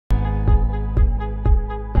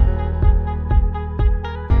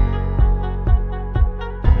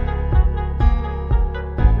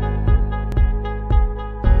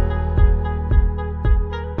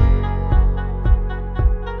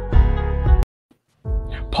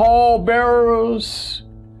pallbearers,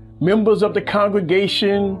 members of the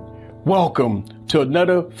congregation, welcome to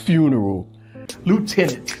another funeral.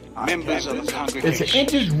 Lieutenant, members of the congregation, is the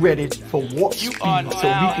engine ready for warp speed so we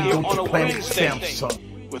can go to planet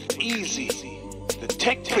Samsung? With Easy, the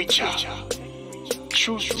tech preacher.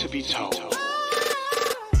 Truth to be told.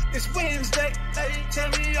 It's Wednesday, hey, tell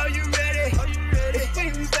me, are you ready? It's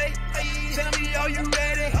Wednesday, hey, tell me, are you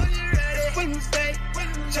ready? It's Wednesday,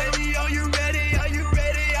 tell me, are you ready? Are you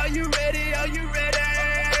ready? Are you ready? Are you ready?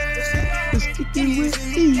 Let's kick it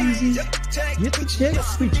with easy. Get the check, preacher.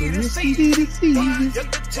 Yes, indeed, it's easy.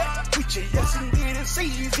 Get the tech preacher, yes, indeed, it's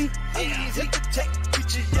easy. Get the tech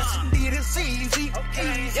preacher, yes, indeed, it's easy.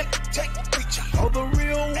 Get the tech preacher. All the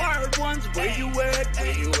real wired ones, where you at?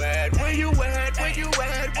 Where you at? Where you at? Where you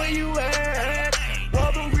at? Where you at?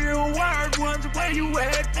 All the real wired ones, where you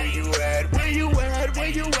at? Where you at? Where you at? Where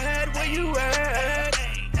you at? Where you at?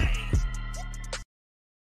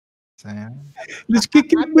 Let's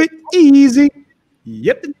kick it with easy.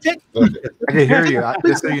 Yep, the tech. I can hear you.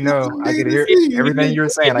 Just so you know, I can hear everything you were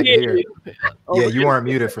saying. I can hear it. Yeah, you weren't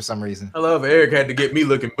muted for some reason. I love Eric had to get me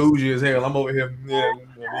looking bougie as hell. I'm over here. Like,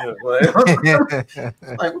 what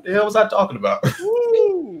the hell was I talking about?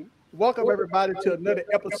 Woo. Welcome everybody to another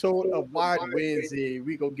episode of Wired Wednesday.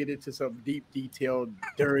 We're gonna get into some deep detail,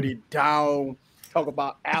 dirty down, talk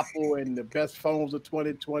about Apple and the best phones of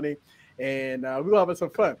 2020, and we're having some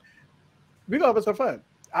fun.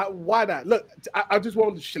 Why not? Look, I just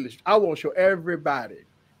want to show. I want to show everybody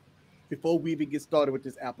before we even get started with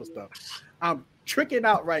this Apple stuff. I'm tricking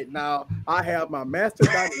out right now. I have my Master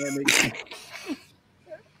Dynamic.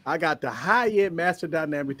 I got the high-end Master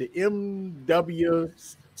Dynamic, the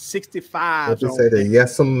MW65. What you say, the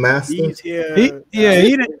Yesum Master?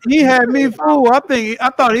 He had me fooled. I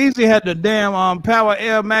thought Easy had the damn Power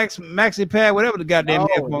Air Max Maxi Pad, whatever the goddamn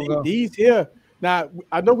headphone go. These here. Now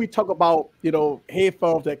I know we talk about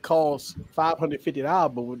headphones that cost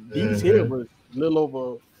 $550, but these here was a little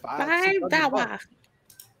over $5.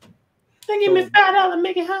 They give me $5,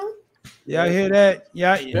 make it home. Y'all hear that?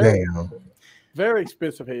 Yeah. Damn. Very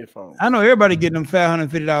expensive headphones. I know everybody getting them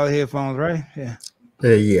 $550 headphones, right? Yeah.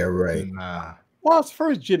 Yeah, right. Nah. Well, it's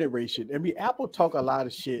first generation. I mean, Apple talk a lot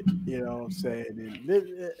of shit, you know what I'm saying?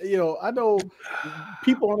 And, I know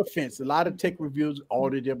people on the fence. A lot of tech reviews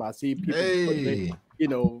ordered them. I see people,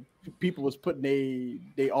 people was putting they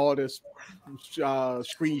orders,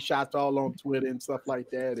 screenshots all on Twitter and stuff like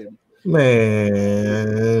that. And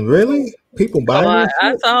man, really? People buying them?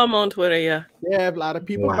 I saw them on Twitter, yeah. Yeah, a lot of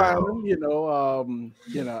people buying them,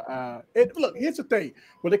 and look, here's the thing.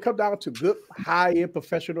 When it comes down to good high-end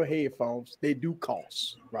professional headphones, they do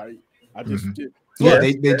cost, right? I just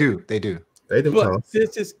they do. They do cost.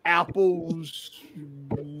 This is Apple's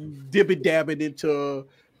dibby-dabbing into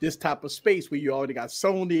this type of space where you already got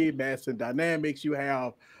Sony, Master Dynamics, you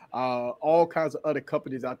have all kinds of other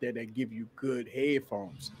companies out there that give you good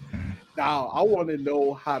headphones. Now, I want to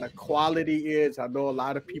know how the quality is. I know a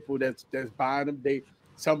lot of people that's buying them.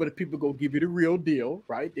 Some of the people gonna give you the real deal,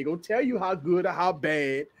 right? They're gonna tell you how good or how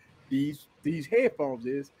bad these headphones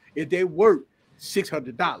is if they worth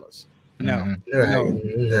 $600. No,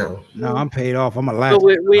 I'm paid off. I'm a laugh.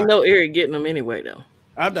 So we know Eric getting them anyway, though.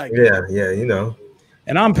 I'm not. Yeah.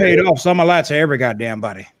 And I'm paid off, so I'm a lie to every goddamn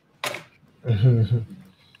body.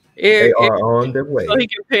 They are on their way. So he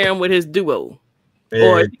can pair them with his duo. Yeah,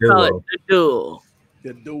 or you call it the duel.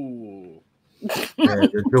 The duel. Yeah,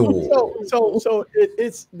 the duel. So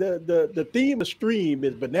it's the theme of stream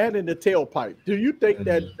is banana in the tailpipe. Do you think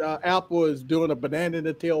that Apple is doing a banana in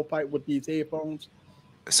the tailpipe with these headphones?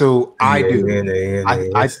 So I do.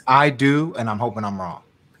 I do, and I'm hoping I'm wrong.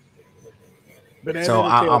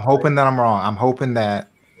 I'm hoping that I'm wrong. I'm hoping that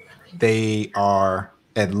they are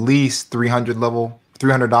at least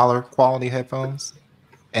 $300 quality headphones,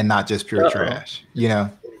 and not just pure trash.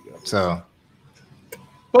 So.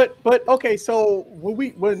 But okay, so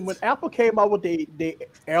when Apple came out with the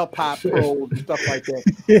AirPods Pro and stuff like that,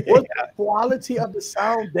 was the quality of the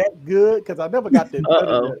sound that good? Because I never got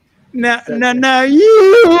the. Now,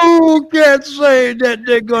 you can't say that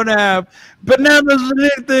they're gonna have bananas in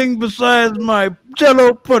anything besides my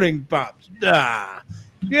Jello pudding pops.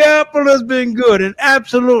 The Apple has been good, and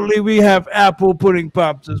absolutely we have Apple pudding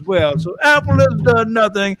pops as well. So Apple has done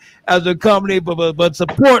nothing as a company but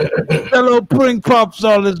support Jello pudding pops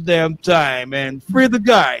all this damn time and free the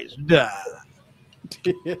guys.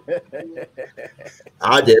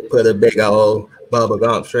 I just put a big old bubble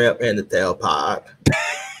gum shrimp in the tailpipe.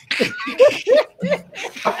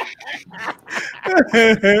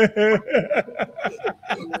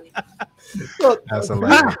 Look, that's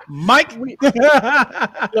hilarious. Mike, we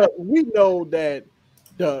know that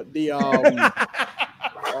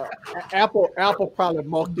Apple probably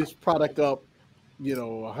marked this product up,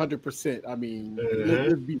 100%. I mean,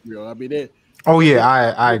 let's be real. I mean, Oh yeah,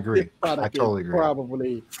 I agree. this product I totally is agree.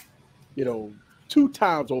 probably 2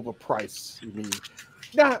 times overpriced. I mean,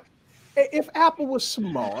 now if Apple was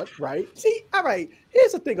smart, right? See, all right.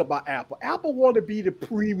 Here's the thing about Apple. Apple want to be the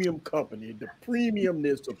premium company, the premium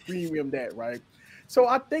this, the premium that, right? So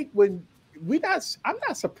I think I'm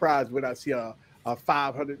not surprised when I see a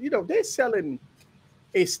 500. They're selling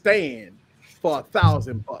a stand for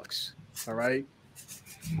 $1,000. All right.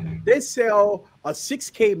 They sell a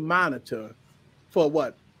 6K monitor for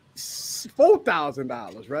what?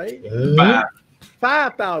 $4,000, right?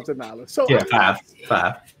 $5,000. So yeah,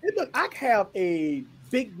 five. Look, I have a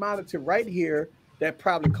big monitor right here that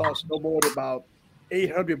probably costs no more than about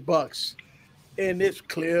 $800, and it's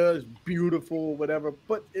clear, it's beautiful, whatever.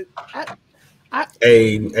 But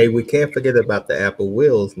Hey, we can't forget about the Apple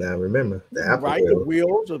wheels now. Remember the Apple right, the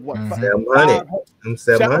wheels is what $700.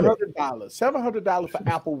 $700 for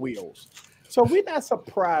Apple wheels. So we're not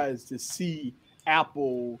surprised to see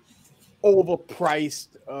Apple overpriced,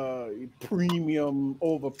 premium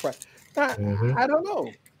overpriced. I don't know.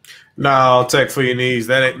 No, tech for your knees.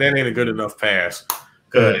 That ain't a good enough pass.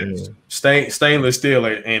 Good. Stainless steel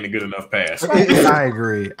ain't a good enough pass. I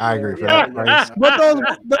agree. For that price. But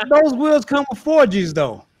those wheels come with 4Gs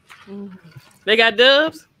though. They got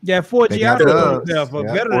dubs. Yeah, 4G They got autos. dubs. For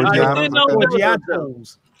Yeah, better 4G than autos. 4G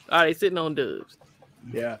autos. Are they sitting on dubs?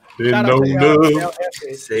 Yeah. Sitting Shout out on to y'all, dubs.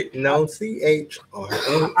 LFA. Sitting on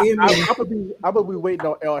I'm gonna be waiting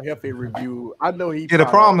on El Jefe review. I know he. Yeah, the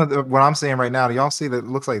problem with what I'm saying right now, do y'all see that it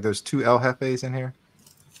looks like there's 2 El Jefes in here?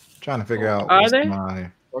 Trying to figure out. Are what's they? going on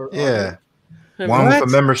here. Or- Yeah. What? One with a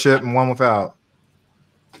membership and one without.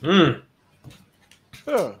 Huh.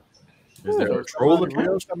 Is there a troll Somebody real,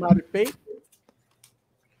 account? somebody fake?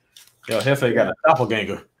 Yo, Hefe got a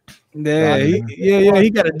doppelganger. Yeah, he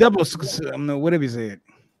got a double. Whatever he said.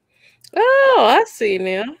 Oh, I see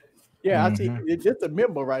now. Yeah, I see. It's just a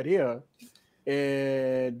member right here,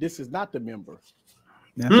 and this is not the member.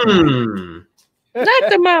 Not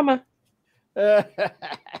the mama.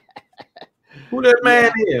 Who that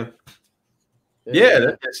man is?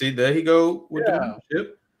 Yeah, see, there he go with the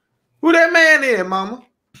membership. Who that man is, mama?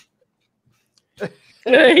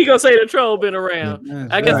 He gonna say the troll been around. Yeah,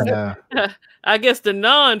 I guess the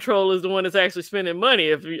non-troll is the one that's actually spending money,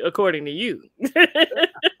 according to you.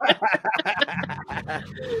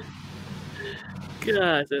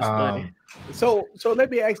 God, that's funny. So let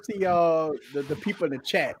me ask the people in the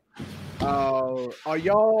chat. Are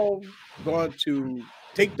y'all going to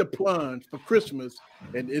take the plunge for Christmas?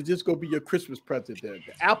 And is this going to be your Christmas present? The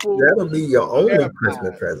Apple. That'll be your only Airpods.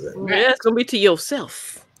 Christmas present. Yeah, it's gonna be to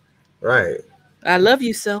yourself. Right. I love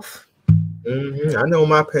you, self. I know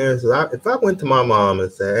my parents. If I went to my mom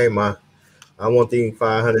and said, "Hey, I want these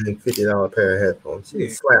 $550 pair of headphones," she'd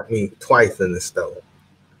slap me twice in the store.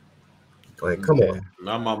 Like, come on.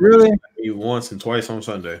 My mom Really? slapped me once and twice on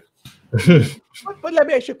Sunday. But let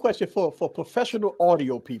me ask you a question for professional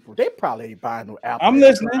audio people. They probably ain't buying no Apple. I'm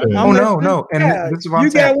listening. No. And this is what I'm You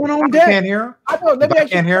saying. got one on If deck. I can't hear him. I know. Let me If I ask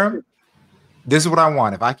you can't a hear question. him, this is what I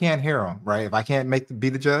want. If I can't hear him, right? If I can't be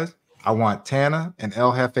the judge, I want Tana and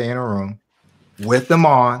El Jefe in a room with them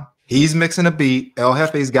on. He's mixing a beat. El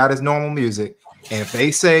Jefe's got his normal music. And if they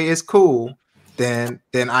say it's cool, then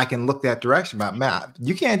I can look that direction. But man,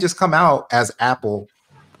 you can't just come out as Apple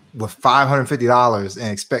with $550 and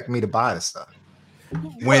expect me to buy this stuff.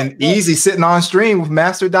 When Easy's sitting on stream with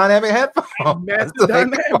Master Dynamic headphones. Master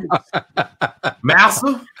Dynamics.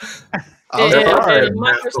 Massive. And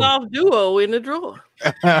Microsoft Duo in the drawer.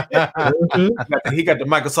 He got the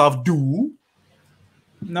Microsoft Duo.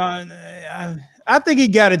 No, I think he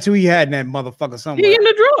got it too. He had in that motherfucker somewhere. He in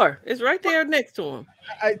the drawer. It's right there next to him.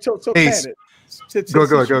 So Hey, Janet, Go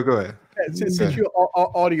ahead. Since you're an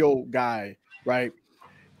audio guy, right?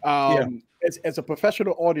 As a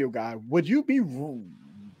professional audio guy, would you be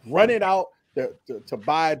running out to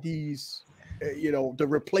buy these, to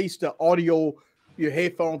replace the audio, your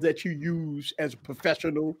headphones that you use as a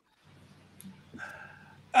professional?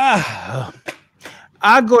 I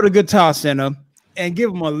go to Guitar Center and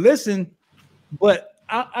give them a listen, but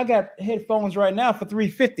I got headphones right now for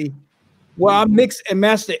 $350. Well, I mix and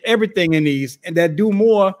master everything in these, and that do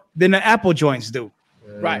more than the Apple joints do.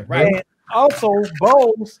 Right. And also,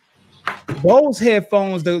 Bose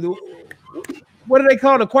headphones, what do they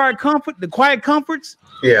call the quiet comfort? The quiet comforts.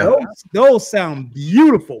 Yeah. Those sound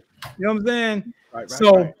beautiful. You know what I'm saying? Right.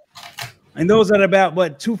 And those are about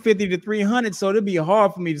 $250 to $300. So it'd be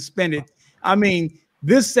hard for me to spend it. I mean,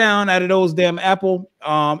 this sound out of those damn Apple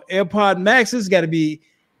AirPod Maxes got to be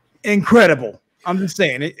incredible. I'm just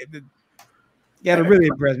saying it got to really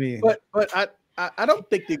impress me. But I don't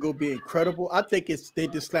think they're gonna be incredible. I think they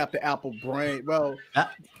just slapped the Apple brand. Well,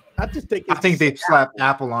 I just think they slapped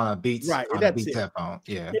Apple on a Beats, right? on a Beats headphone.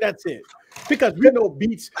 Yeah, that's it. Because we know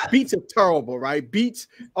Beats are terrible, right? Beats,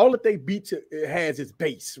 all the thing Beats has is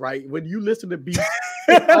bass, right? When you listen to Beats,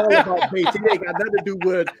 it's all about bass. It ain't got nothing to do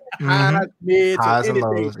with highs, mids, highs or and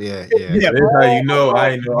anything. lows. Yeah. That's how you know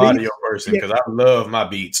I ain't no audio person because I love my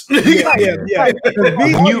beats.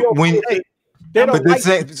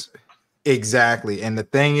 Exactly. And the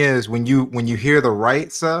thing is, when you hear the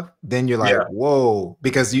right stuff, then you're like, whoa,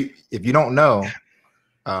 because if you don't know,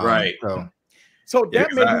 right. So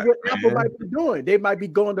that may be what Apple might be doing. They might be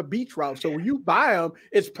going the Beats route. So when you buy them,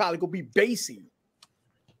 it's probably gonna be bassy.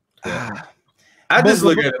 I just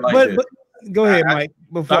look at it like this. But go ahead, Mike.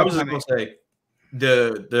 I was just gonna say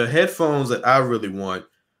the headphones that I really want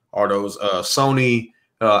are those Sony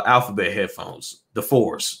Alphabet headphones, the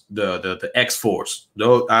 4s, the X4s.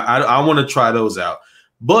 Those I want to try those out.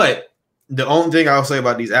 But the only thing I'll say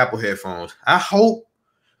about these Apple headphones, I hope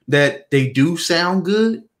that they do sound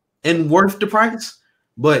good and worth the price.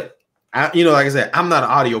 But like I said, I'm not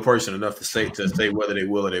an audio person enough to say whether they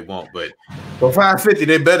will or they won't. But for $550,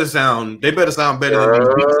 they better sound better than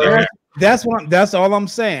these Beats. That's all I'm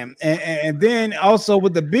saying. And then also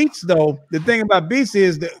with the Beats, though, the thing about Beats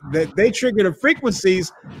is that they trigger the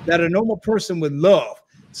frequencies that a normal person would love.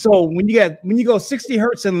 So when you go 60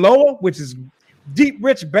 hertz and lower, which is deep,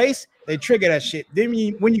 rich bass, they trigger that shit. Then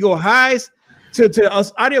when you go highs, to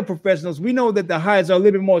us audio professionals, we know that the highs are a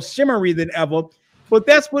little bit more shimmery than ever, but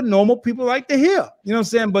that's what normal people like to hear. You know what I'm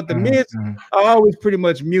saying? But the mids are always pretty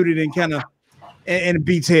much muted and kind of in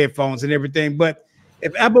Beats headphones and everything. But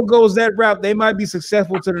if Apple goes that route, they might be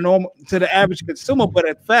successful to the average consumer. But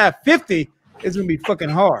at $550, it's gonna be fucking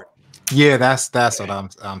hard. Yeah, that's what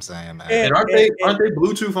I'm saying, man. And aren't they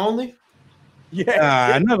Bluetooth only?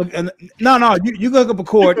 Yeah, no. You hook up a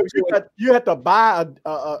cord. You have to buy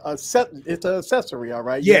a set. It's an accessory, all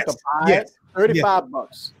right. You have to buy it,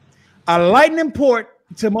 $35. A lightning port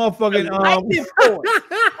to motherfucking lightning port.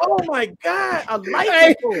 Oh my god, a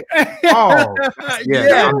lightning port. Oh,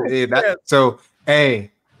 so hey,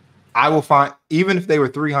 I will find, even if they were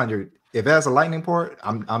 300, if it has a lightning port,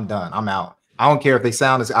 I'm done. I'm out. I don't care if they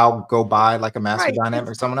sound as, I'll go buy like a Master Dynamic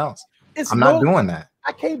or someone else. I'm not doing that.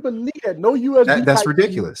 I can't believe that. No USB. That's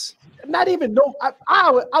ridiculous. Not even no.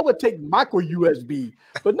 I would take micro USB,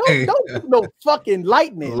 but no fucking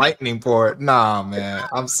lightning port. Nah, man.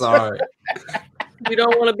 I'm sorry. You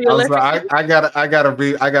don't want to be electric. I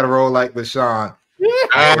gotta roll like LaShawn.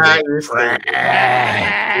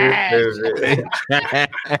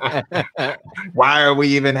 Why are we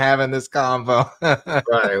even having this convo?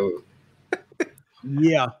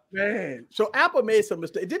 Yeah, man. So Apple made some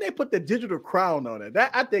mistake. Did they put the digital crown on it?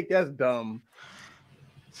 I think that's dumb.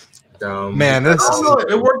 Man,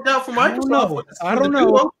 it worked out for Microsoft. I don't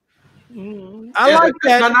know. I like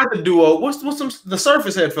that. Not the Duo. What's the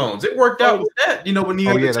Surface headphones? It worked out with that. When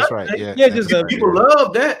you that's right. People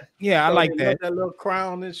love that. Yeah, I like that. That little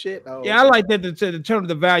crown and shit. Oh, yeah, I like that to turn up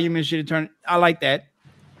the volume and shit. I like that.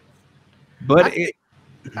 But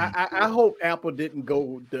I hope Apple didn't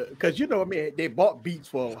go because they bought Beats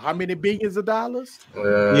for how many billions of dollars?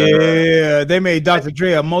 Yeah, they made Dr.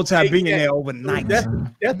 Dre a multi-billionaire overnight. That's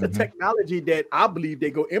the technology that I believe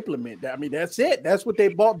they go implement. I mean, that's it. That's what they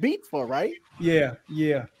bought Beats for, right? Yeah.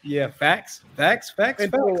 Facts. And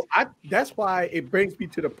so that's why it brings me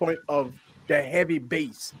to the point of the heavy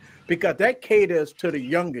bass, because that caters to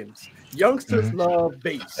the youngins. Youngsters love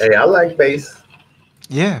bass. Hey, I like bass.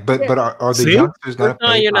 Yeah, but are the youngsters gonna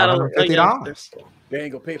pay $550? They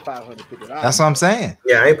ain't gonna pay $550. That's what I'm saying.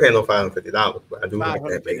 Yeah, I ain't paying no $550, but I do like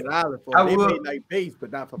that bass. They pay like bass,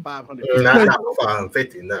 but not for $500. Not for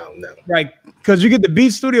 $550. No. Right, because you get the Beat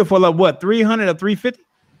Studio for like what, $300 or $350?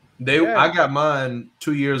 I got mine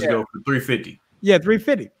 2 years ago for $350. Yeah,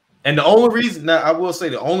 $350. And the only reason, now I will say,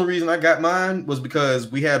 the only reason I got mine was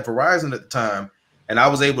because we had Verizon at the time, and I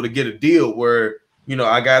was able to get a deal where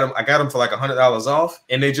I got them for like $100 off,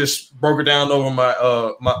 and they just broke it down over my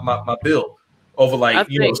my bill over like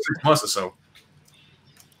 6 months or so.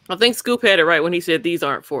 I think Scoop had it right when he said these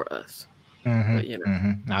aren't for us. But,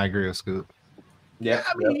 I agree with Scoop. Yeah,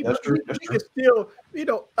 I mean, that's true. That's true.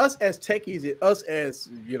 Still, us as techies and us as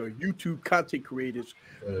YouTube content creators,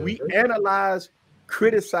 we analyze,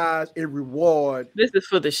 criticize, and reward. This is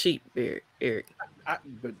for the sheep, Eric.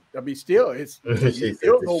 But I mean, still, it's we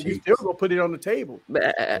still go put it on the table.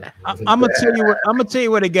 I'm gonna tell you what. I'm gonna tell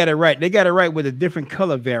you where they got it right. They got it right with the different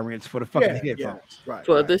color variants for the fucking headphones. Right.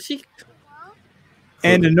 For the sheep.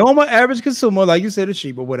 And the normal average consumer, like you said, a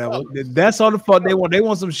sheep or whatever. That's all the fuck they want. They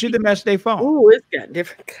want some shit to match their phone. Ooh, it's got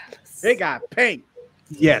different colors. They got pink.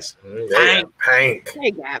 Yes. Pink. They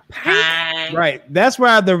got pink. Right. That's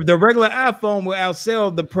why the regular iPhone will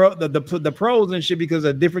outsell the pros and shit because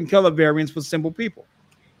of different color variants for simple people.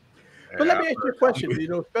 But let me ask you a question. You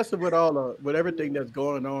know, especially with everything that's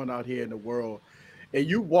going on out here in the world, and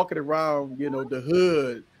you walking around, you know, the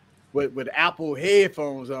hood with Apple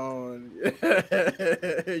headphones on, you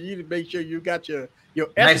need to make sure you got your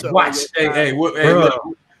nice Esther watch. on your Hey,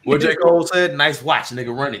 what J. Cole said, nice watch,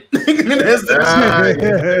 nigga, run it.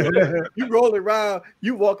 You rolling around,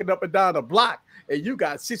 you walking up and down the block, and you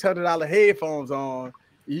got $600 headphones on.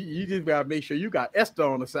 You just gotta make sure you got Esther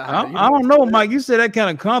on the side. I don't know, Mike. You said that kind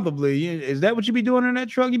of comfortably. Is that what you be doing in that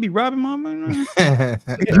truck? You be robbing mama?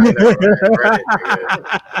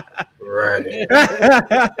 Right.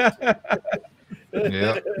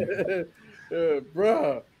 Yeah.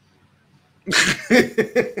 Bruh.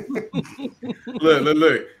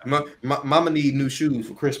 Look. Mama need new shoes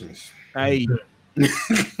for Christmas. Hey.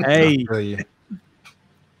 Hey.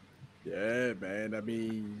 Yeah, man. I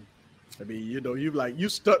mean, you know, you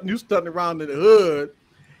stunting around in the hood,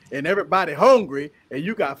 and everybody hungry, and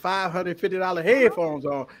you got $550 headphones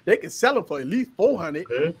on. They can sell them for at least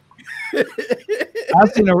 $400.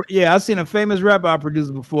 I seen a famous rapper I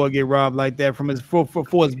produced before get robbed like that from his for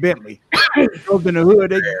his Bentley. Up in the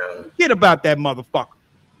hood, they get about that motherfucker.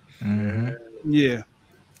 Mm-hmm. Yeah,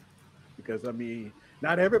 because I mean,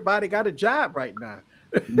 not everybody got a job right now.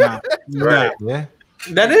 Right. Yeah.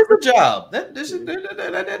 That is a job. That is a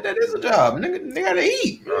job. Nigga, they gotta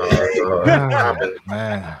eat.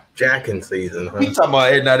 Man. Jacking season. Huh? You talking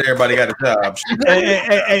about not everybody got a job?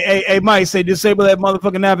 Hey, Mike, say disable that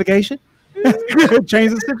motherfucking navigation.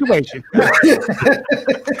 Change the situation.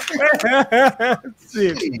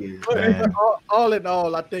 all in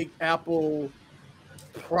all, I think Apple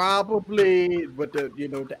probably with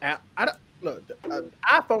the app. The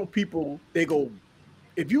iPhone people, they go.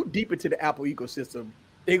 If you deep into the Apple ecosystem,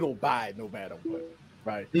 they go buy it no matter what,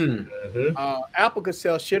 right? Mm-hmm. Apple could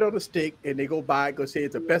sell shit on a stick, and they go buy it, go say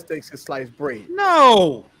it's the best thing since sliced bread.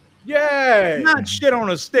 No, yeah, not shit on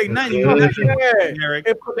a stick. Not you, Eric.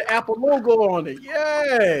 And put the Apple logo on it.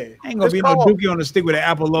 Yeah, ain't gonna be no dookie on the stick with the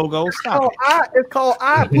Apple logo. Stop. It's called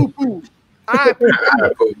iPoo-poo.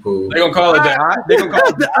 They gonna call it the eye. They gonna call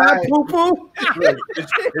it the eye poo poo.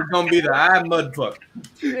 It's gonna be the eye mud fuck.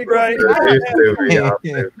 Right.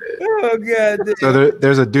 Oh god. So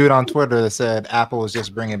there's a dude on Twitter that said Apple is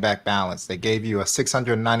just bringing back balance. They gave you a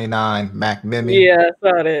 $699 Mac Mini. Yeah, I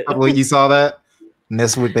saw that. I believe you saw that. And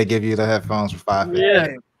this week they give you the headphones for $550.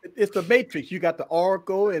 Yeah. It's the Matrix. You got the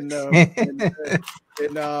Oracle and what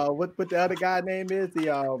the other guy name is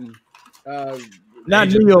Not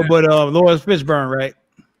Neo, but Lawrence Fishburne, right?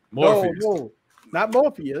 Morpheus. No, not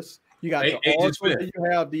Morpheus. You got the Oracle, and you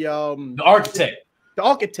have the architect. The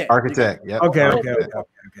architect. Architect. Yep. Okay.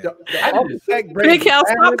 The architect. Big House,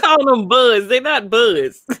 stop calling them buds. They're not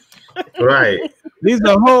buds. Right. These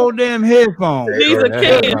are whole damn headphones. These are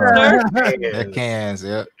cans, sir. They're cans.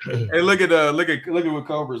 Yep. Hey, look at what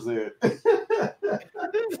Cobra said.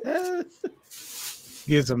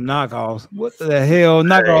 Get some knockoffs. What the hell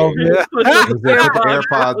knockoff?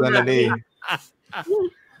 AirPods underneath.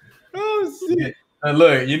 Oh shit! And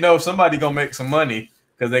look, you know somebody gonna make some money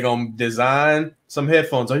because they're gonna design some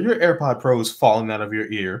headphones. Are your AirPod Pros falling out of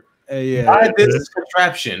your ear? Yeah. I did this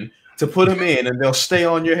contraption to put them in, and they'll stay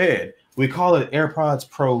on your head. We call it AirPods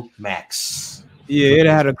Pro Max. Yeah, it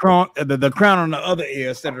had a crown, the crown on the other ear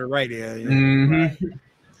instead of the right ear. Yeah. Mm-hmm.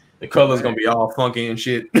 The color's gonna be all funky and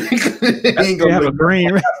shit. Ain't gonna have a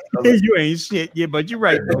green. You ain't shit. Yeah, but you're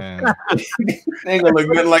right. Ain't gonna look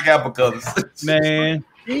nothing like Apple colors, man.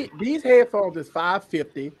 These headphones is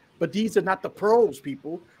 $550, but these are not the pros,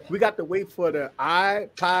 people. We got to wait for the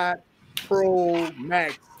iPod Pro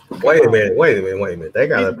Max. Wait a minute. They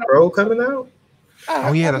got a Pro coming out?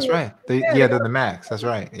 Oh yeah, that's right. They're the Max. That's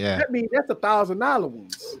right. Yeah. That means that's $1,000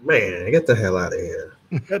 ones. Man, get the hell out of here.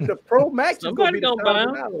 The Pro Max is going to be the buy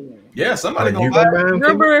 $1,000 one. Yeah, somebody gonna buy them.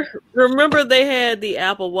 Remember they had the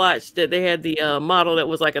Apple Watch that they had the model that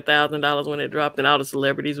was like $1,000 when it dropped, and all the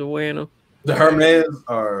celebrities were wearing them. The Hermes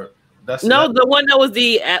or that's the one that was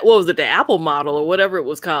the the Apple model or whatever it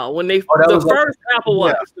was called when they the first Apple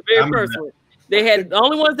Watch, the very first one. They had the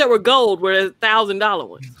only ones that were gold were the $1,000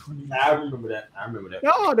 ones. I remember that.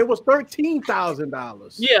 No, there was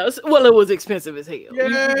 $13,000. Yes, well, it was expensive as hell.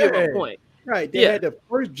 Yeah. You give a point. Right. They had the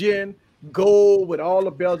first gen gold with all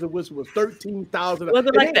the bells and whistles was 13,000. Was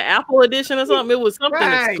it like the Apple edition or something? It was something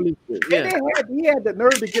exclusive. Yeah. And he had the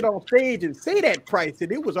nerve to get on stage and say that price,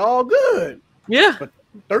 and it was all good. Yeah. But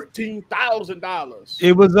 $13,000.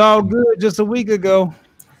 It was all good just a week ago.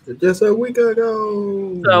 Just a week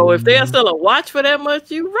ago. So if they're still a watch for that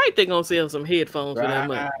much, you're right. They're gonna sell some headphones for that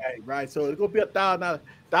much. Right. So it's gonna be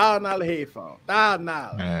 $1,000 headphone.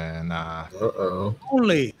 $1,000. Nah.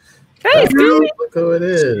 Only. Hey, Scooby. Look who it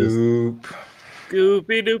is.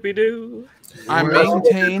 Goopy doopy doo.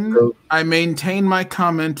 I maintain my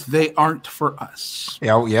comment. They aren't for us.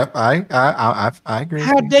 Yeah, yep. I agree.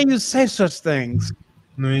 How dare you say such things?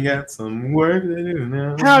 We got some work to do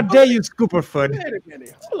now. How dare you, Scooperfoot? Wait a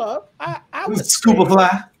minute. Hold up. I would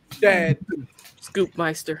Scoopafly. that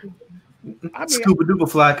Scoopmeister. I mean, Scoopa duper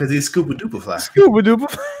fly because he's Scoopa duper fly. Scooper duper.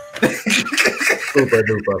 Super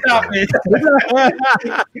duper.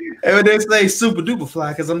 And when they say super duper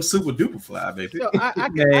fly, because I'm super duper fly, baby. so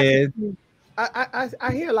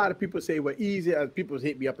I hear a lot of people say, well, easy. People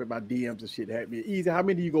hit me up in my DMs and shit. Hit me easy. How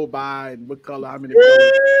many you go buy and what color? How many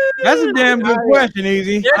colors? That's a damn good question,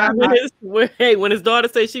 Easy. Yeah, when his daughter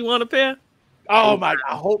says she want a pair. Oh my!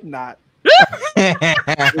 I hope not. Look,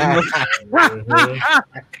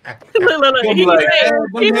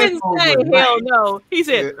 he didn't say hell no. He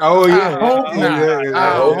said, "Oh yeah, I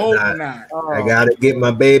hope not. I gotta get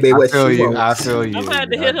my baby what she wants. I feel you. I'm gonna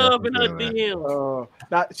have to hit her up in her DM.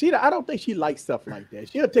 Now, I don't think she likes stuff like that.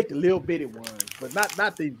 She'll take the little bitty ones, but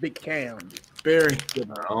not these big cams. Barry. I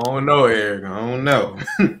don't know, Eric. I don't know.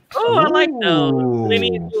 Oh, I like those.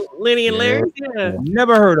 Lenny and Larry. Yeah.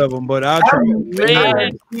 Never heard of them, but I'll try.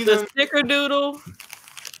 Man, the snickerdoodle,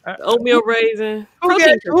 oatmeal raisin.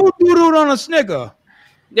 Who doodled on a Snicker?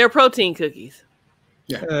 They're protein cookies.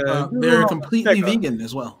 Yeah, they're completely vegan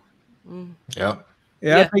as well. Yep.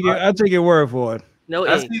 Yeah, I'll take your word for it. No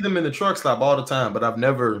I egg. see them in the truck stop all the time, but I've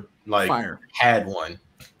never had one.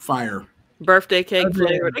 Fire. Birthday cake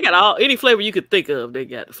flavor. They got any flavor you could think of. They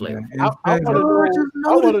got the flavor. I want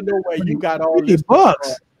to know where you got all this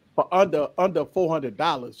 $50 for under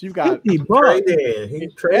 $400. You got trade-in. He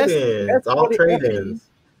trade-in. It's all trade-ins.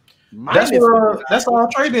 That's all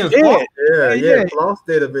trade-ins. Yeah. Floss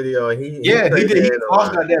did a video. He did. Floss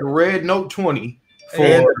got that red Note 20 for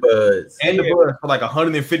and the buds. And the buds for like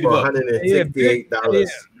 $150. $168.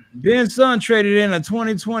 Ben's son traded in a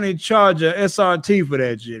 2020 Charger SRT for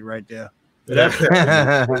that shit right there.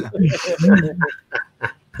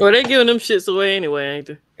 Well, they giving them shits away anyway, ain't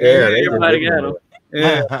they? Yeah, everybody got them.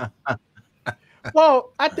 Yeah.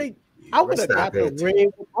 Well, I think I would have got the red.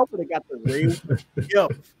 I would have got the red. Yeah,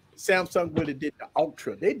 Samsung would have did the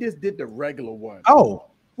Ultra. They just did the regular one. Oh,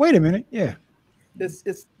 wait a minute. Yeah, they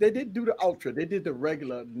didn't do the Ultra. They did the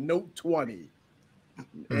regular Note 20,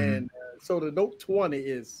 and so the Note 20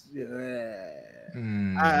 is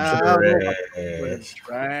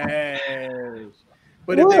trash.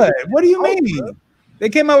 But what do you mean? They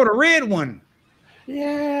came out with a red one.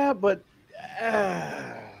 Yeah, but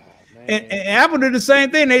and Apple did the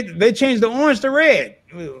same thing. They changed the orange to red.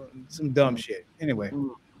 Some dumb shit. Anyway.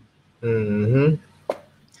 All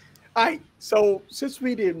right. So since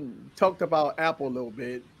we didn't talk about Apple a little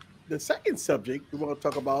bit, the second subject we want to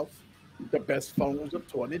talk about the best phones of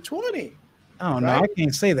 2020. Oh no, I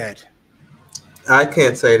can't say that. I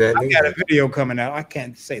can't say that. I got a video coming out. I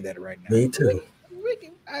can't say that right now. Me too.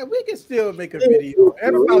 We can still make a video.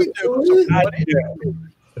 Everybody still support it.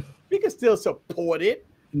 We can still support it.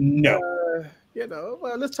 No.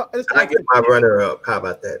 Well, let's talk. I get my runner up. How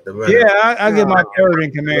about that? I get my third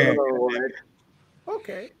in command.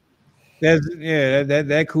 Okay.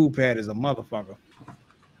 That cool pad is a motherfucker.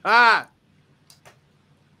 All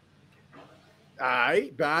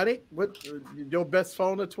right, got it. What your best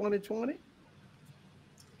phone of 2020?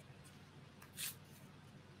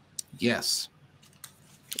 Yes.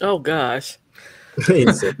 Oh gosh.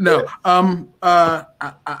 No.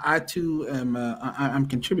 I too am. I'm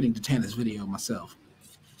contributing to Tana's video myself,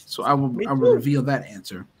 so I will reveal that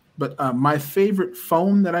answer. But my favorite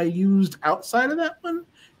phone that I used outside of that one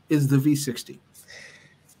is the V60.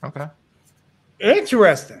 Okay.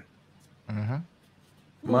 Interesting.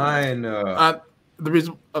 Mine. The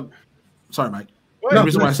reason. Sorry, Mike. The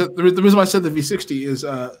reason why I said the V60 is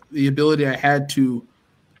the ability I had to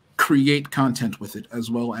create content with it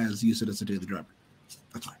as well as use it as a daily driver.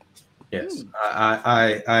 That's fine. Yes,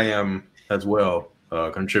 I am as well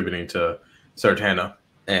contributing to Sertana,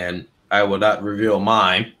 and I will not reveal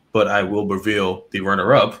mine, but I will reveal the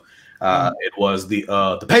runner-up. It was the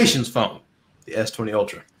Patience phone, the S20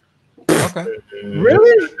 Ultra. Okay.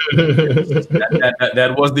 Really?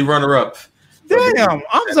 That was the runner-up. Damn,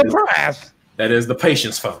 I'm surprised. That is the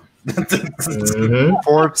patience phone.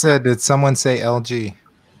 Forbes said, did someone say LG?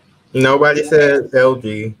 Nobody said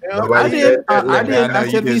LG. Nobody I did. said I did. know I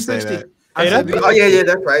you said did say V60. that. I said Oh yeah,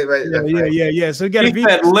 that's right. Yeah. So you got a He V.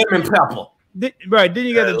 said lemon pepper. Right, then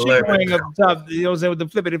you got the chicken lemon wing up top. You know what I'm saying, with the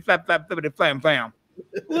flippity flap, flippity flam, flam.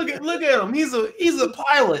 Look at him. He's a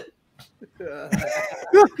pilot. He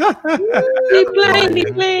playing.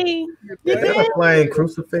 Is that a flying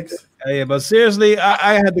crucifix? Yeah, but seriously,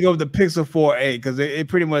 I had to go with the Pixel 4a because it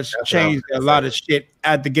pretty much changed a lot of shit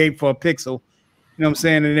at the gate for a Pixel. You know what I'm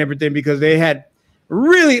saying, and everything, because they had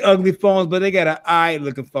really ugly phones, but they got an eye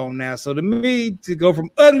looking phone now. So to me, to go from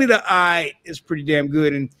ugly to eye is pretty damn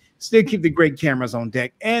good, and still keep the great cameras on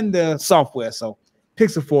deck and the software. So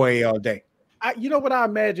Pixel 4a all day. You know what I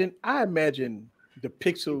imagine? I imagine the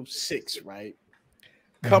Pixel 6, right?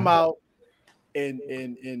 Come out and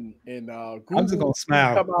Google. I'm just gonna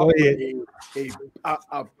smile. Come Go out ahead. with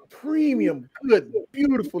a premium, good,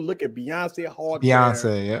 beautiful looking Beyonce hardware.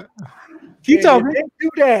 Beyonce, yeah. Keep talking. If they do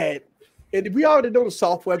that, and we already know the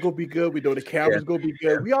software gonna be good. We know the camera's gonna be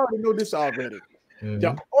good. We already know this already.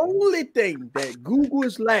 The only thing that Google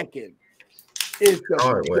is lacking is the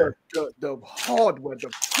hardware, the hardware, the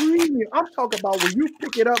premium. I'm talking about when you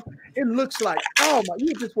pick it up, it looks like, oh my,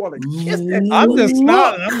 you just want to kiss that. I'm just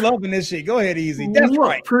smiling. I'm loving this shit. Go ahead, Easy. That's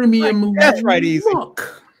right. Premium. That's right, Easy.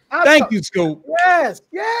 Thank you, Scoop. Yes.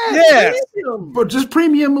 Premium. But just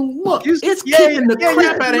premium look. It's kicking the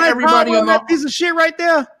crap out of everybody on that piece of shit right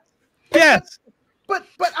there. Yes. But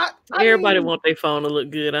Everybody want their phone to look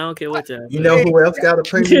good. I don't care what y'all. You know who else got a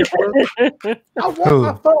premium look? I want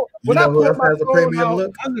my phone. You know who else has a premium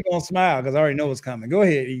look? I'm just gonna smile because I already know what's coming. Go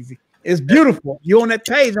ahead, Easy. It's beautiful. You on that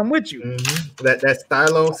page? I'm with you. That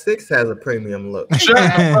Stylo 6 has a premium look. Shut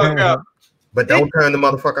the fuck up. But don't turn the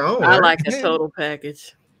motherfucker on. I like the total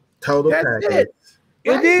package. Total package.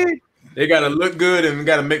 It did. They gotta look good and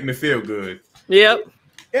gotta make me feel good. Yep.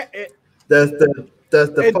 Does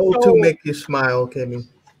the Fold 2 make you smile, Kimmy?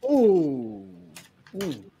 Ooh.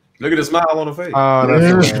 Look at the smile on the face. Oh,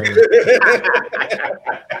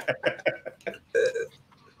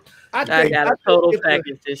 that's I got a total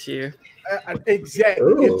package this year.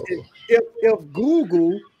 Exactly. If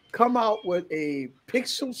Google come out with a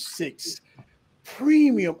Pixel 6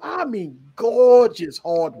 premium, I mean gorgeous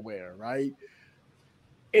hardware, right?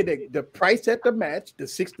 And the price at the match, the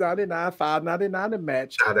 $699, $599 to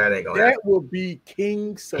match. Oh, that ain't gonna that happen. will be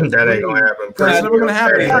king. That ain't gonna happen. That's never gonna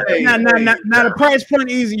happen. Now the price point,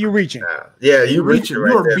 Easy, you reaching. Yeah, you reaching.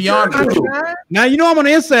 right You're there, beyond sir. it. Now you know I'm on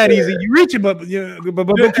the inside, Easy. You reaching, but keep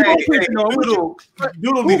on preaching.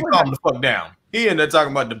 Doodle need to calm the fuck down. He in there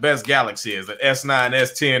talking about the best galaxies, the S9,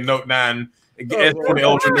 S10, Note 9, S20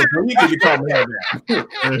 Ultra. You need to calm the hell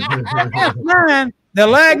down. Man, the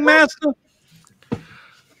lag master.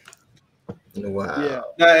 Wow. Yeah.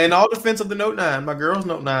 Now, in all defense of the Note 9, my girl's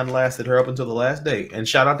Note 9 lasted her up until the last day. And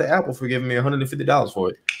shout out to Apple for giving me $150 for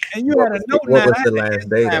it. And you had a Note 9. What was the last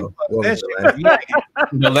day though? What was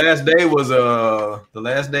the last day? The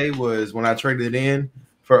last day was when I traded it in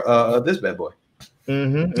for this bad boy.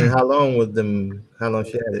 And how long was them? How long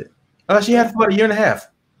she had it? She had it for about a year and a half.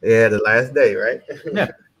 Yeah, the last day, right? Yeah.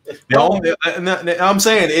 I'm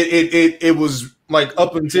saying it was like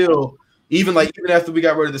up until even after we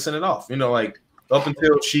got ready to send it off, like up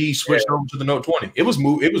until she switched over to the Note 20. It was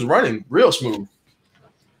running real smooth.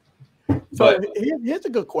 So here's a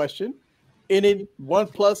good question. Any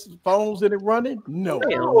OnePlus phones in it running? No.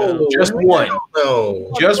 Just one.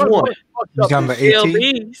 No. Just one. You talking about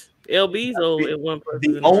 18? LB's old at OnePlus.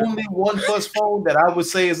 The only OnePlus phone that I would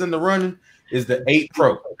say is in the running is the 8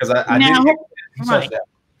 Pro because I didn't touch that.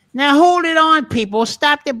 Now hold it on, people.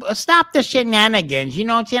 Stop the shenanigans. You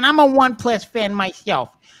know what I'm saying? I'm a OnePlus fan myself.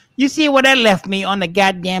 You see what that left me on the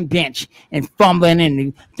goddamn bench and fumbling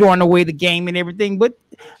and throwing away the game and everything. But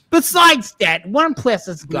besides that, OnePlus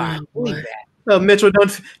is gone. Leave that. No, Mitchell,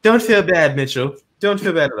 don't feel bad, Mitchell. Don't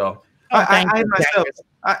feel bad at all.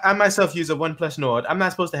 I myself use a OnePlus Nord. I'm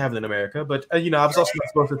not supposed to have it in America, but I was also not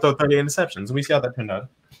supposed to throw 30 interceptions, and we see how that turned out.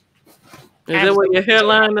 Is that what your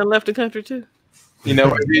hairline that left the country too? You know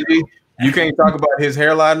what, Gigi? You can't talk about his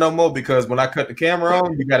hairline no more because when I cut the camera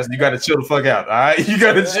on, you gotta chill the fuck out. All right, you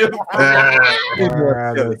gotta chill.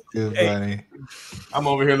 That's too funny. I'm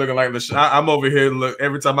over here looking like I'm over here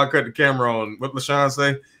every time I cut the camera on. What LaShawn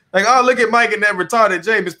say? Like, oh, look at Mike in that retarded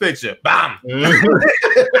James picture. Bam.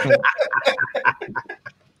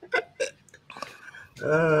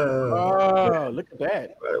 Oh, look at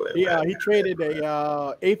that. He traded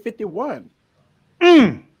a A51.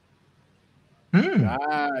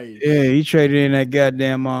 Nice. Yeah, he traded in that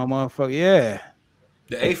goddamn motherfucker. Yeah.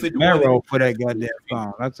 The A51 Marrow for that goddamn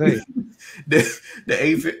phone. I tell you. the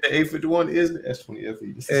A51 is the S20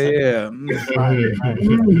 FE.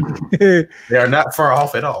 Yeah. They are not far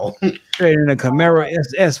off at all. Trading a Camaro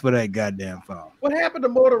SS for that goddamn phone. What happened to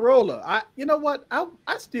Motorola? You know what? I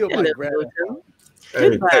still might grab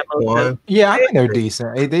that phone. Yeah, I think they're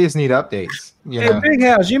decent. They just need updates. You know? Big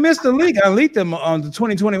House, you missed the leak. I leaked them on the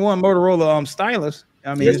 2021 Motorola stylus.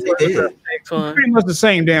 I mean, Yes, it's pretty much the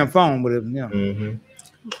same damn phone, but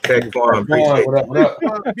Tech Twan,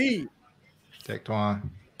 Tech Twan.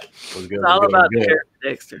 It's all about the character,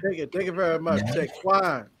 Dexter. Thank you very much, Tech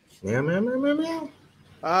Twan. Yeah.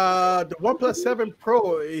 The OnePlus 7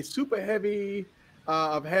 Pro is super heavy.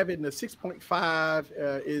 Of having the 6.5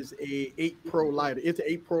 is a 8 Pro lighter. It's an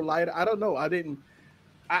 8 Pro lighter. I don't know. I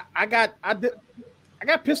got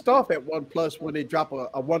pissed off at OnePlus when they drop a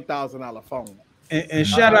 $1,000 phone. And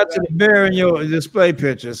shout out to the bear in your display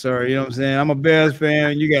picture, sir. You know what I'm saying? I'm a Bears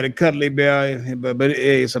fan. You got a cuddly bear, but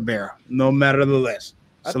it's a bear, no matter the less.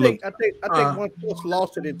 I think OnePlus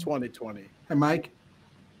lost it in 2020. Hey, Mike,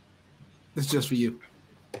 this is just for you.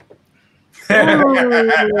 Hey.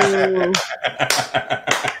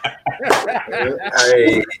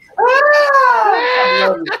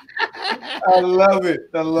 I love it.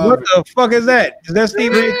 What the fuck is that? Is that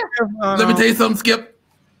Steve? Let me tell you something, Skip.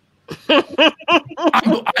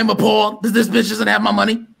 I'm appalled that this bitch doesn't have my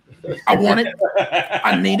money. I want it.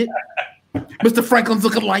 I need it. Mr. Franklin's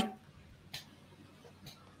looking like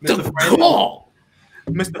the call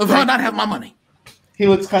of her not have my money. He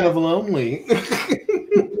looks kind of lonely.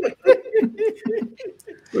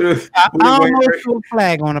 I almost threw a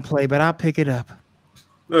flag on a play, but I'll pick it up.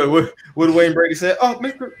 What Wayne Brady said? Oh,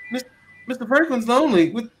 Mr. Franklin's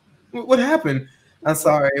lonely. What happened? I'm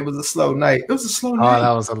sorry, it was a slow night. It was a slow night. Oh,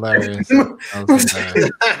 that was hilarious.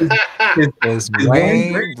 Is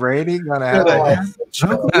Wayne Brady gonna have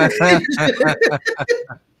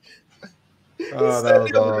Oh, that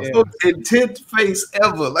was awesome. Most intense face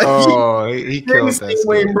ever. Like, he killed that.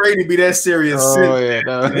 Wayne Brady be that serious.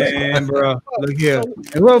 Man, bro, look here.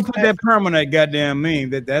 And whoever put that perm on that goddamn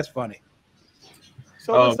meme, that's funny.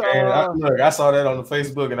 So look, I saw that on the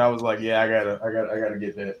Facebook, and I was like, yeah, I gotta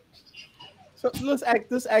get that. So let's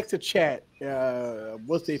ask the chat.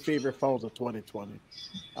 What's their favorite phones of 2020?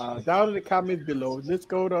 Down in the comments below. Let's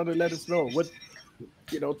go down and let us know what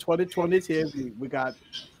 2020 is here. We got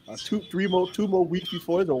 2 more weeks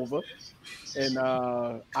before it's over. And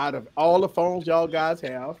out of all the phones y'all guys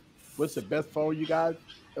have, what's the best phone you guys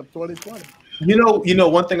of 2020? You know,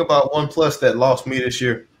 one thing about OnePlus that lost me this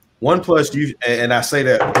year. OnePlus, and I say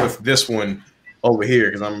that with this one over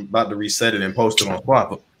here because I'm about to reset it and post it on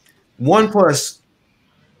Squawk. OnePlus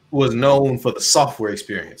was known for the software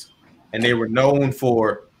experience, and they were known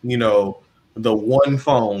for the one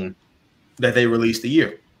phone that they released a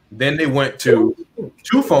year. Then they went to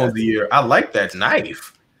 2 phones a year. I like that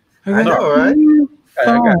knife. I know, right?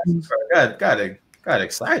 I got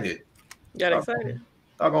excited. Got excited.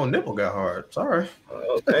 Doggone nipple got hard. Sorry.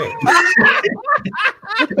 Okay.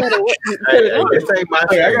 This ain't my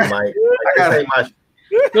shit, Mike. This ain't my shit.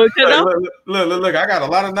 Look, I got a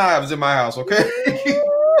lot of knives in my house, okay?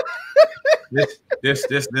 this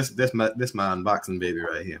my unboxing baby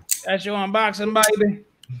right here. That's your unboxing baby.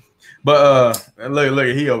 But look,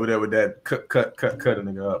 he over there with that cut a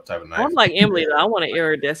nigga up type of knife. I'm like Emily though. I want an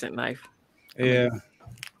iridescent knife. Yeah.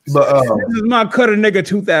 But this is my cut a nigga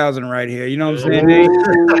 2000 right here. You know what I'm saying? They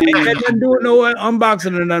didn't do no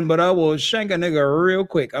unboxing or nothing, but I will shank a nigga real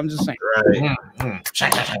quick. I'm just saying. Right.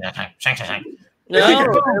 Shank. No,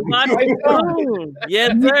 my phone.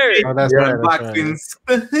 Yes, sir. Oh, that's right.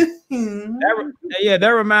 That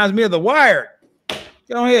reminds me of The Wire.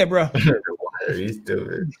 Get on here, bro. He's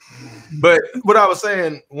stupid. But what I was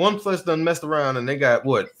saying, OnePlus done messed around and they got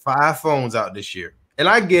 5 phones out this year. And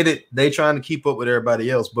I get it, they trying to keep up with everybody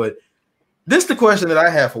else. But this is the question that I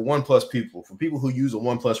have for OnePlus people, for people who use a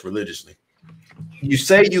OnePlus religiously. You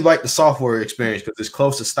say you like the software experience because it's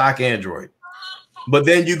close to stock Android. But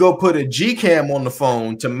then you go put a Gcam on the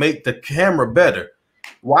phone to make the camera better.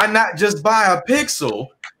 Why not just buy a Pixel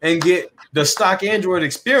and get the stock Android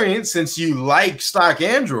experience since you like stock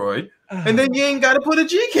Android, and then you ain't got to put a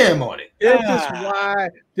Gcam on it?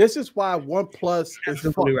 This is why OnePlus is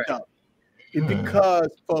fucked up. It's because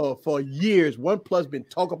for years OnePlus been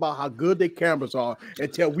talking about how good their cameras are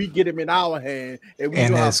until we get them in our hand and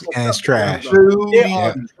it's trash. They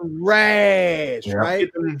are trash,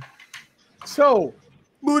 right? So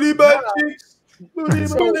booty butt cheeks.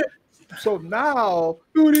 So now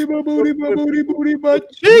booty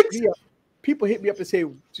butt cheeks. People hit me up and say,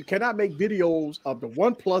 "Can I make videos of the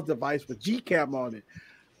OnePlus device with Gcam on it?"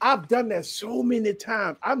 I've done that so many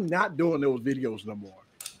times. I'm not doing those videos no more.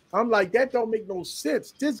 I'm like, that don't make no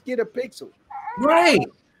sense. Just get a Pixel. Right.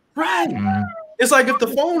 It's like if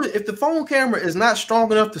the phone camera is not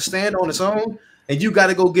strong enough to stand on its own, and you got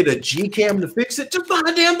to go get a G cam to fix it, just buy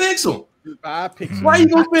a damn Pixel. Buy a Pixel. Why are you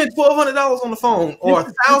gonna spend $1,200 on the phone or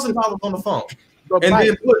 $1,000 on the phone, and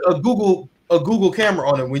then put a Google camera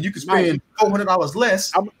on it when you can spend $400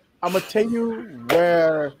 less? I'm gonna tell you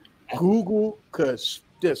where Google could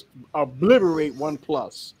just obliterate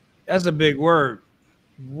OnePlus. That's a big word.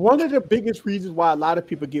 One of the biggest reasons why a lot of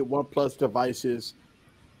people get OnePlus devices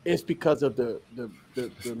is because of the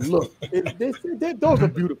look. Those are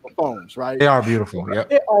beautiful phones, right? They are beautiful. Yep.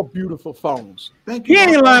 They are beautiful phones. Thank you. He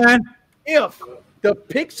ain't lying. If the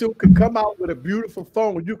Pixel could come out with a beautiful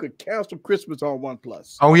phone, you could cancel Christmas on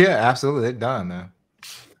OnePlus. Oh yeah, absolutely. They're done, man.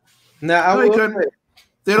 Now Google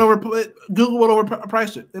would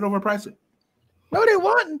overprice it. They'd overprice it. No, they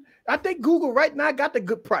wouldn't. I think Google right now got the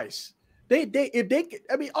good price. I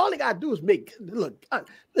mean, all they gotta do is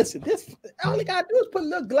listen. All they gotta do is put a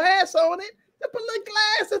little glass on it. They put little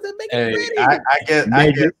glasses and make it pretty.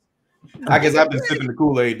 I guess I've been sipping the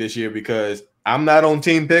Kool-Aid this year because I'm not on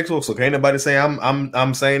Team Pixel, so can't nobody say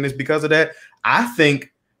I'm saying this because of that. I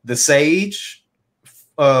think the Sage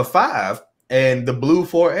 5 and the Blue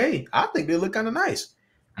 4A, I think they look kind of nice.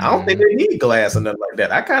 I don't think they need glass or nothing like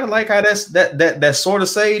that. I kind of like how that sort of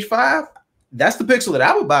Sage 5. That's the Pixel that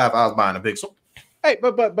I would buy if I was buying a Pixel. Hey,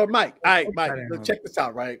 but Mike, all right, Mike, check this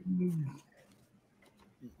out, right?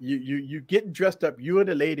 You getting dressed up. You and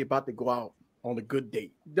the lady about to go out on a good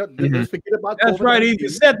date. Just forget about. That's COVID-19. Right. He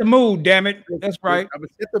set the mood. Damn it. That's right. I'm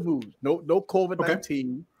gonna set the mood. No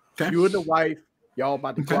COVID-19. Okay. You and the wife, y'all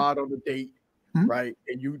about to go out on a date, right?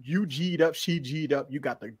 And you G'd up, she G'd up. You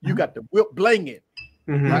got the whip blinging,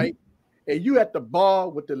 right? And you at the bar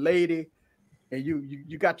with the lady. And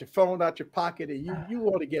you got your phone out your pocket, and you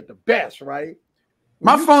want to get the best, right?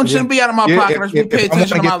 My phone shouldn't be out of my pocket. I should be paying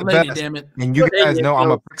attention to my lady, damn it. And you guys know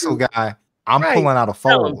I'm a Pixel guy. I'm pulling out a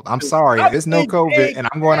fold. I'm sorry, there's no COVID, and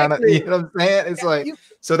I'm going out. You know what I'm saying? It's like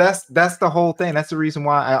so. That's the whole thing. That's the reason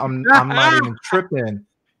why I'm not even tripping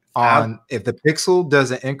on if the Pixel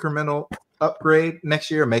does an incremental upgrade next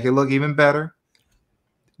year, make it look even better.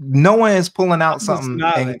 No one is pulling out something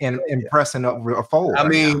and pressing up a fold. I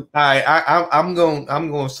mean, I'm going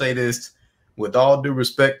to say this with all due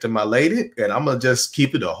respect to my lady, and I'm gonna just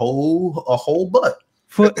keep it a whole butt.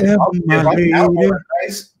 Forever, if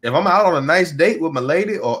I'm out on a nice date with my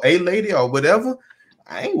lady or a lady or whatever,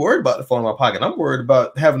 I ain't worried about the phone in my pocket. I'm worried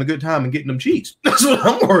about having a good time and getting them cheeks. That's what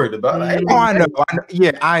I'm worried about. I know.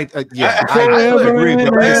 Yeah, I agree.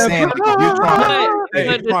 But I'm just saying,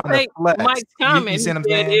 Mike's comment said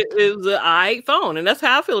it was an iPhone, and that's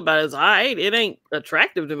how I feel about it. It's all right. It ain't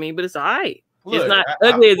attractive to me, but it's all right. It's not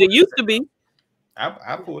ugly as it used to be.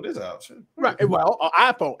 I pulled this out. Right. Well, an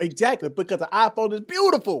iPhone, exactly, because the iPhone is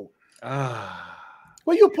beautiful.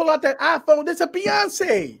 When you pull out that iPhone, it's a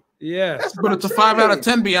Beyonce. Yeah, but it's a 5 out of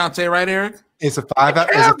 10 Beyonce, right, Eric? It's a 5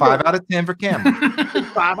 out of 10 for camera.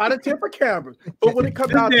 5 out of 10 for cameras. But when it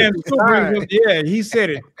comes down to design, yeah, he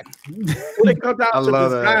said it. When it comes down to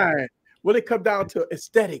design, when it comes down to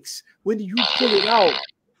aesthetics, when you pull it out,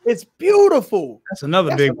 it's beautiful. That's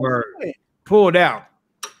another big word. Pulled out.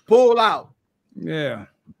 Pull out. Yeah.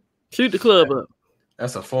 Shoot the club up.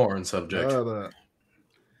 That's a foreign subject.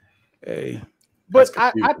 Hey. But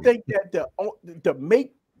I think that to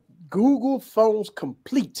make Google phones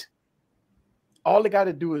complete, all they got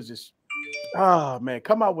to do is just,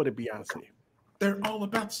 come out with a Beyonce. They're all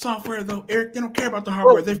about the software, though, Eric. They don't care about the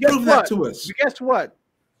hardware. They've proven that to us. Guess what?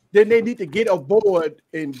 Then they need to get aboard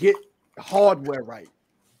and get hardware right.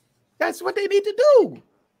 That's what they need to do.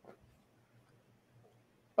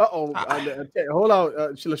 Hold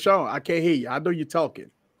on, LaShawn. I can't hear you. I know you're talking.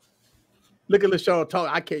 Look at LaShawn talk.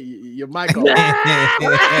 I can't. Your mic on.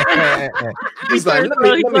 He's like,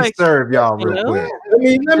 let me serve y'all real quick. Let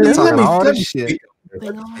me shit.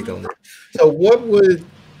 So, what would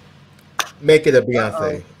make it a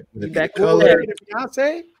Beyonce? That color,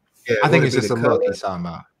 Beyonce. Yeah, I think it's just a look he's talking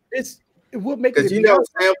about. It would make it. Because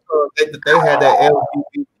Samsung, they had that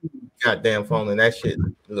LGBT goddamn phone, and that shit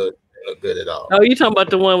look good at all. Oh, you talking about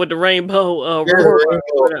the one with the rainbow?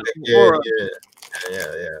 Yeah.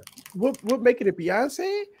 What make it a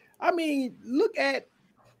Beyonce? I mean, look at.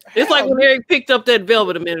 It's like when Eric picked up that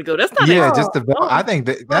velvet a minute ago. That's not. Yeah, just the velvet. I think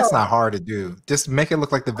that's not hard to do. Just make it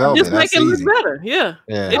look like the velvet. Just make it look better. Yeah.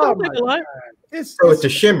 It don't take a lot. So it's a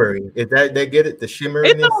shimmery. Is that they get it? The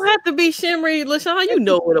shimmeriness. It don't have to be shimmery, LaShawn. You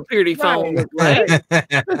know what a pretty phone looks like. I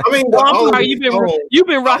mean, Well, I'm sorry, you've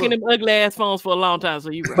been rocking them ugly ass phones for a long time, so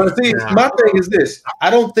you. Right. But see, my thing is this: I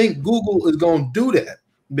don't think Google is going to do that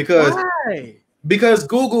because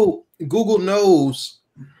Google knows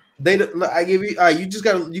they. I give you. You just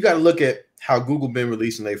got to look at how Google been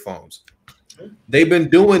releasing their phones. They've been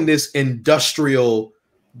doing this industrial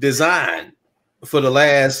design for the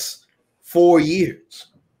last 4 years.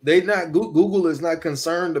 Google is not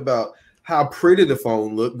concerned about how pretty the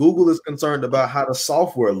phone look. Google is concerned about how the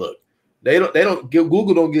software look.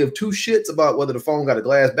 Google don't give two shits about whether the phone got a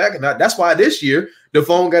glass back or not. That's why this year the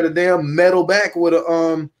phone got a damn metal back with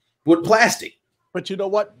plastic. But you know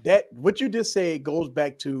what? What you just said goes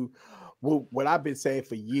back to what I've been saying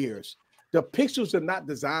for years. The pixels are not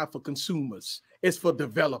designed for consumers. It's for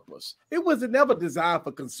developers. It was never designed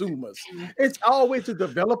for consumers. It's always a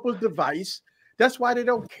developer's device. That's why they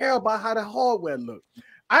don't care about how the hardware looks.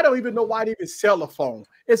 I don't even know why they even sell a phone.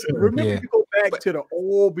 Remember, you go back to the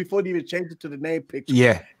old before they even changed it to the name Pixel.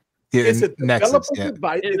 Yeah. It's a developer's Nexus,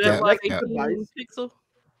 device. Is It's that a like Nexus device. Pixel?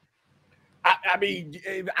 I mean,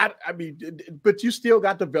 but you still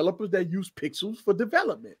got developers that use pixels for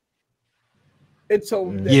development. And so,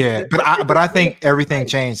 but I think everything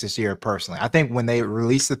changed this year personally. I think when they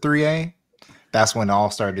released the 3A, that's when it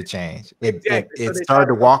all started to change. It started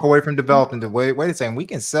to walk away from developing to wait a second, we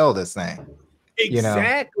can sell this thing.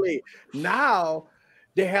 Exactly. Now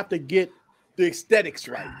they have to get the aesthetics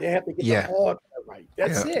right. They have to get the hardware right.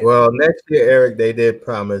 That's it. Well, next year, Eric, they did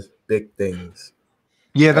promise big things.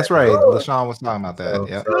 Yeah, that's right. LaShawn was talking about that.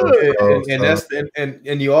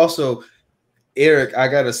 And you also, Eric, I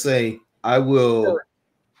gotta say, I will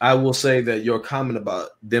say that your comment about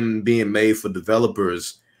them being made for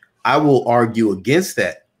developers, I will argue against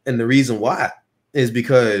that. And the reason why is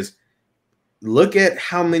because look at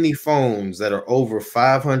how many phones that are over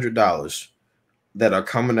 $500 that are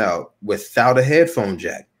coming out without a headphone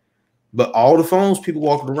jack. But all the phones people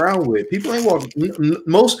walking around with, people ain't walking.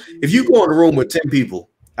 If you go in a room with 10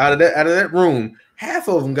 people, out of that room, half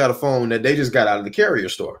of them got a phone that they just got out of the carrier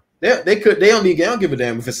store. They don't give a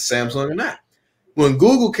damn if it's a Samsung or not. When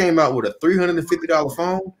Google came out with a $350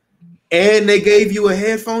 phone and they gave you a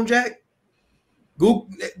headphone jack, Google,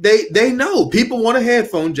 they know people want a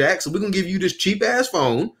headphone jack, so we're gonna give you this cheap ass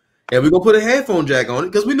phone and we're gonna put a headphone jack on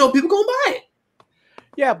it because we know people gonna buy it.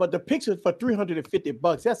 Yeah, but the Pixel for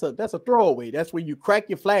 $350, that's a throwaway. That's when you crack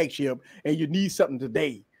your flagship and you need something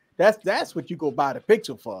today. That's what you go buy the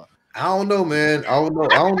Pixel for. I don't know, man. I don't know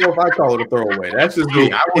if I call it a throwaway. That's just me.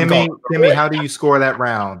 Timmy, how do you score that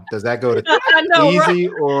round? Does that go to easy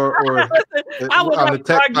or I was on the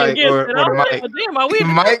tech fight or the mic?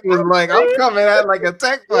 Mike was like, I'm coming at like a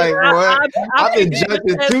tech fight, boy. I've been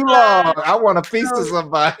judging too long. I want a piece of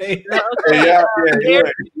somebody.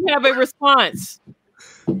 You have a response.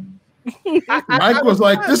 Mike was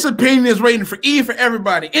like, "This opinion is rating for E for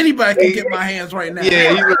everybody. Anybody can get my hands right now.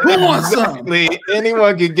 Yeah, who wants some?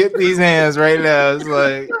 Anyone can get these hands right now." It's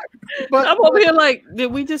like, but I'm over here like,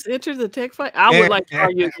 did we just enter the tech fight? I would like to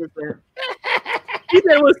argue against that. He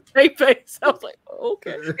said it was fake face. I was like,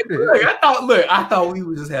 okay. I thought we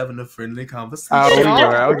were just having a friendly conversation. We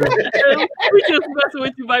just messing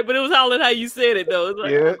with you, Mike, but it was all in how you said it, though. It's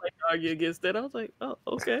like, I would like to argue against that. I was like, oh,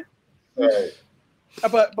 okay. Right.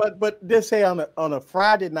 But they say on a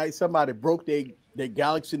Friday night somebody broke their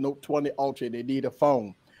Galaxy Note 20 Ultra. They need a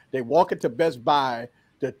phone. They walk into Best Buy.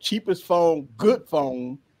 The cheapest phone, good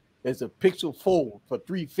phone, is a Pixel Fold for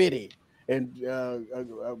 $350, and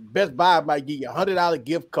Best Buy might give you a $100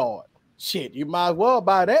 gift card. Shit, you might as well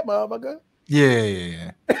buy that motherfucker.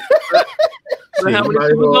 Yeah. But how many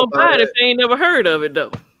people gonna buy it if they ain't never heard of it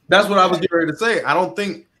though? That's what I was getting ready to say. I don't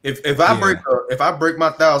think. If I break my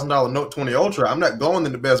 $1,000 Note 20 Ultra, I'm not going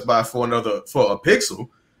into Best Buy for a Pixel.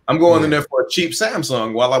 I'm going in there for a cheap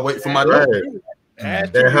Samsung while I wait for my Note.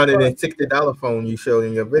 That $160 phone you showed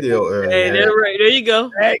in your video earlier. Hey, there you go.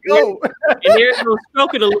 There you go. And there's no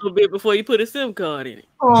stroke it a little bit before you put a SIM card in it.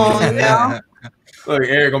 Oh yeah. Look,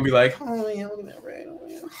 Eric gonna be like, oh yeah, look at that red.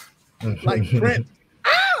 Like Trent.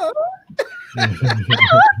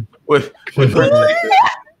 with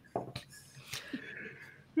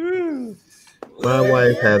My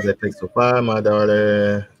wife has a Pixel 5. My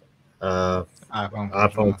daughter,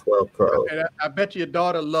 iPhone 12 Pro. And I bet your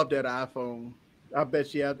daughter loved that iPhone. I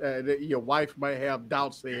bet your wife might have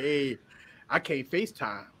doubts. Say, hey, I can't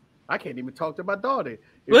FaceTime. I can't even talk to my daughter.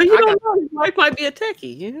 Well, you don't know. His wife might be a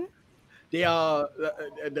techie. Yeah.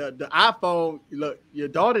 The iPhone. Look, your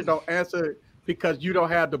daughter don't answer because you don't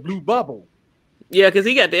have the blue bubble. Yeah, because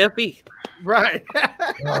he got the FE. Right.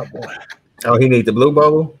 Oh boy. Oh, he need the blue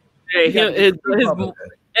bubble. Hey,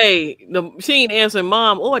 hey, she ain't answering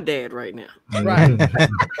mom or dad right now. Right.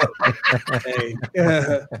 Hey,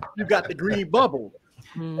 you got the green bubble.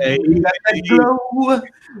 Hey, you got that glow.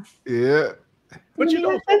 Yeah. But you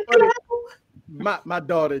know, it's so funny. My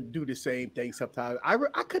daughter do the same thing sometimes. I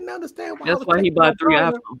couldn't understand why. That's why he bought 3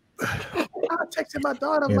 iPhones. I texted my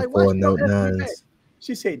daughter. I'm And like, four why? Note 9s.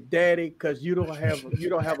 She said, "Daddy, because you don't have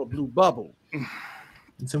a blue bubble."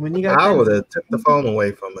 So when you got I would have took the phone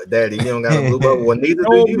away from her. Daddy, you don't got a blue bubble. Well, neither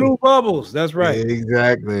no do you. blue bubbles. That's right.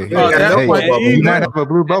 Exactly. You ain't got no Hey, blue bubble. you might have a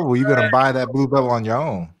blue bubble. You're gonna buy that blue bubble on your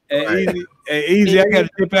own. Hey, easy. I gotta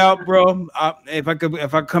dip out, bro. If I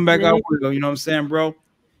come back out, you know what I'm saying, bro.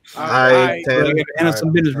 All right, I gotta handle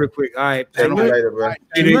some business real quick. All right, Take you later, bro.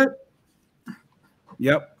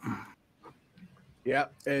 Yep.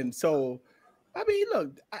 Yep. And so, I mean,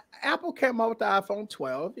 look, Apple came out with the iPhone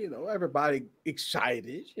 12. You know, everybody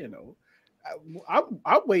excited. You know,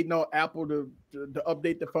 I'm waiting on Apple to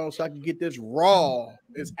update the phone so I can get this raw.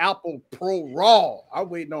 It's Apple Pro Raw. I'm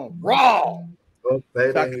waiting on raw. Oh,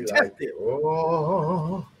 baby, So I can test it.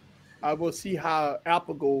 Oh. I will see how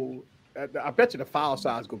Apple go. I bet you the file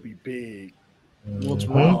size gonna be big. What's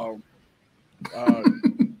wrong?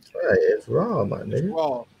 It's raw, my nigga.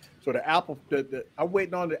 Raw. So the Apple, I'm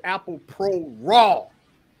waiting on the Apple Pro Raw.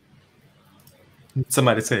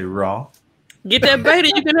 Somebody say raw. Get that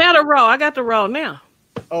beta. You can have the raw. I got the raw now.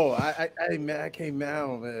 Oh, I came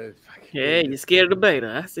down, man. Yeah, you scared of the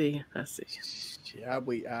beta. I see. Yeah, I'll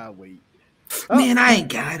wait. Man, I ain't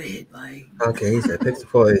got it. Like, okay, he said Pixel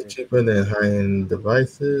 4 is cheaper than high-end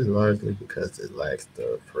devices, largely because it lacks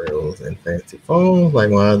the frills and fancy phones like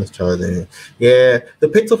wireless charging. Yeah, the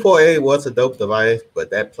Pixel 4a was a dope device, but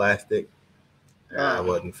that plastic, I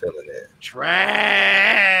wasn't feeling it.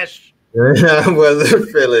 Trash. I wasn't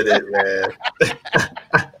feeling it, man.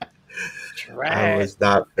 Trash. I was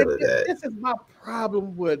not feeling that. This is my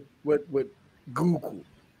problem with Google,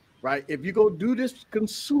 right? If you go do this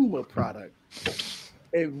consumer product,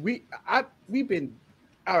 and we've been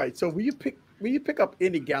all right. So when you pick up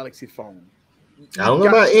any Galaxy phone, I don't know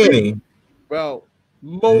about any. Well,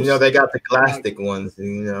 most they got the plastic ones.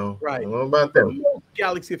 Right. I don't know about them. Most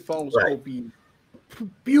Galaxy phones will be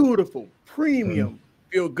beautiful, premium,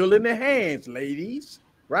 feel good in the hands, ladies.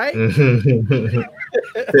 Right? Feels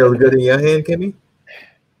good in your hand, Kimmy?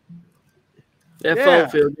 That phone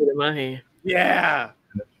feels good in my hand. Yeah.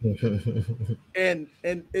 and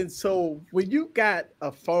so when you got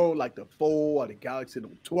a phone like the 4 or the Galaxy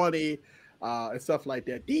Note 20 and stuff like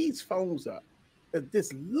that, these phones are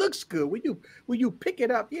this looks good when you pick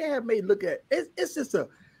it up. Yeah, it may look at it's just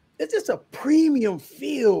a premium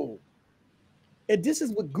feel, and this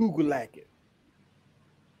is what Google lacking.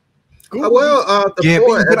 But I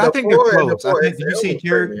think they're close. I think did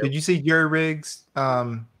you see Jerry Riggs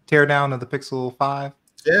tear down of the Pixel 5?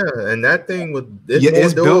 Yeah, and that thing was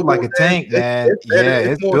it's built like a tank, man.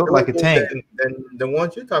 It's built like a tank than the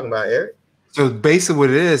ones you're talking about, Eric. So basically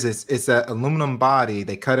what it is, it's that aluminum body.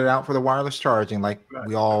 They cut it out for the wireless charging, like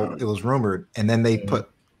it was rumored, and then they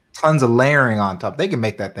put tons of layering on top. They can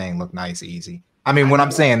make that thing look nice, easy. I mean, when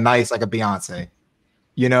I'm saying nice, like a Beyonce,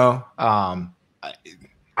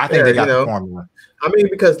 I think they got the formula. I mean,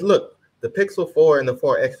 because look, the Pixel 4 and the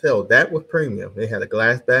 4 XL, that was premium. They had a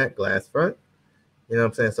glass back, glass front. You know what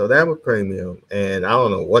I'm saying? So that was premium. And I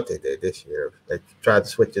don't know what they did this year. They tried to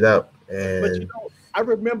switch it up. And but I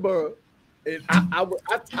remember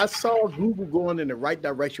I saw Google going in the right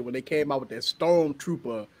direction when they came out with that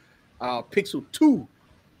Stormtrooper Pixel 2.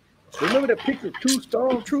 Remember the Pixel 2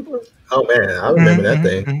 Stormtrooper? Oh man, I remember that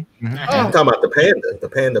thing. I'm talking about the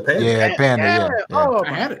Panda. Yeah, Panda. Yeah. Oh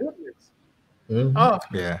my goodness.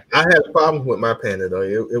 Yeah. I had problems with my Panda though.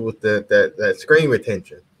 It was that screen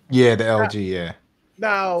retention. Yeah, the LG. Yeah.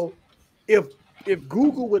 Now, if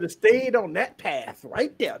Google would have stayed on that path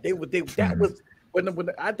right there, that was when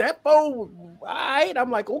that phone. All right, I'm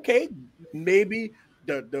like, okay, maybe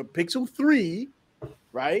the Pixel 3,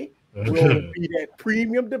 right? Will be that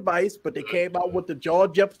premium device, but they came out with the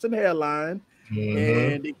George Jefferson hairline,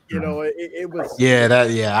 and it was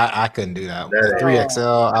I couldn't do that.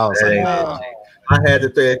 3XL, I was like, I had the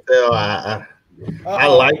 3XL. I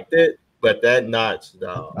liked it, but that notch,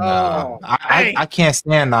 though. I can't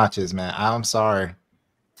stand notches, man. I'm sorry.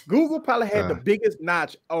 Google probably had the biggest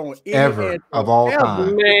notch on ever of all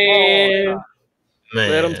time. Man,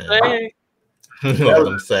 let them say. Let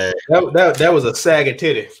them say. That was a saggy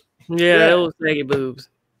titty. Yeah, that was saggy boobs.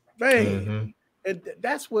 Man, and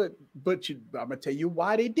that's what. But I'm gonna tell you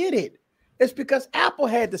why they did it. It's because Apple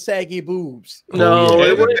had the saggy boobs. No,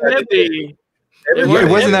 it wouldn't be. it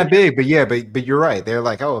wasn't that big, but you're right. They're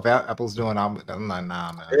like, oh, if Apple's doing, I'm like, nah,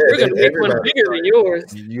 man. We're gonna make one bigger than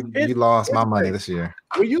yours. You lost my money this year.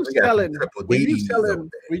 When you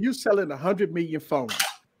selling 100 million phones,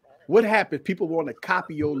 what happens? People want to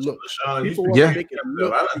copy your look. People want to make it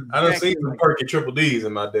look. I don't see some perky triple D's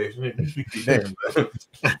in my day.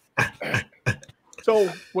 So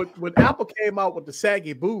when Apple came out with the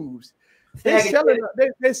saggy boobs,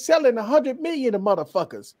 they're selling 100 million of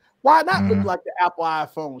motherfuckers. Why not look like the Apple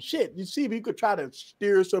iPhone? Shit, you see, if you could try to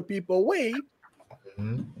steer some people away,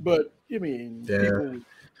 but I mean, people.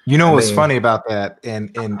 You know what's funny about that?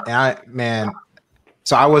 And I, man,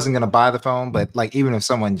 so I wasn't gonna buy the phone, but like even if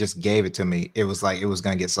someone just gave it to me, it was like it was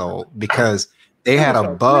gonna get sold because they had a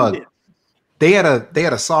bug. They had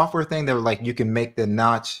a software thing that were like you can make the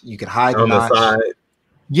notch, you could hide the notch.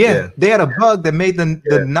 Yeah, they had a bug that made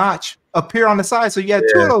the notch appear on the side, so you had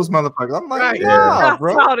two of those motherfuckers. I'm like, nah,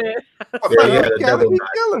 bro. You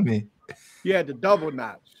killing me. You had the double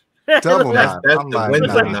notch. Double notch. That's the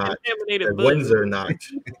Windsor notch. The Windsor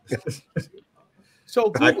notch. So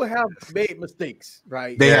Google have made mistakes,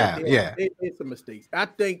 right? They have, yeah. They made some mistakes. I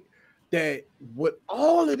think that with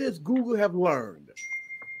all of this Google have learned,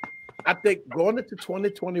 I think going into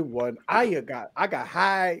 2021, I got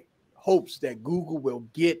high hopes that Google will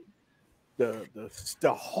get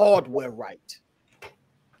the hardware right.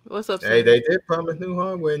 What's up? Hey, they did promise new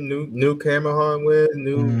hardware, new camera hardware,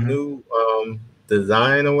 new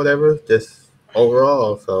design or whatever, just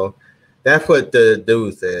overall. So that's what the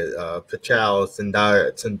dude said. Pachal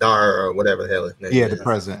Sundar or whatever the hell his name is. Yeah, the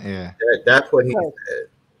president. Yeah, that's what he said.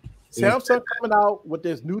 Samsung coming out with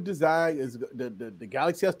this new design is the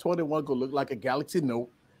Galaxy S21 gonna look like a Galaxy Note,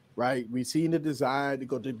 right? We've seen the design. It's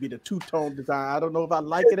going to be the two-tone design. I don't know if I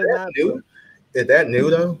like it or not. Is that new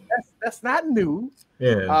though? That's not new.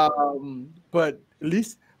 Yeah. But at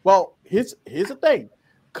least, well, here's the thing.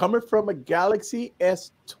 Coming from a Galaxy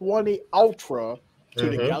S20 Ultra to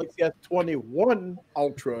the Galaxy S21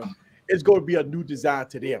 Ultra, it's going to be a new design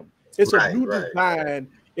to them. It's a new design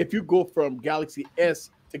if you go from Galaxy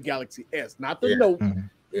S to Galaxy S, not the Note.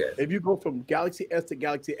 Yeah. If you go from Galaxy S to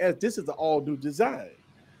Galaxy S, this is an all-new design.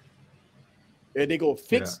 And they go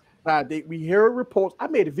fix. We hear reports. I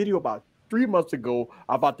made a video about 3 months ago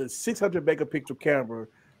about the 600 megapixel camera.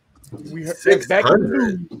 We heard that's back in the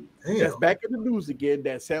news. That's back in the news again.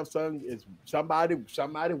 That Samsung is somebody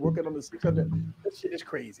working on the 600. That shit is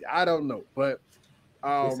crazy. I don't know, but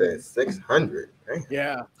he said 600.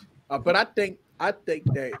 Yeah, but I think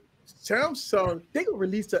that Samsung they could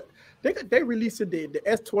release they released the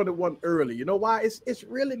S21 early. You know why? It's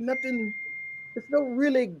really nothing. It's no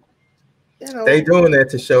really. You know, they doing that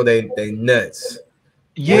to show they nuts.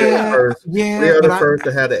 Yeah, we are the first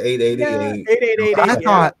to have the 888. I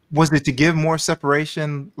thought, was it to give more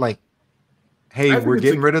separation? Like, hey, we're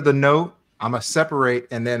getting rid of the Note. I'm gonna separate,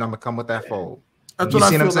 and then I'm gonna come with that fold. That's what I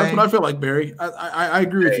feel. That's what I feel like, Barry. I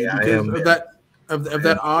agree with you because of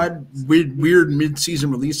that odd, weird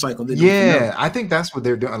mid-season release cycle. Yeah, I think that's what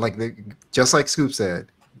they're doing. Like just like Scoop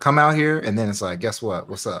said, come out here, and then it's like, guess what?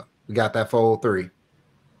 What's up? We got that Fold 3.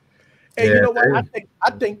 And you know what?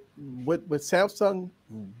 I think with Samsung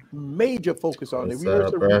major focus on it. We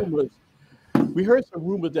heard some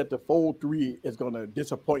rumors that the Fold 3 is going to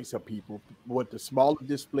disappoint some people with the smaller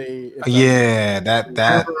display. Yeah,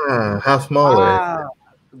 that how small is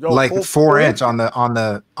it? Like 4-inch on the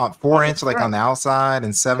 4-inch like on the outside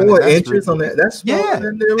and 7 inches on that. That's smaller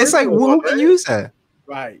than the it's like who can use that?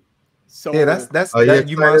 Right. So yeah, that's that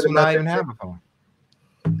you might as well not even have a phone.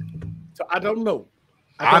 So I don't know.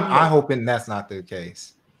 I'm hoping that's not the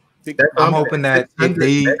case. I'm hoping that if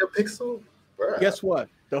they megapixel. Guess what?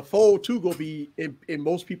 The Fold 2 gonna be in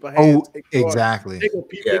most people's hands. Exactly. They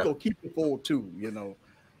gonna keep the Fold 2. You know,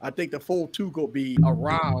 I think the Fold 2 gonna be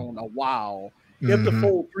around a while. If the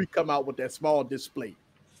Fold 3 come out with that small display.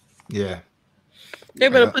 Yeah. They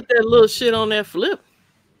better put that little shit on that flip.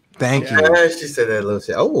 Thank you. She said that little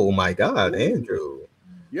shit. Oh my God, Andrew.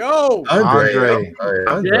 Yo, Andre.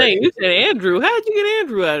 Dang, you said Andrew. How'd you get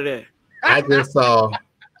Andrew out of that? I just saw.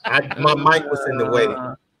 My mic was in the way,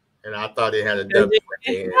 and I thought it had a double.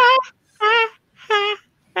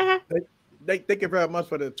 Thank you very much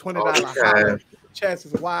for the $20.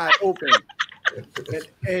 Chances wide open.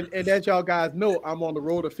 and as y'all guys know, I'm on the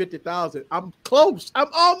road to 50,000. I'm close. I'm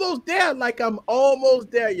almost there. Like I'm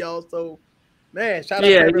almost there, y'all. So, man, shout out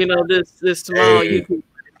to everybody. You know this small YouTube.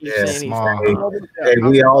 Yeah, small. Hey,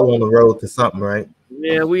 we all on the road to something, right?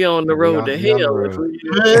 Yeah, we on the road to hell.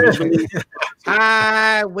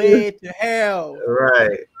 Highway to hell.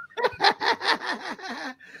 Right.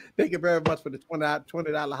 Thank you very much for the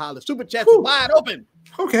 $20 holler. Super chat is wide open.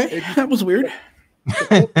 Okay, that was weird.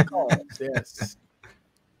 Yes.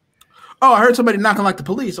 Oh, I heard somebody knocking like the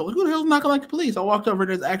police. I was like, who the hell's knocking like the police? I walked over.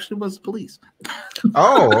 There actually was the police.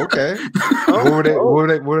 Oh, okay. What were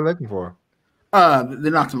they looking for? They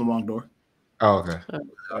knocked on the wrong door. Oh, okay.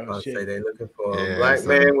 I'm gonna say they're looking for a black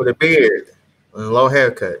man with a beard and a low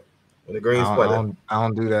haircut with a green sweater. I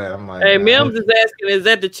don't do that. I'm like, hey, Mims is asking, is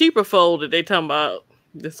that the cheaper fold that they talking about?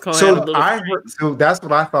 So that's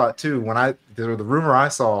what I thought too. When the rumor I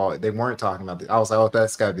saw, they weren't talking about I was like, oh,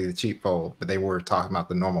 that's got to be the cheap fold, but they were talking about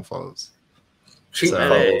the normal folds. Cheap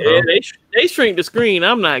fold. They shrink the screen.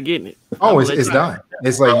 I'm not getting it. Oh, it's done.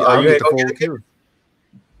 It's like you ain't gonna get it.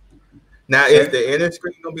 Now, is the inner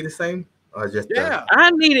screen gonna be the same? Or just I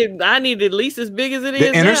need at least as big as it is.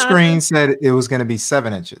 The inner screen said it was going to be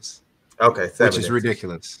 7 inches. Okay, 7 which is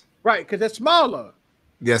ridiculous. Right, because it's smaller.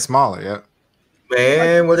 Yeah, smaller. Yeah.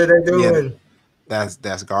 Man, what are they doing? Yeah,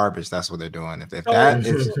 that's garbage. That's what they're doing. If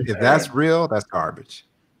that's real, that's garbage.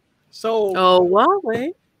 So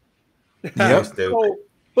Huawei. Yep. So,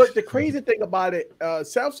 but the crazy thing about it,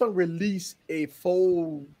 Samsung released a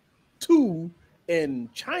Fold 2 in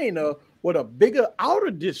China with a bigger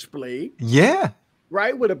outer display. Yeah.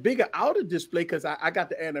 Right, with a bigger outer display because I got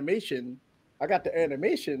the animation.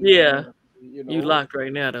 Yeah. You locked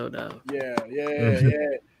right now though.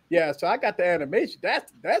 Yeah. So I got the animation.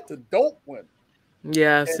 That's a dope one.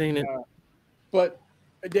 Yeah, I've seen it. But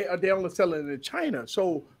they only selling it in China.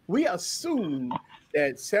 So we assume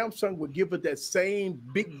that Samsung would give it that same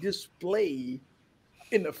big display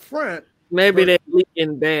in the front. Maybe they're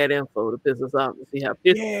leaking bad info to piss us off to see how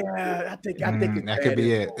pissed. Yeah, I think that could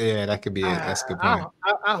be it. Yeah, that could be it. That's a good point.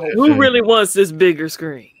 I hope Who really wants this bigger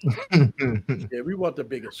screen? Yeah, we want the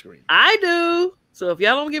bigger screen. I do. So if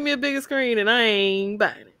y'all don't give me a bigger screen, then I ain't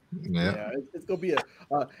buying it. Yeah, it's gonna be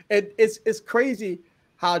and it's crazy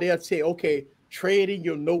how they'll say, okay, trade in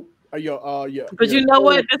your note or your. But you know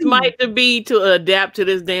what? This might be to adapt to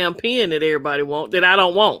this damn pen that everybody wants that I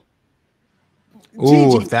don't want.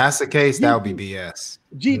 Ooh, if that's the case, that would be BS.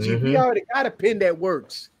 Gigi, we already got a pen that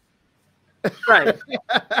works. Right.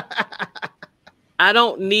 I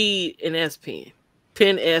don't need an S Pen.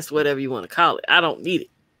 Pen S, whatever you want to call it. I don't need it.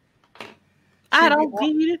 I don't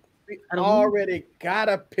need it. We already got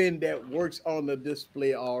a pen that works on the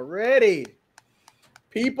display already.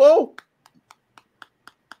 People.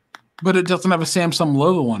 But it doesn't have a Samsung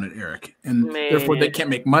logo on it, Eric. And therefore they can't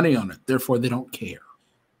make money on it. Therefore they don't care.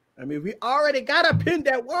 I mean, we already got a pen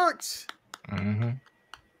that works.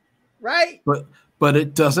 Right? But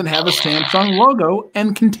it doesn't have a Samsung logo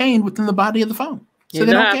and contained within the body of the phone. So you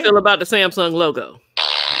know how I feel about the Samsung logo.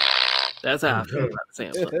 That's how I feel about the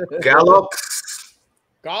Samsung. Galax.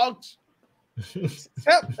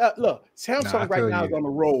 Look, Samsung right now is on the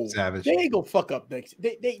roll. Savage. They ain't gonna fuck up next.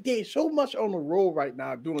 They so much on the roll right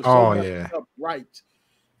now, doing so much stuff right.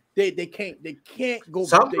 They can't go.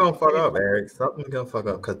 Something gonna fuck up, Eric. Something gonna fuck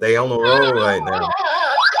up because they on the roll right now.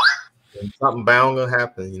 And something bound gonna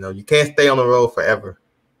happen. You know, you can't stay on the road forever.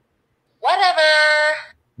 Whatever.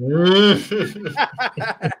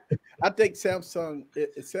 I think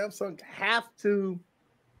Samsung have to.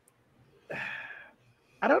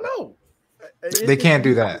 I don't know. They can't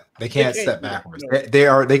do that. They can't step backwards.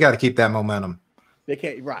 No. They got to keep that momentum. They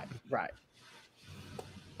can't. Right.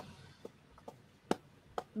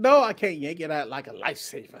 No, I can't yank it out like a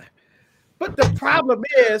lifesaver. But the problem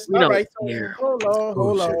is, all right. So hold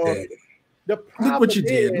on. The problem Look what you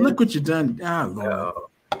did. Look what you done. Oh, Lord.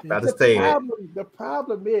 The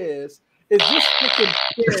problem is this freaking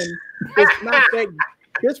pen is not that.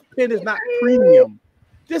 This pen is not premium.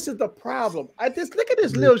 This is the problem. Look at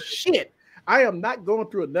this little shit. I am not going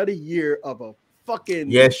through another year of a fucking.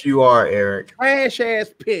 Yes, you are, Eric. Trash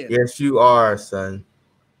ass pen. Yes, you are, son.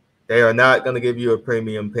 They are not going to give you a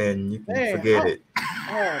premium pen. You can forget it.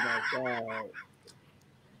 Oh my god.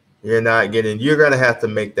 You're not getting. You're going to have to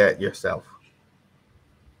make that yourself.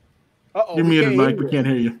 You're muted, Mike. We can't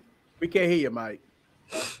hear you. We can't hear you, Mike.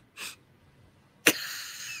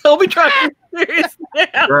 Don't be trying to be serious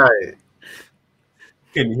now. Right.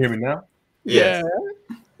 Can you hear me now? Yeah.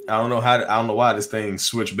 I don't know why this thing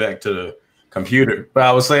switched back to the computer, but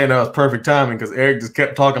I was saying that was perfect timing because Eric just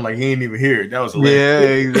kept talking like he didn't even hear it. That was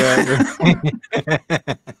hilarious. Yeah,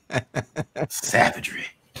 exactly. Savagery.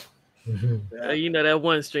 You know that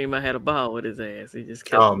one stream I had a ball with his ass. He just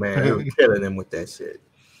kept. Oh man, he was killing him with that shit.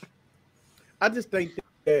 I just think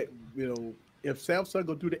that if Samsung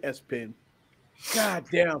go do the S Pen,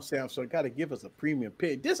 goddamn Samsung got to give us a premium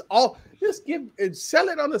pen. Just give and sell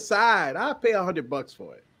it on the side. I'll pay $100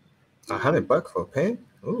 for it. $100 for a pen?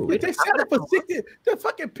 Ooh. They sell it for $60. The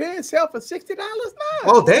fucking pen sell for $60 now.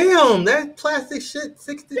 Oh damn, that plastic shit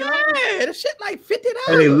 $60. Yeah, the shit like $50.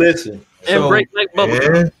 Hey, listen. And break like bubble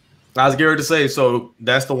gum. I was getting ready to say, so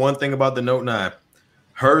that's the one thing about the Note 9.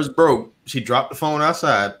 Hers broke. She dropped the phone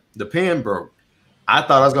outside. The pen broke. I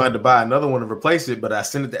thought I was going to have to buy another one to replace it, but I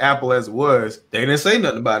sent it to Apple as it was. They didn't say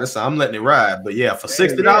nothing about it, so I'm letting it ride. But yeah, for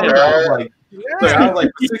 $60, I was like,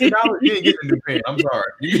 for $60, you didn't get the new pen. I'm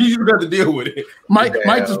sorry. You got to deal with it. Mike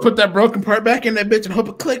just put that broken part back in that bitch and hope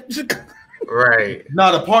it clicked. Right.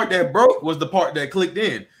 Now the part that broke was the part that clicked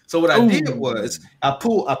in. So what I did was I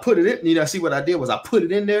put it in. You know, see what I did was I put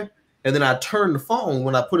it in there, and then I turned the phone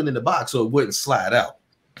when I put it in the box so it wouldn't slide out.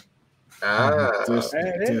 This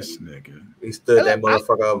nigga. He stood that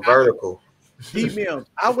motherfucker vertical. D-Mills,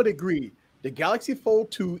 I would agree. The Galaxy Fold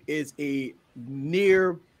 2 is a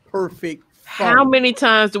near perfect phone. How many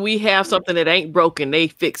times do we have something that ain't broken? They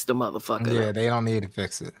fix the motherfucker. Yeah, they don't need to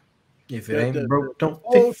fix it. If it ain't broke, don't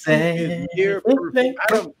Fold fix 2 it. is near perfect.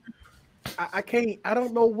 I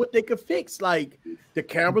don't know what they could fix. Like the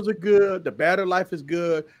cameras are good, the battery life is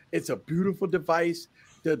good. It's a beautiful device.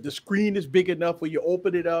 The screen is big enough where you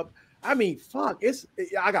open it up. I mean, fuck,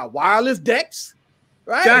 I got wireless decks,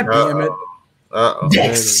 right? God damn it.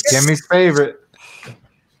 Jimmy's favorite.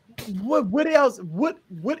 What else? What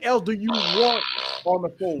else do you want on the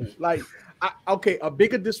phone? Like, okay, a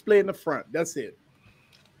bigger display in the front. That's it.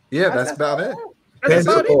 Yeah, that's about it. Pen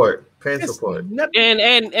support.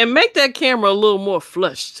 And make that camera a little more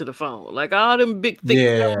flush to the phone. Like all them big things.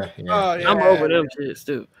 Yeah. I'm over them shits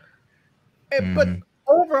too. But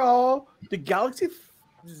overall, the Galaxy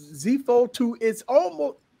Z Fold 2 is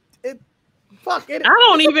almost it. I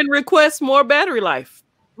don't even request more battery life.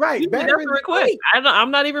 Right, that's a request.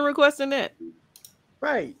 I'm not even requesting that.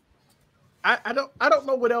 Right. I don't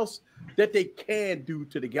know what else that they can do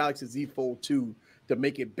to the Galaxy Z Fold 2 to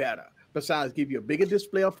make it better. Besides, give you a bigger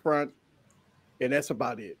display up front, and that's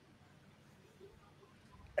about it.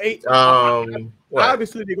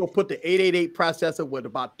 Obviously, they're gonna put the 888 processor with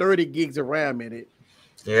about 30 gigs of RAM in it.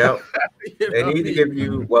 Yeah, they need to give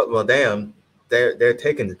you damn. They're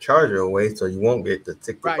taking the charger away, so you won't get the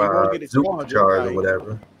 65 supercharge or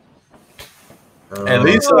whatever. At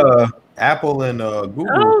least Apple and Google.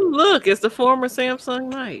 Oh, look, it's the former Samsung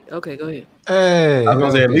Night. Okay, go ahead. Hey, I was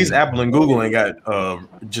gonna say at least Apple and Google ain't got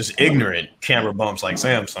just ignorant camera bumps like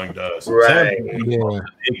Samsung does. Right?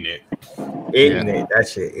 Ignorant. That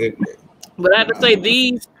shit ignorant. But I have to say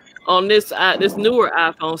these on this newer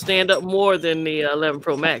iPhone stand up more than the 11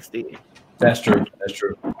 Pro Max did. That's true.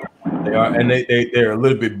 They are, and they're a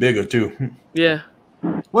little bit bigger too. Yeah.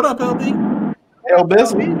 What up, LB?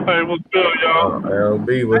 LB. Hey, what's good, y'all?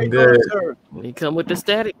 LB, what's good? You come with the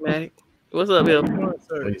static, Mac. What's up,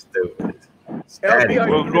 LB? We stupid. LB,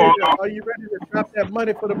 are you ready to drop that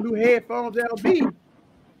money for the new headphones, LB?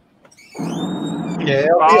 Yeah,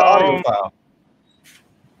 LB audio file.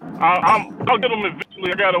 I'll get them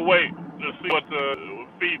eventually. I gotta wait to see what the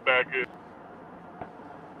feedback is.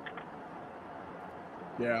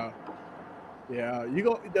 Yeah. You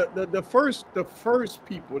go the first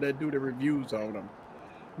people that do the reviews on them.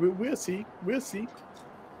 We'll see.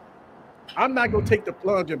 I'm not gonna take the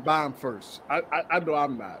plunge and buy them first. I know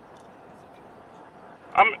I'm not.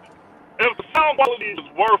 If the sound quality is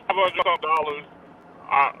worth $500,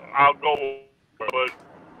 I'll go. But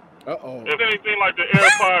if anything like the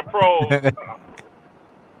AirPod Pro.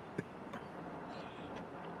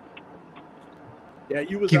 Yeah,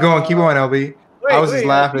 you was keep going, LB. I was just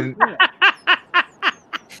laughing.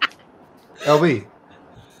 LB,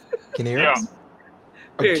 can you hear us?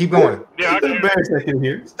 Keep going. Yeah, I can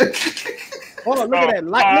hear. Hold on, look at that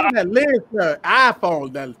light. Look at that lens flare.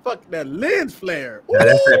 iPhone, that lens flare. Yeah,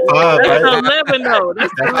 that's that 5, That's right? 11 though.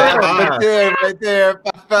 That's 11. Right there.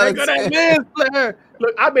 Look at that lens flare.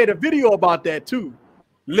 Look, I made a video about that too.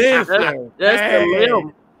 Lens flare. That's the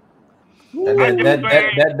limb.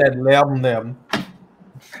 That limb.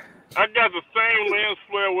 I got the same lens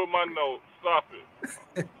flare with my Note. Stop it.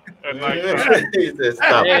 Hey,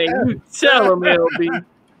 you tell him, LB.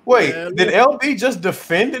 Wait, did LB just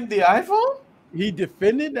defended the iPhone? He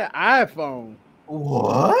defended the iPhone.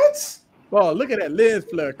 What? Oh, look at that lens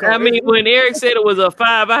flare. I mean, when Eric said it was a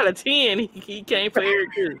 5 out of 10, he came for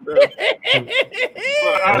Eric too.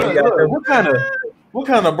 What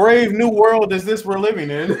kind of brave new world is this we're living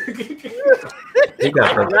in? He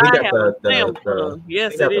got the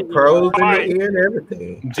pros in the ear and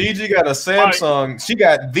everything. Gigi got a Samsung. She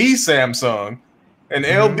got the Samsung, and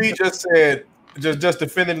LB just said just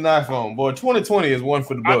defended an iPhone. Boy, 2020 is one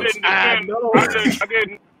for the books. I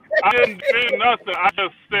didn't defend nothing. I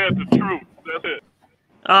just said the truth. That's it.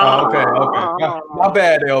 Oh, okay. My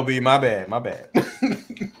bad, LB. My bad.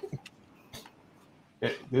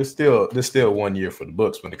 There's still 1 year for the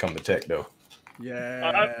books when it comes to tech, though.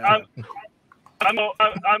 Yeah. I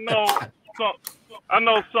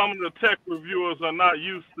know some of the tech reviewers are not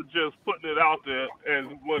used to just putting it out there as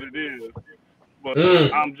what it is, but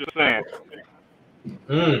I'm just saying.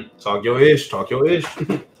 Talk your ish. I'm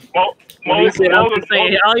just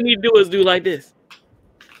saying, all you need to do is do like this.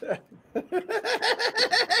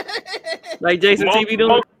 Like Jason TV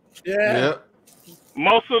doing? Yeah.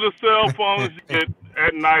 Most of the cell phones you get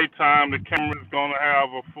at nighttime, the camera's gonna have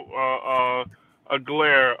a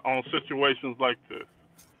glare on situations like this.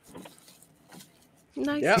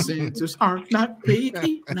 Nice. Yep. Sensors are not big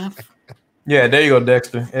enough. Yeah, there you go,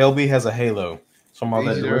 Dexter. LB has a halo. Some of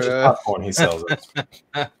that Sure delicious does. popcorn he sells us.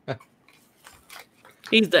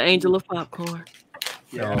 He's the angel of popcorn.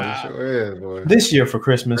 Yeah, he sure is, boy. This year for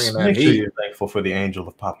Christmas, Bringing that make sure heat. you're thankful for the angel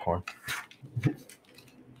of popcorn.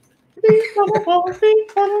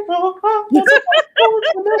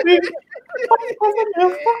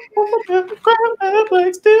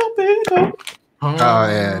 Oh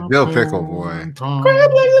yeah, Dill Pickle, boy.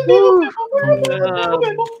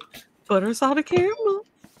 Butter salted caramel.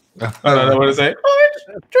 I don't know what to say.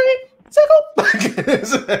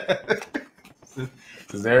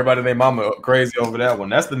 Because everybody and their mama crazy over that one.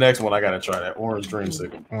 That's the next one I gotta try. That orange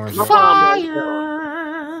dreamsicle.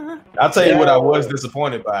 Fire. I'll tell you what I was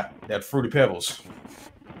disappointed by. That Fruity Pebbles.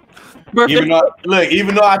 Birthday.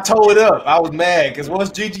 Even though I tore it up, I was mad because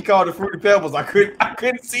once Gigi called it Fruity Pebbles, I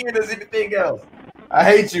couldn't see it as anything else. I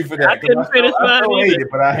hate you for that. I couldn't finish mine I either. hate it,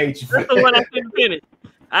 but I hate you for That's the one I couldn't finish.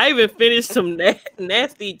 I even finished some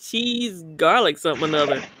nasty cheese garlic something or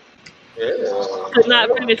another. Could not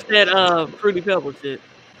finish that Fruity Pebble shit.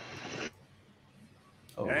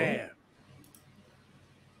 Damn.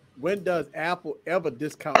 When does Apple ever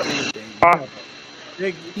discount anything?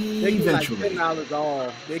 They get like $10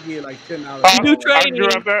 off. They get like $10 off. You do trading.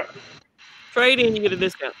 Trade-in, you get a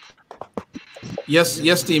discount. Yes,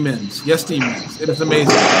 demons. Yes, demons. It is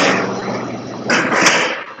amazing.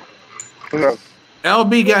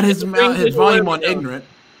 LB got his volume on ignorant.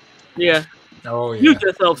 Yeah. Oh yeah. Mute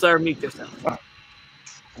yourself, sir. Mute yourself.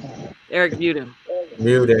 Eric, mute him.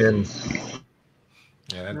 Mute him.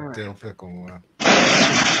 Yeah, that Dill Pickle one.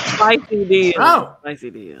 Spicy deal. Oh.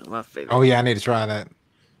 Spicy deal. My favorite. Oh yeah, I need to try that.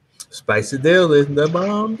 Spicy Dill is the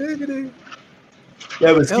bomb diggity.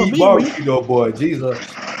 That was Keith Barbecue, though, boy. Jesus.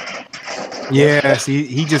 Yeah, see,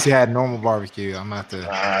 he just had normal barbecue. I'm not to.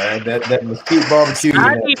 That mesquite barbecue.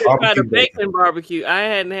 I need to try the bacon barbecue. I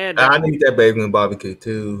hadn't had that. I need that bacon barbecue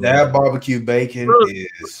too. That barbecue bacon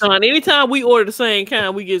is. Son, anytime we order the same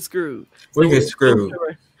kind, we get screwed. We get screwed.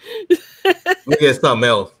 We get something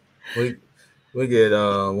else. We get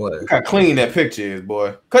what? Look how clean that picture is,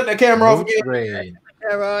 boy. Cut that camera off again.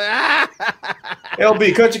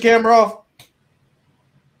 LB, cut your camera off.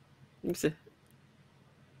 Let me see.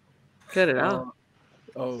 Cut it off.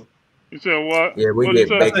 Oh. You said what? Yeah, we what get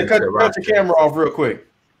bacon. Cut your camera off real quick.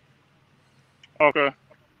 Okay.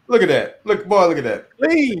 Look at that. Look at that.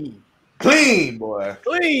 Clean, boy.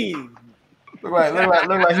 Clean. Look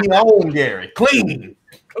like he home, Gary. Clean.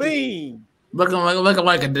 Looking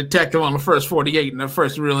like a detective on the first 48 in the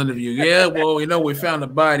first real interview. Yeah, well, we found a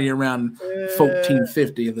body around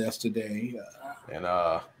 1450 yesterday. And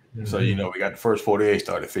so we got the first 48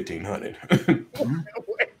 started at 1500.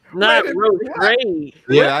 Not roach raid.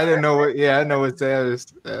 Yeah, I didn't know what. Yeah, I know what that is.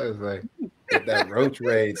 That was like that roach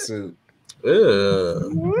raid soup. We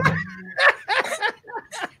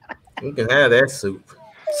can have that soup.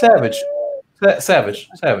 Savage. Savage.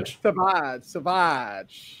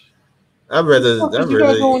 I'd rather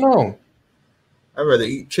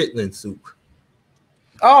eat chitlin soup.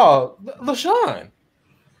 Oh, LaShawn.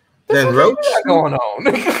 Then roach soup? Going on?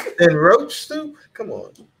 Then roach soup? Come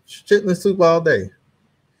on. Chitlin soup all day.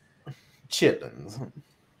 Chitlins.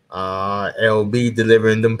 LB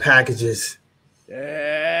delivering them packages.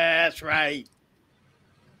 That's right.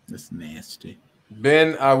 That's nasty.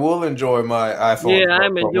 Ben, I will enjoy my iPhone. Yeah,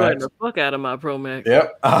 I'm enjoying the fuck out of my Pro Max.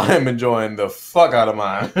 Yep, I'm enjoying the fuck out of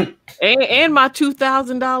mine. and my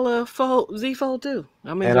 $2,000 Z Fold too.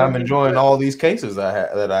 I'm enjoying all these cases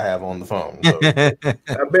that I have on the phone. So.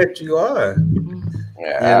 I bet you are.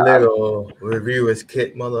 Yeah, you little reviewers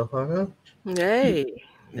kit motherfucker. Hey.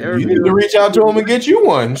 You need to reach out to them and get you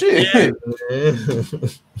one. Shit. Yeah.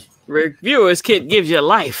 Reviewers kit gives you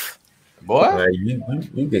life. Boy.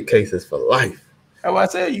 You get cases for life. That's why I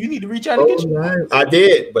said you need to reach out and get you. I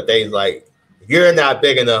did, but they like, you're not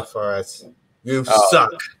big enough for us. You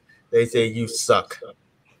suck. They say you suck.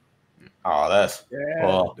 Oh, that's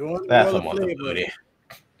that's a booty.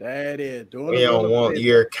 That is. We don't want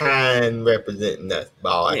your kind representing us,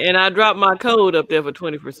 boy. And I dropped my code up there for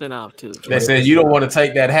 20% off too. They said you don't want to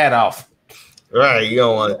take that hat off. Right, you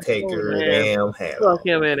don't want to take your damn hat off. Fuck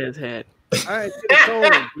him and his hat. All right, to the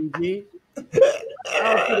code, BG.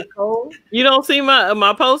 Out to the code. You don't see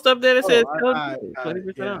my post up there that says code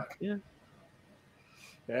 20% off. Yeah.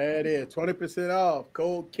 That is 20% off.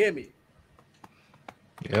 Code Kimmy.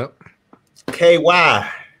 Yep. KY.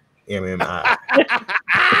 MMI.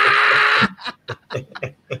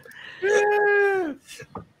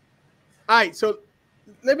 All right, so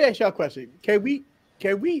let me ask y'all a question. Can we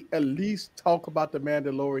at least talk about the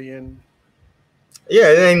Mandalorian?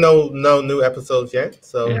 Yeah, there ain't no new episodes yet,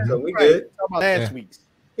 so we good. Talk about last week's.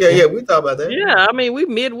 Yeah, we talk about that. Yeah, I mean we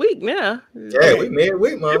midweek now. Yeah, we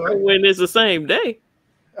midweek, man. When it's the same day.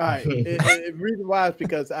 All right. The reason why is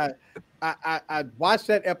because I watched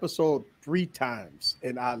that episode 3 times,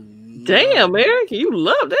 and damn, Eric, you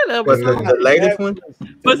love that episode. The latest one.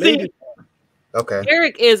 But see, okay,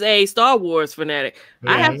 Eric is a Star Wars fanatic.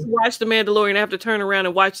 I have to watch The Mandalorian. I have to turn around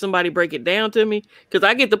and watch somebody break it down to me because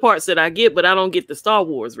I get the parts that I get, but I don't get the Star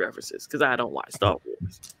Wars references because I don't watch Star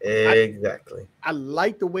Wars. Exactly. I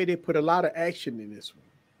like the way they put a lot of action in this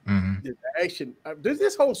one. The action.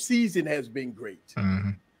 This whole season has been great.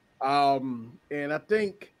 And I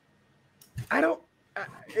think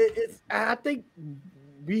I think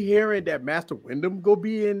we hearing that Master Wyndham go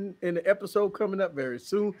be in the episode coming up very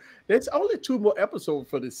soon. There's only 2 more episodes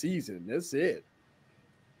for the season. That's it.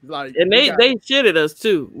 Like, and they shitted us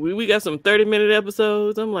too. We got some 30-minute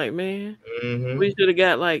episodes. I'm like, man, we should have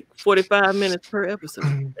got like 45 minutes per episode.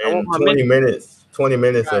 And 20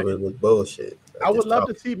 minutes of it was bullshit. I would love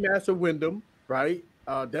to see Master Wyndham, right?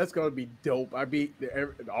 That's gonna be dope. I mean,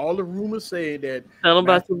 all the rumors saying that. Tell them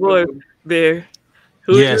about your boy Bear.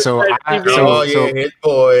 His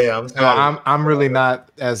boy. I'm really not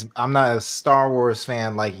as Star Wars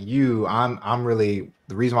fan like you. I'm really,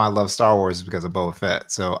 the reason why I love Star Wars is because of Boba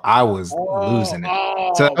Fett. So I was losing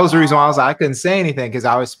it. So that was the reason why I couldn't say anything because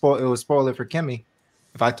it was spoiler for Kimmy.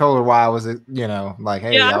 If I told her why I was, like,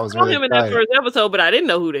 hey, I was really him in that first episode, but I didn't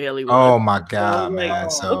know who the hell he was. Oh my god, man!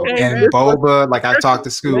 So and Boba, like I talked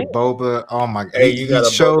to Scoop, Boba. Oh my god, he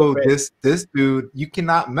showed this dude. You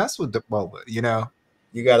cannot mess with the Boba.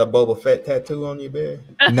 You got a Boba Fett tattoo on your bed?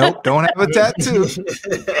 Nope, don't have a tattoo.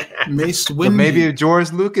 Mace Windu. But maybe if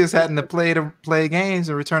George Lucas hadn't to play games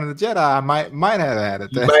and Return of the Jedi, I might have had a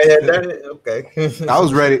tattoo. You might have done it. Okay. I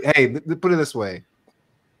was ready. Hey, put it this way: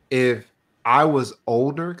 if I was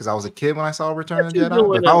older, because I was a kid when I saw Return of the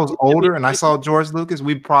Jedi. If I was older and I saw George Lucas,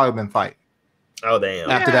 we'd probably been fighting. Oh damn!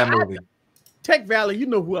 After that movie, Tech Valley, you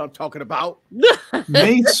know who I'm talking about.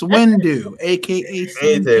 Mace Windu,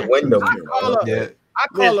 aka Window. I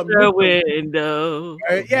call him the window.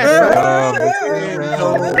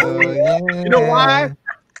 You know why?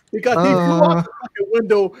 Because he flew out the fucking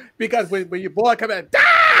window. Because when your boy come out,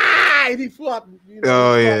 die, he flew out.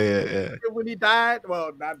 Yeah. When he died,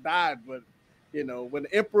 well, not died, but when the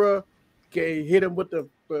Emperor hit him with the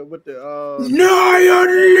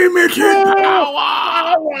unlimited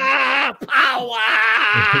power.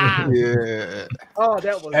 Yeah. Oh,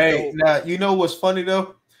 that was. Hey, dope. now you know what's funny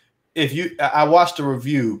though. I watched a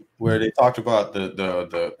review where they talked about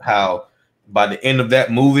the how by the end of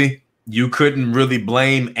that movie you couldn't really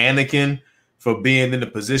blame Anakin for being in the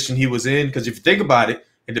position he was in, because if you think about it,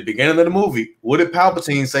 in the beginning of the movie, what did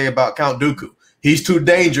Palpatine say about Count Dooku? He's too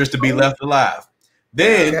dangerous to be left alive.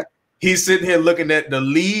 Then he's sitting here looking at the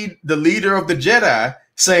leader of the Jedi,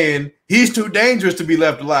 saying he's too dangerous to be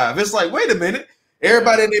left alive. It's like, wait a minute.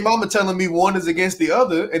 Everybody and their mama telling me one is against the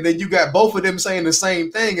other, and then you got both of them saying the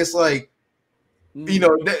same thing. It's like,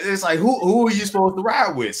 it's like who are you supposed to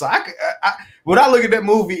ride with? So when I look at that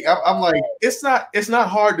movie, I'm like, it's not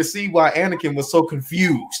hard to see why Anakin was so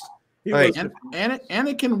confused.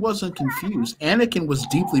 Anakin wasn't confused. Anakin was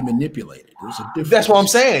deeply manipulated. There's a difference. That's what I'm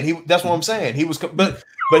saying. He was, but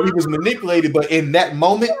he was manipulated. But in that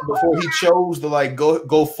moment, before he chose to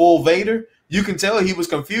go full Vader, you can tell he was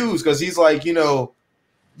confused because he's like, you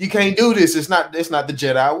can't do this. It's not the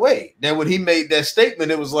Jedi way. Then when he made that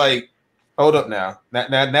statement, it was like, hold up now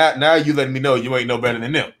you letting me know you ain't no better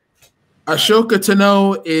than them. Ashoka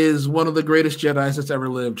Tano is one of the greatest Jedis that's ever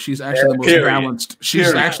lived. She's actually the most balanced.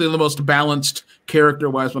 She's actually the most balanced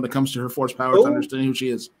character-wise when it comes to her force power to understanding who she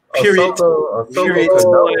is. Period.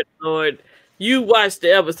 Lord, you watched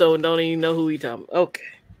the episode and don't even know who he talking about. Okay.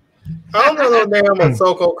 I don't know no damn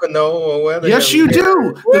Ahsoka Tano or whether. Yes, you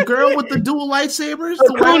do. The girl with the dual lightsabers.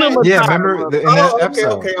 Yeah, remember in that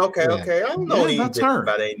episode. Okay. I don't know anything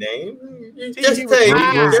by their name. Just say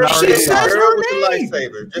the she says girl her with the name.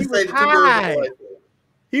 lightsaber. Just say the two girls with the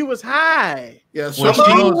lightsaber. He was high. Yeah, so she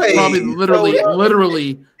was probably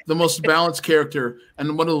literally the most balanced character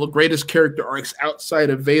and one of the greatest character arcs outside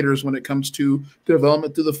of Vader's when it comes to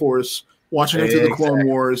development through the Force, watching him through the Clone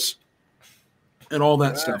Wars, and all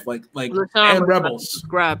that stuff. Like and Rebels.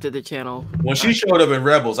 Subscribe to the channel. When she showed up in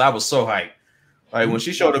Rebels, I was so hyped. Like when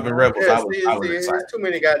she showed up in Rebels, I was excited. There's too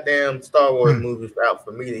many goddamn Star Wars movies out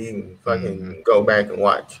for me to even fucking go back and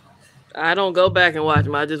watch. I don't go back and watch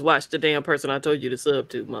them. I just watch the damn person I told you to sub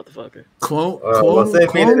to, motherfucker.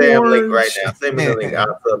 Send me the damn link right now. Send me the link.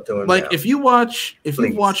 I'll sub to him. Like now. if you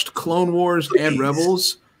watched Clone Wars and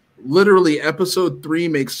Rebels, literally episode 3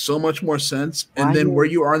 makes so much more sense, and then where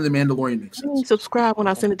you are in the Mandalorian makes sense. You didn't subscribe when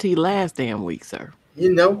I sent it to you last damn week, sir.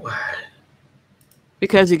 You know why?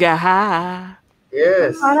 Because you got high.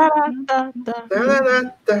 Yes. I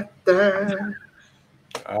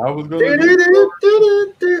was going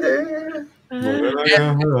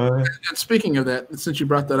and speaking of that, since you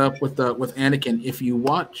brought that up with Anakin, if you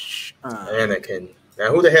watch Anakin,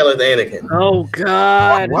 now who the hell is Anakin? Oh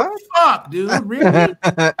God! What the fuck, dude? Really?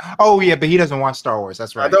 Oh yeah, but he doesn't watch Star Wars.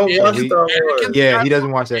 That's right. I don't watch Star Wars. Yeah, he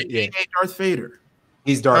doesn't watch that. Yeah, Darth Vader.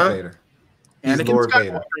 He's Darth Vader. He's Anakin Lord Skywalker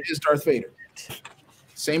Vader. is Darth Vader.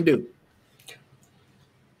 Same dude.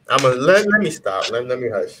 I'm gonna let me stop. Let me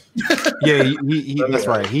hush. Yeah, that's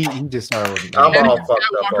right. He just started with I'm all fucked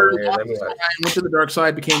up over here. Let me hush. Went to the dark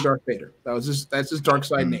side, became Darth Vader. That's his dark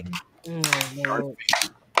side name. Darth Vader.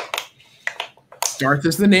 Darth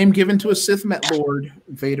is the name given to a Sith Lord.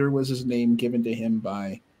 Vader was his name given to him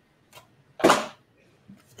by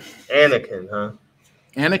Anakin, huh?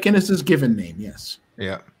 Anakin is his given name, yes.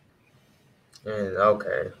 Yeah.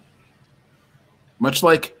 Okay. Much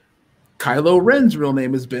like Kylo Ren's real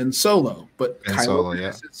name is Ben Solo, but Ben Kylo Solo, Ren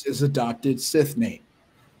is his adopted Sith name.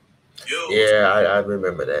 Yeah, I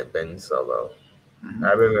remember that, Ben Solo.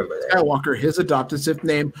 I remember that. Skywalker, his adopted Sith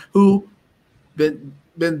name, who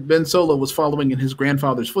Ben Solo was following in his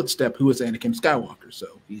grandfather's footstep, who is Anakin Skywalker.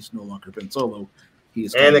 So he's no longer Ben Solo. He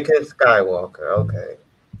is Anakin Skywalker. Okay.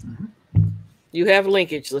 You have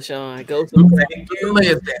linkage, LaShawn. Go to Luke and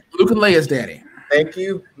Leia's daddy. Thank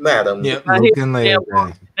you, madam. Yep. Luke and Leia.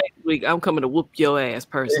 Next week, I'm coming to whoop your ass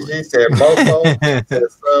personally. She said mofo. She said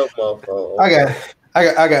sub mofo.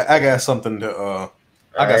 I got something to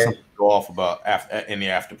something to go off about in the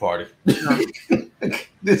after party.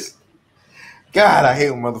 This God, I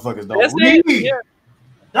hate when motherfuckers don't read. Yeah.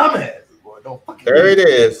 Dumbass, boy, don't fucking There it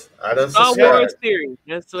is. I done Star subscribed. Wars theory.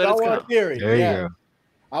 That's what Star it's Wars called. theory. There you go.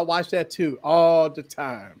 I watch that too all the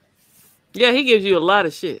time. Yeah, he gives you a lot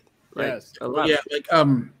of shit. Like, Yes. a lot. Yeah,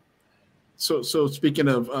 so speaking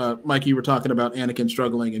of Mike, you were talking about Anakin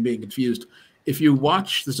struggling and being confused. If you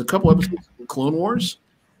watch, there's a couple episodes of Clone Wars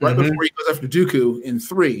right before he goes after Dooku in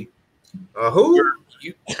 3. Who?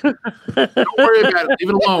 Don't worry about it. Leave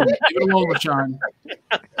it alone. Leave it alone, LaShawn.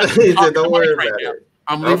 He said, don't worry about it.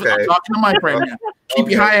 I'm talking to Mike right now. Keep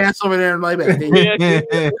your high ass over there and lay back. You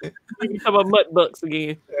can talk about mutt bucks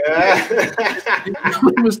again.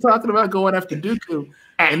 He was talking about going after Dooku,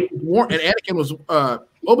 and Anakin was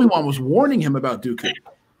Obi-Wan was warning him about Dooku.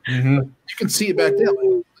 Mm-hmm. You can see it back there.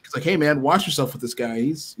 It's like, hey man, watch yourself with this guy.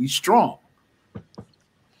 He's strong.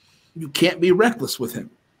 You can't be reckless with him.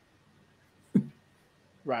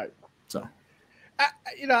 Right. So,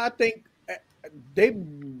 I think they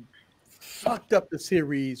fucked up the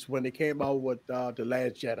series when they came out with The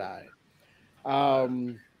Last Jedi.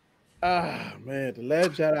 Man, The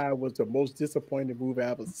Last Jedi was the most disappointing movie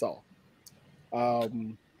I ever saw.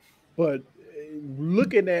 But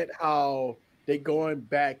looking at how they going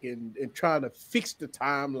back and trying to fix the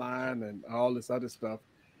timeline and all this other stuff,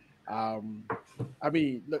 I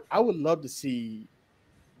mean, look, I would love to see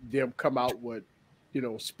them come out with,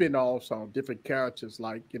 spin-offs on different characters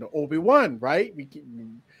like, Obi-Wan, right? We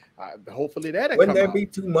can, hopefully that'll Wouldn't come that out. be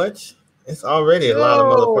too much? It's already a lot of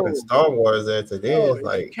motherfucking Star Wars as it is.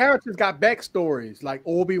 Like characters got backstories, like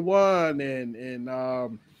Obi-Wan and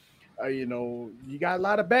you got a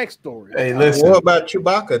lot of backstory. Hey, listen. What about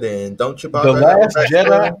Chewbacca then? Don't Chewbacca The Last have a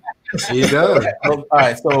backstory? Jedi. He does. All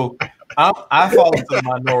right, so I fall into the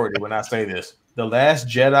minority when I say this. The Last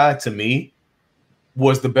Jedi to me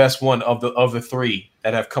was the best one of the 3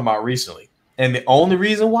 that have come out recently, and the only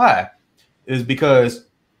reason why is because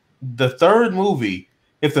the third movie.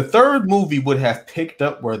 If the third movie would have picked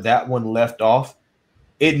up where that one left off,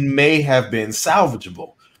 it may have been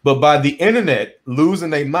salvageable. But by the internet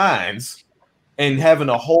losing their minds and having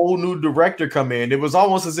a whole new director come in, it was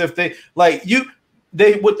almost as if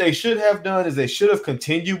what they should have done is they should have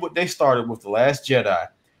continued what they started with The Last Jedi.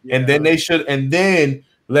 Yeah. And then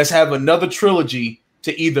let's have another trilogy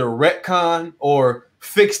to either retcon or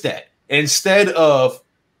fix that instead of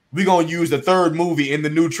we're gonna use the third movie in the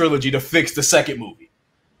new trilogy to fix the second movie.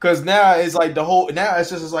 Because now it's like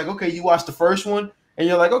it's like, okay, you watch the first one and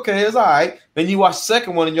you're like, okay, it's all right. Then you watch the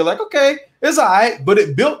second one and you're like, okay, it's all right, but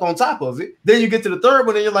it built on top of it. Then you get to the third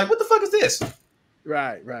one and you're like, what the fuck is this?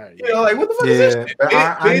 Right. You know, like, what the fuck is this shit?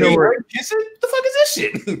 I know what the fuck is this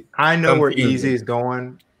shit? I know where Easy is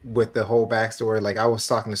going with the whole backstory. Like, I was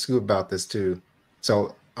talking to Scoop about this too.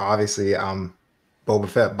 So obviously I'm Boba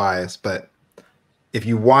Fett biased, but if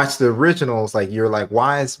you watch the originals, like, you're like,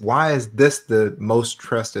 why is this the most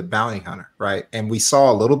trusted bounty hunter, right? And we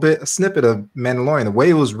saw a snippet of Mandalorian. The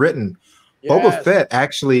way it was written, Boba Fett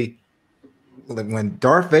actually, when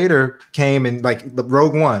Darth Vader came and like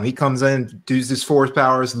Rogue One, he comes in, does his force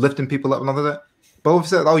powers, lifting people up and all of that. Boba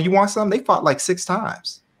said, "Oh, you want something?" They fought like 6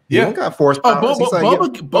 times. You don't got force powers.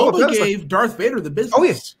 Boba gave Darth Vader the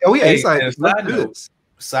business. Oh yeah. Hey, He's like,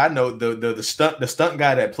 side note, the stunt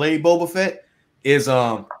guy that played Boba Fett is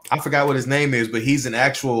I forgot what his name is, but he's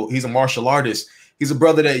a martial artist. He's a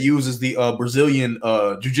brother that uses the Brazilian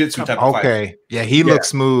jiu-jitsu type of fight. Yeah, he looks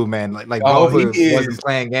smooth, man. Like Boba wasn't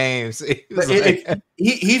playing games.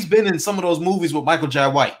 He's been in some of those movies with Michael J.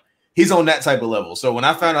 White. He's on that type of level. So when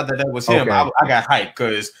I found out that was him, I got hyped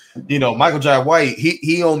because, you know, Michael J. White,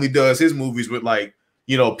 he only does his movies with, like,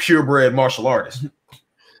 you know, purebred martial artists.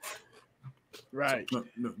 Right. No,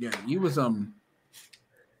 yeah, he was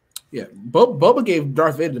Boba gave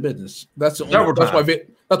Darth Vader the business. That's why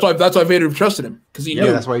Vader trusted him, because he knew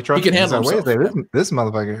that's why he trusted he can handle himself. This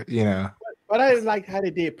motherfucker, you know. But I didn't like how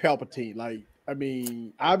they did Palpatine. Like, I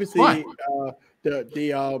mean, obviously,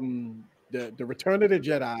 the Return of the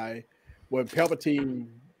Jedi, when Palpatine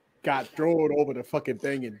got thrown over the fucking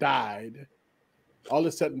thing and died, all of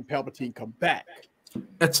a sudden Palpatine come back.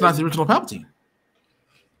 That's not the original Palpatine.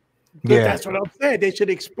 Yeah, that's what I'm saying. They should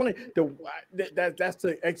explain that's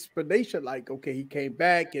the explanation. Like, okay, he came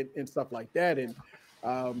back and stuff like that. And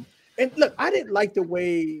look, I didn't like the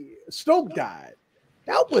way Snoke died.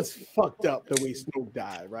 That was fucked up the way Snoke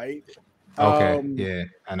died, right? Okay, yeah,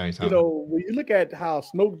 I know you're talking. You know, when you look at how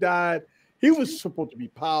Snoke died, he was supposed to be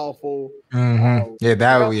powerful. Mm-hmm. Yeah,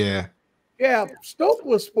 Snoke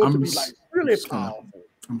was supposed to be like really powerful.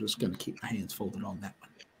 I'm just gonna keep my hands folded on that one.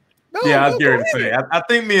 I was going to say, I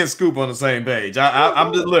think me and Scoop on the same page.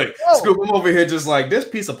 I'm just, look, Scoop, I'm over here just like, this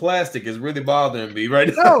piece of plastic is really bothering me right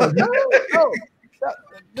now. No.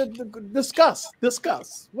 Discuss.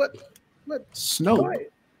 What? Snoke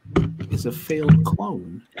is a failed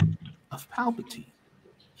clone of Palpatine.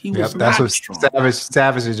 He was that's not what strong.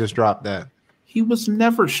 Savage just dropped that. He was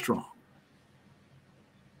never strong.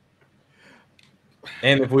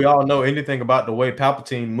 And if we all know anything about the way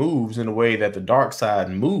Palpatine moves and the way that the dark side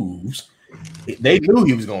moves, they knew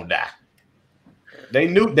he was going to die. They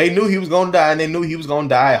knew he was going to die, and they knew he was going to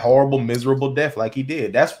die a horrible, miserable death like he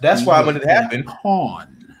did. That's why when it happened,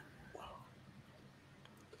 pawn.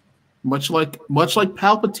 Much like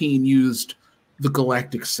Palpatine used the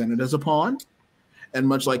Galactic Senate as a pawn, and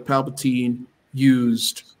much like Palpatine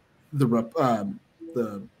used the droid,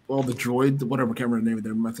 whatever, I can't remember the name of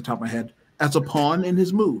them at the top of my head, as a pawn in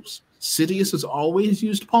his moves. Sidious has always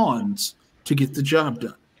used pawns to get the job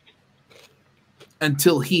done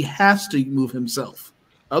until he has to move himself.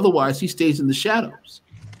 Otherwise, he stays in the shadows.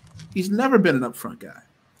 He's never been an upfront guy.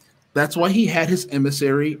 That's why he had his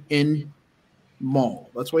emissary in Maul.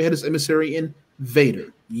 That's why he had his emissary in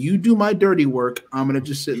Vader. You do my dirty work. I'm going to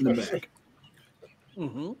just sit in the back.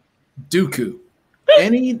 Mm-hmm. Dooku.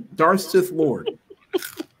 Any Darth Sith Lord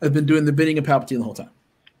has been doing the bidding of Palpatine the whole time.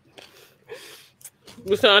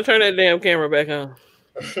 Son, turn that damn camera back on.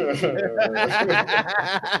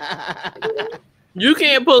 You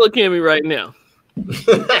can't pull a Kimmy right now.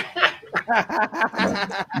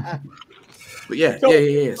 But yeah.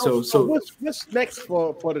 So what's next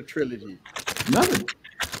for the trilogy? Nothing.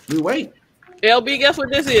 We wait. LB, guess what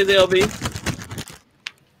this is, LB?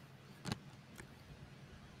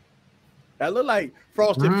 That look like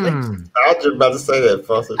Frosted Flakes. I was just about to say that,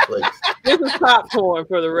 Frosted Flakes. This is popcorn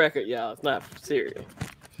for the record, y'all. It's not cereal.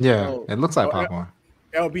 Yeah, it looks like popcorn.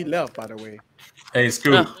 LB left, by the way. Hey,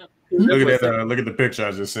 Scoop, look at that. Look at the picture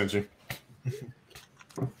I just sent you.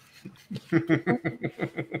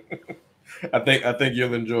 I think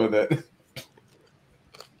you'll enjoy that.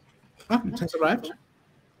 That's right.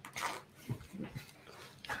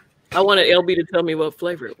 I wanted LB to tell me what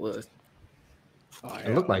flavor it was. Oh,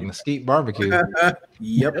 it looked like mesquite barbecue.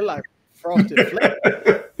 Yep. It like Frosted Flakes.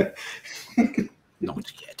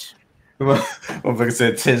 Not yet. Well, like I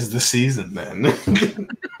said, 'tis the season, man.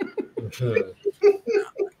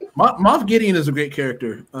 Moff Gideon is a great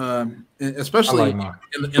character, especially in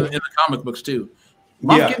the comic books too.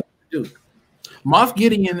 Moff Gideon, dude. Moff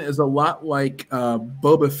Gideon is a lot like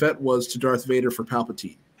Boba Fett was to Darth Vader for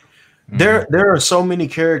Palpatine. There are so many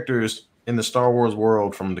characters in the Star Wars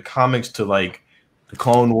world, from the comics to like the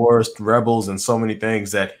Clone Wars, Rebels, and so many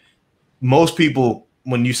things that most people,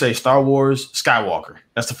 when you say Star Wars, Skywalker,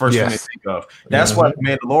 that's the first thing they think of. That's why The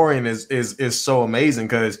Mandalorian is so amazing,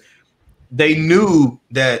 because they knew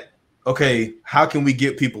that, okay, how can we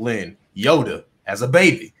get people in? Yoda as a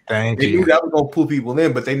baby. They knew that was gonna pull people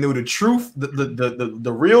in, but they knew the truth,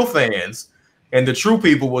 the real fans and the true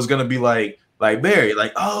people was gonna be like Barry,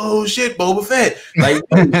 like, oh shit, Boba Fett. Like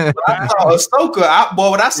when I saw Ahsoka,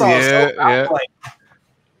 when I saw Ahsoka, I was like,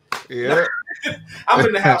 I'm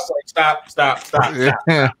in the house like, stop.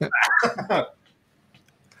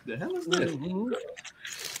 The hell is this?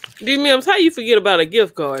 D-Mims, how you forget about a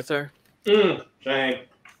gift card, sir? Dang.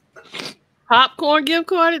 Popcorn gift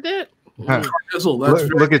card at that?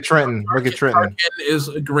 Look at Trenton. Look at Trenton. Is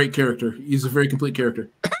a great character. He's a very complete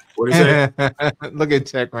character. What do you say? Look at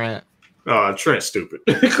Tech Rant. Oh, Trent's stupid.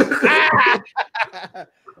 Lydia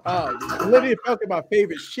talking about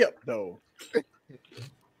favorite ship though.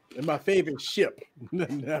 And my favorite ship.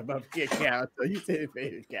 Not my favorite character. You said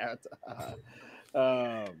favorite character.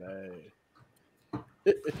 Oh man.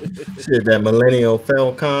 Shit, that Millennial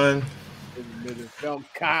Falcon.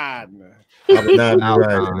 Falcon. I would not be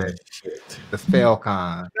right in that shit. The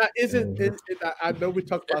Falcon. Now, I know we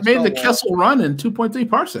talked about made Star the Wars. Kessel Run in 2.3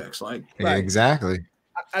 parsecs. Like Exactly.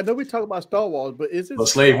 I know we talk about Star Wars, but is it Well,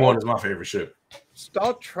 Slave One is my favorite ship.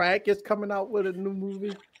 Star Trek is coming out with a new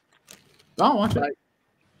movie? Oh, watch it.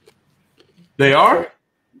 They are?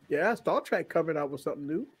 Yeah, Star Trek coming out with something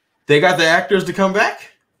new. They got the actors to come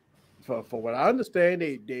back? For what I understand,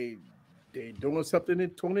 they doing something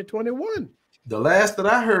in 2021. The last that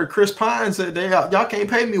I heard, Chris Pine said y'all can't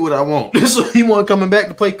pay me what I want. So he want coming back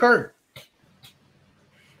to play Kirk.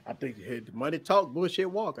 I think the money talk,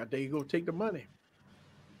 bullshit walk. I think he's gonna take the money.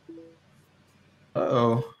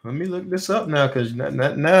 Uh-oh. Let me look this up now, because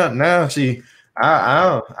now see,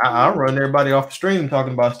 I'll run everybody off the stream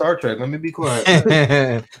talking about Star Trek. Let me be quiet.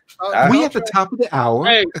 We at the top of the hour.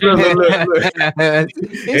 Hey, look.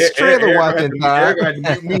 It's trailer watching time. Eric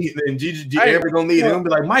got to mute me, and G ever gonna leave. He'll be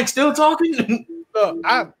like, Mike still talking?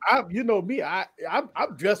 I'm you know me. I'm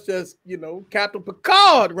dressed as Captain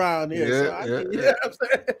Picard around here. You know what I'm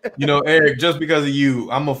saying? Eric, just because of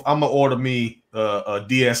you, I'm gonna order me a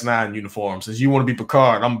DS9 uniform. Since you want to be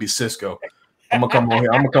Picard, I'm gonna be Cisco. I'm gonna come on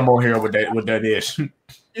here. I'm gonna come on here with that ish.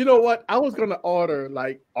 You know what? I was gonna order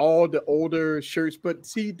like all the older shirts, but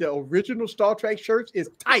see, the original Star Trek shirts is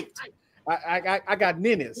tight. I got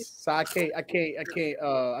ninnies, so I can't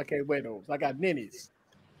wear those. I got ninnies.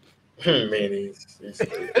 Ninnies.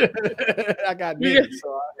 I got ninnies.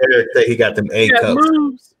 So Eric said he got them A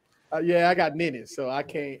cups. Yeah, I got ninnies, so I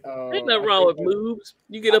can't. Ain't nothing wrong with moves.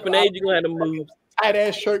 You get up in age, you gonna have them moves. Tight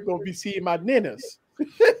ass shirt gonna be seeing my ninnies. Your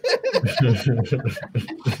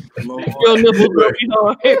nipples gonna be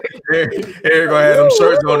hard. Eric gonna have them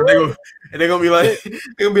shirts on, and they're gonna be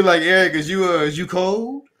like, Eric, is you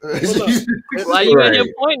cold? Why you in here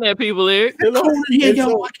pointing at people, Eric? I can't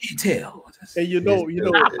tell. And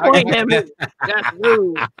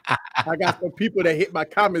I got some people that hit my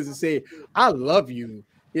comments and say, "I love you."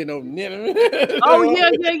 Oh yeah.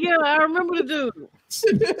 I remember the dude.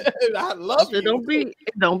 I love you.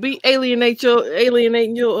 Don't be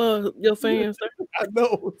alienating your fans. I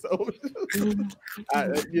know. So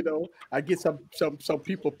I get some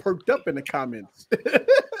people perked up in the comments.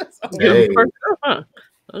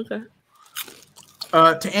 Okay.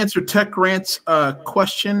 To answer Tech Grant's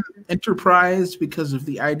question, Enterprise because of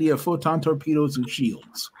the idea of photon torpedoes and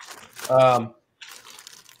shields. I'll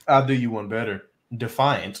do you one better.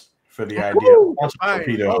 Defiant for the idea of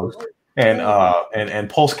torpedoes and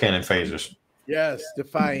pulse cannon phasers. Yes,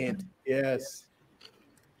 Defiant. Yes,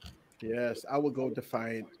 I would go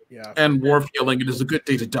Defiant. Yeah. And Worf yelling, "It is a good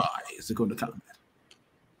day to die." Is it going to combat?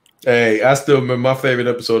 Hey, I still remember my favorite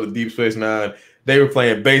episode of Deep Space Nine. They were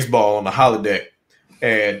playing baseball on the holodeck,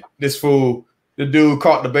 and the dude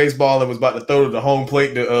caught the baseball and was about to throw it to the home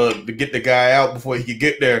plate to get the guy out before he could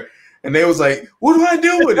get there. And they was like, "What do I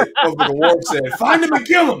do with it?" The Worf said, "Find him and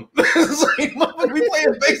kill him." It's like, we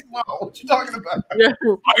playing baseball. What you talking about? Yeah.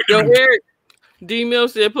 Yo, Eric, D-Mill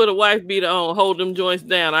said, "Put a wife beater on, hold them joints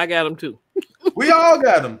down." I got them too. We all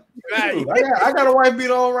got them. Right. I got a wife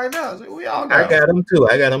beater on right now. So we all got them.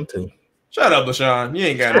 I got them too. Shut up, LaShawn. You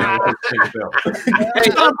ain't got nothing.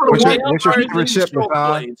 What's your favorite ship,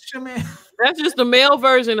 LaShawn? That's just the male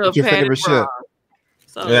version of your favorite ship.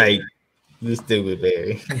 Right. You stupid,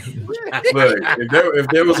 Barry. Look, if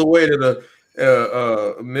there was a way to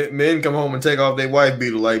Men come home and take off their wife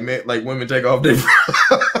beater like women take off their.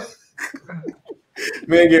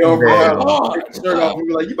 Men get home from the house, take the shirt off, and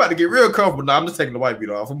be like, "You about to get real comfortable." No, I'm just taking the white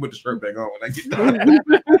beater off. I'm putting the shirt back on when I get done.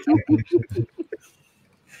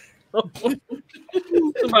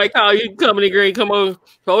 Somebody call you, company green. Come on,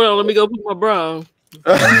 hold on. Let me go put my bra on.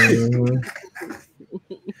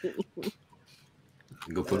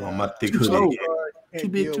 Go put on my thick Too hoodie. slow. again. Too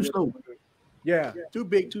big, too slow. Yeah, too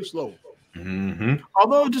big, too slow. Mm-hmm.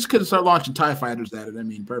 Although just couldn't start launching TIE fighters at it. I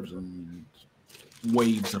mean, purposely,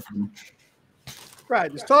 waves of them.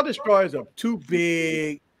 Right, the Star Destroyers are too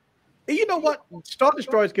big. And you know what? Star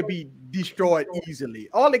Destroyers can be destroyed easily.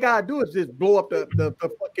 All they gotta do is just blow up the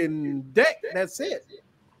fucking deck. That's it.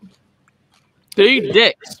 See,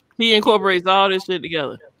 decks. He incorporates all this shit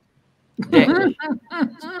together.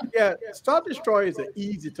 Yeah, Star Destroyers are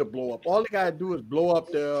easy to blow up. All they gotta do is blow up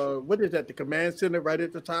the the command center right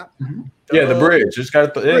at the top. Yeah, the bridge. Just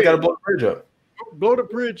got to blow the bridge up. Blow the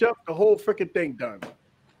bridge up. The whole freaking thing done.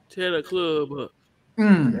 Tear the club up.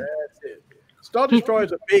 That's it. Star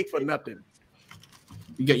Destroyers are big for nothing.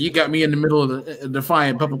 You got me in the middle of the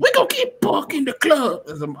defiant puppet. We gonna keep bucking the club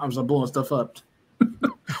as I'm blowing stuff up.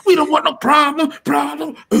 We don't want no problem.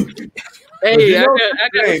 Hey, I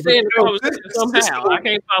gotta stay in the conversation somehow. I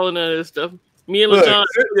can't follow none of this stuff. Me and LeJohn.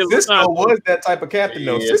 Cisco was that type of captain,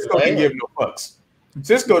 though. Cisco didn't give no fucks.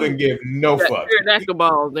 Cisco didn't give no fucks. Pterodactyl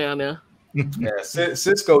balls down there. Yeah,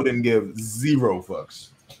 Cisco didn't give zero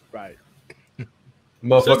fucks. Right.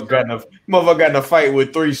 Motherfucker got in a fight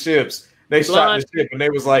with 3 ships. They shot the ship, and they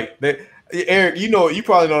was like, Eric, you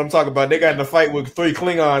probably know what I'm talking about. They got in a fight with 3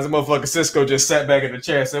 Klingons, and motherfucker Cisco just sat back in the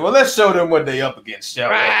chair and said, "Well, let's show them what they up against, shall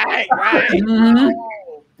we?" Right.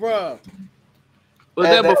 Oh, bro. Was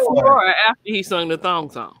that before or after he sung the thong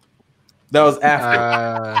song? That was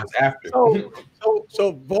after. After.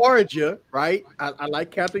 So Voyager, right? I like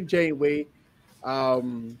Captain Janeway,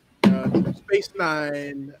 Space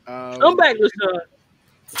Nine. Come back, LeSean.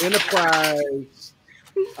 Enterprise.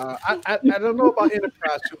 I don't know about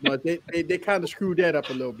Enterprise too much. They kind of screwed that up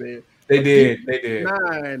a little bit. They did.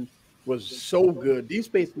 9 was so good. Deep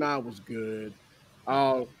Space Nine was good.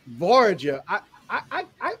 Voyager. I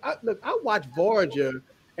look. I watch Voyager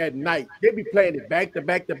at night. They be playing it back to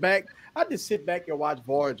back to back. I just sit back and watch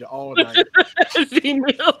Voyager all night.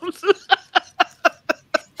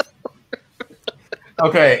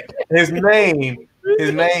 Okay, his name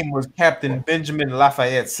was Captain Benjamin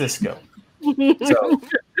Lafayette Cisco. So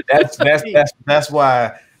that's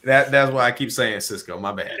why I keep saying Cisco.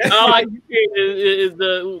 My bad. All I can hear is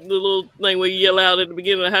the little thing where you yell out at the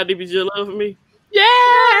beginning of "How deep is your love for me?"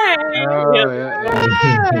 Yeah.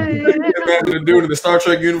 Imagine the dude in the Star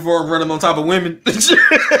Trek uniform running on top of women.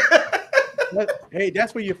 Hey,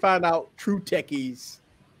 that's where you find out true techies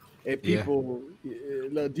and people. We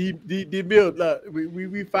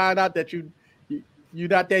find out that you're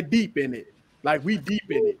not that deep in it. Like we deep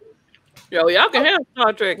in it. Yo, y'all can have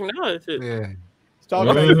Star Trek and all that shit. Yeah. Star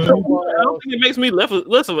Trek. I don't think it makes me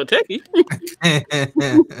less of a techie.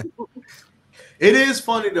 It is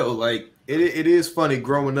funny though. Like it is funny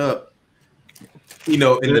growing up.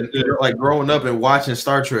 Like growing up and watching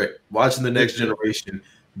Star Trek, watching The Next Generation,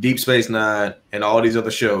 Deep Space Nine, and all these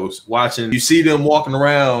other shows. Watching, you see them walking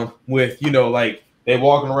around with, like they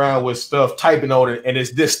walking around with stuff typing on it, and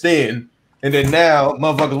it's this thin. And then now,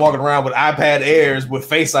 motherfuckers walking around with iPad Airs with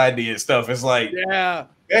Face ID and stuff. It's like, yeah,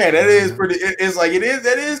 that is pretty. It's like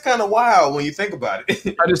that is kind of wild when you think about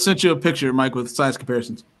it. I just sent you a picture, Mike, with size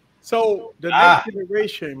comparisons. So the Next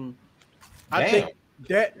Generation, I think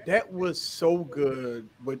that was so good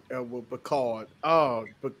with Picard.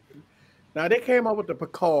 But now they came out with the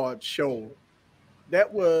Picard show.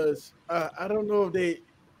 That was I don't know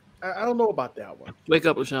about that one. Wake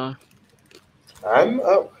up, LeSean. I'm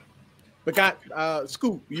up. But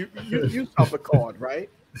Scoop, you saw Picard, right?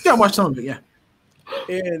 Yeah, I watched some of it. Yeah,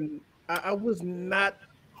 and I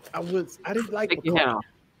didn't like Picard.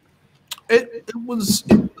 It was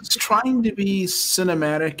trying to be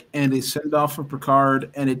cinematic and a send off for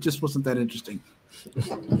Picard, and it just wasn't that interesting.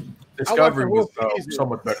 Discovery was so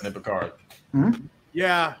much better than Picard. Mm-hmm.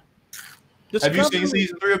 Yeah. Have you seen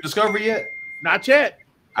season 3 of Discovery yet? Not yet.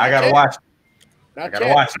 I gotta watch it.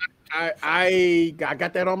 Watch it. I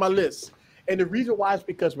got that on my list, and the reason why is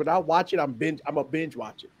because when I watch it, I'm a binge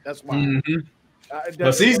watch it. That's why. Mm-hmm.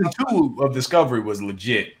 But season 2 of Discovery was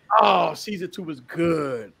legit. Oh, season 2 was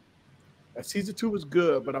good. Season 2 was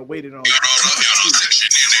good, but I waited on.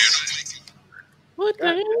 What the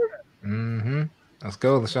hell? Mm-hmm. Let's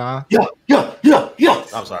go, LeSean. Yeah.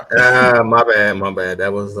 I'm sorry. My bad.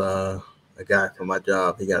 That was a guy from my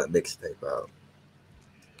job. He got a mixtape out.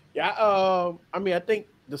 Yeah, I mean, I think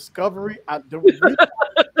Discovery. The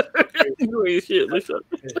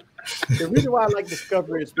reason why I like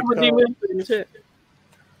Discovery is because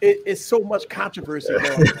it's so much controversy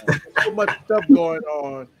going on, so much stuff going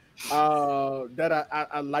on that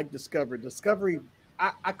I like Discovery. Discovery,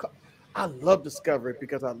 I love Discovery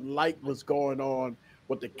because I like what's going on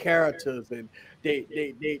with the characters, and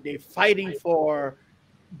they fighting for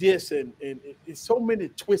this, and it's so many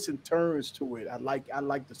twists and turns to it. I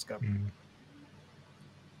like Discovery.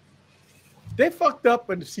 They fucked up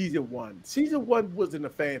in season 1. Season 1 wasn't a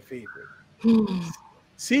fan favorite.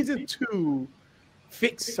 Season 2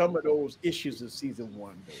 fixed some of those issues of season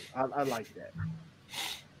 1. Though I like that.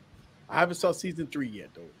 I haven't saw season 3 yet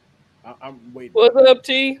though. I'm waiting. What's up,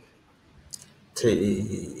 T?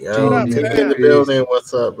 T. Yo, T in the building.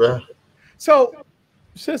 What's up, bro? So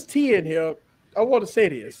since T in here, I want to say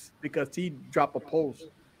this because T dropped a post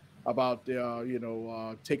about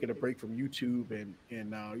taking a break from YouTube and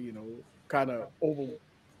kind of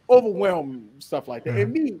overwhelmed stuff like that.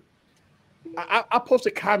 And me, I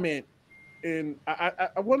posted a comment, and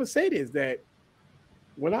I want to say this, that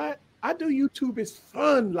when I do YouTube, it's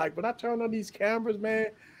fun. Like when I turn on these cameras, man,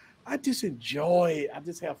 I just enjoy it. I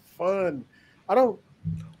just have fun. I don't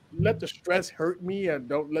let the stress hurt me, and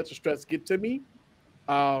don't let the stress get to me.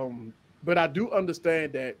 But I do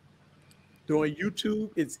understand that doing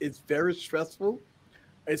YouTube, it's very stressful.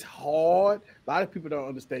 It's hard. A lot of people don't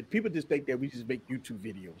understand. People just think that we just make YouTube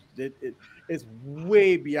videos. It's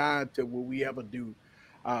way beyond to what we ever do.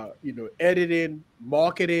 Editing,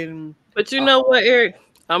 marketing. But you know what, Eric?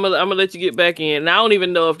 I'm gonna let you get back in. And I don't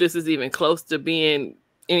even know if this is even close to being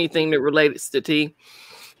anything that relates to T.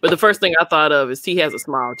 But the first thing I thought of is T has a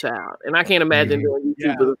small child, and I can't imagine doing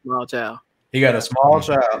YouTube with a small child. He got a small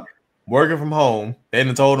child working from home. They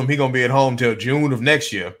done told him he gonna be at home till June of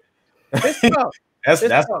next year. That's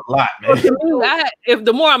a lot, man. If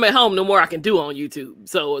the more I'm at home, the more I can do on YouTube.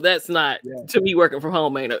 So that's not to me working from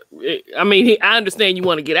home. I understand you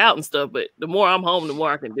want to get out and stuff, but the more I'm home, the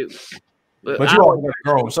more I can do. But you also got a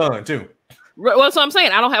grown son too. Well, that's what I'm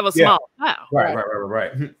saying. I don't have a small child.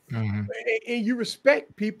 Right. And you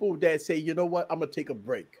respect people that say, you know what, I'm gonna take a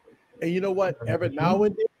break. And you know what, every now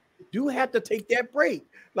and then you do have to take that break.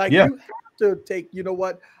 Like you have to take, you know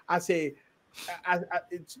what, I say,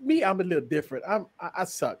 it's me, I'm a little different. I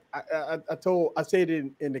suck. I said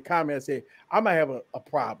in the comments, I said I might have a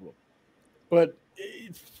problem. But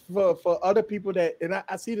for other people that, and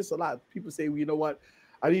I see this a lot, people say, well, you know what,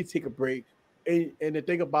 I need to take a break. And the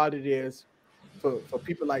thing about it is, for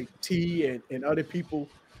people like T and other people,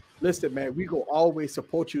 listen, man, we go always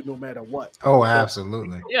support you no matter what. Oh,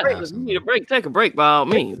 absolutely. Yeah, if you need a break, take a break by all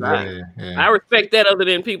means. I respect that, other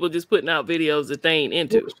than people just putting out videos that they ain't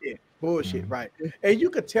into. Bullshit, right? And you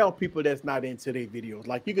could tell people that's not into their videos.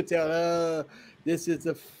 Like you could tell, this is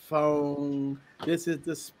the phone, this is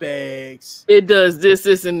the specs. It does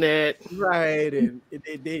this, and that. Right, and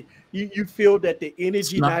you feel that the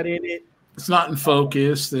energy not in it. It's not in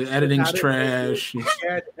focus. The editing's trash.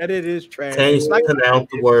 Edit is trash. Can't pronounce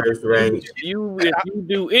the words right. If you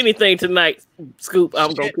do anything tonight, Scoop,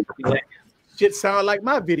 I'm gonna put you back. Shit sound like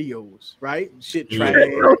my videos, right? Shit trash.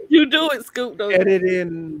 You do it, Scoop.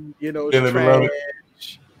 Editing,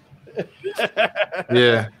 trash.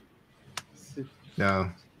 Yeah. No.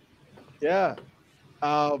 Yeah.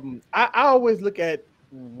 I always look at,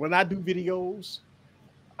 when I do videos,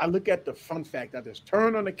 I look at the fun fact. I just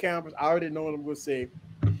turn on the cameras. I already know what I'm going to say.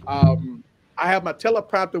 I have my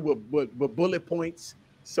teleprompter with bullet points.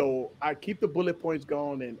 So I keep the bullet points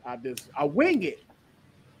going, and I wing it.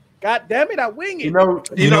 God damn it, I wing it.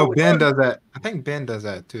 You know, Ben does that. I think Ben does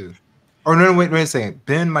that too. Oh, no, wait a second.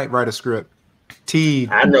 Ben might write a script. T.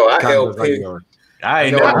 I know. I help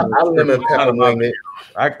I lemon pepper wing it.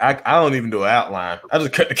 I don't even do an outline. I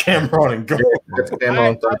just cut the camera on and go. Cut the camera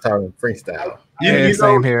on, start talking freestyle.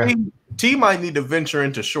 Same here. T might need to venture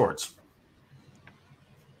into shorts.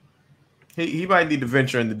 He might need to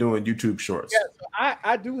venture into doing YouTube shorts. Yeah, so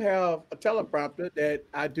I do have a teleprompter that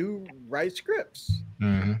I do write scripts.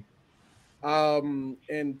 Mm-hmm.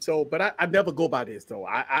 And so, but I never go by this though.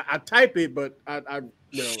 I type it, but if I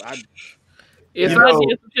did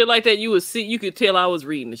some shit like that, you could tell I was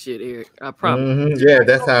reading the shit, Eric. I promise. Mm-hmm. Yeah,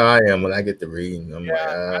 that's how I am when I get to reading. I'm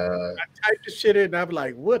I type the shit in, and I'm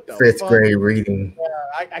like, what the fifth grade reading?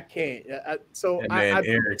 I can't.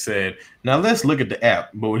 Eric said, "Now let's look at the app."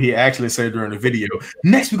 But what he actually said during the video,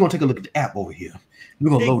 next we're gonna take a look at the app over here. We're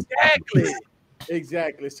gonna load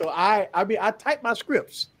exactly. So I type my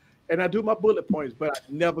scripts and I do my bullet points, but I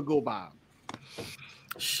never go by them.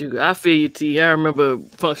 Shoot, I feel you, T. I remember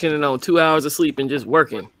functioning on 2 hours of sleep and just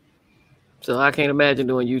working. So I can't imagine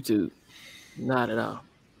doing YouTube. Not at all.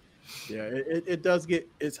 Yeah, it does get.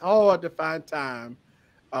 It's hard to find time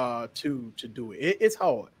to do it. It's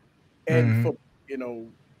hard, and for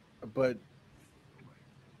but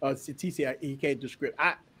TC he can't do script.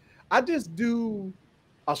 I just do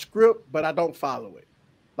a script, but I don't follow it.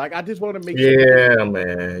 Like I just want to make sure. Yeah,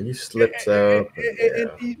 man, you slipped up.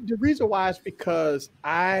 And the reason why is because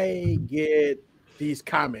I get these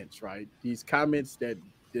comments, right? These comments that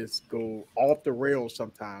just go off the rails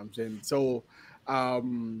sometimes, and so I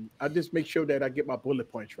just make sure that I get my bullet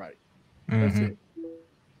points right. That's it.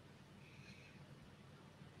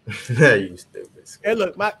 You stupid. And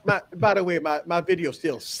look, my by the way, my videos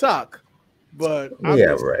still suck, but I'm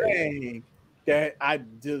just saying that I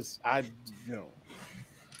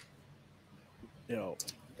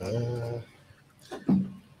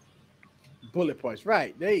bullet points.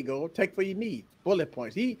 Right. There you go. Tech for your needs. Bullet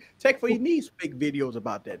points. Tech for your needs make videos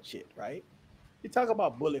about that shit, right? You talk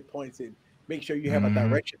about bullet points and make sure you have a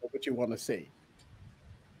direction of what you want to say.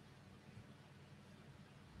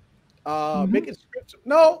 Making scripts.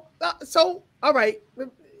 No. So, all right.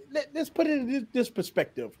 Let's put it in this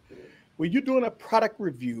perspective. When you're doing a product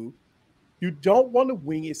review, you don't want to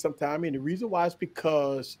wing it sometime. And the reason why is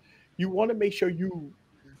because you want to make sure you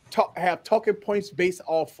have talking points based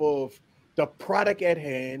off of the product at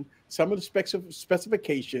hand, some of the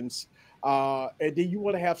specifications, and then you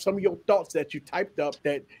want to have some of your thoughts that you typed up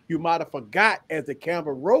that you might have forgot as the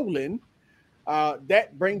camera rolling.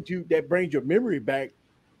 That brings your memory back.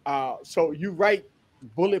 So you write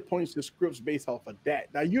bullet points to scripts based off of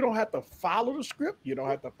that. Now you don't have to follow the script. You don't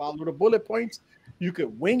have to follow the bullet points. You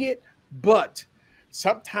could wing it, but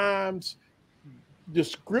sometimes the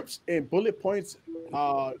scripts and bullet points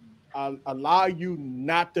allow you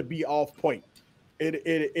not to be off point.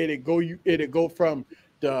 It'll go from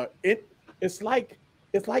it's like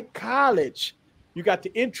college. You got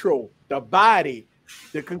the intro, the body,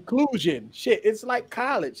 the conclusion. Shit, it's like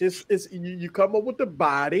college. It's you come up with the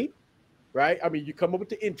body, right? I mean, you come up with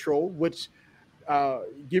the intro, which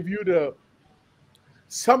give you the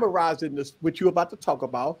summarizing this what you're about to talk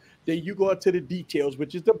about. Then you go into the details,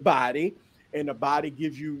 which is the body, and the body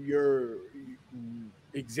gives you your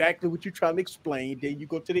exactly what you're trying to explain. Then you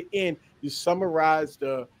go to the end, you summarize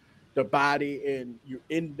the body, and you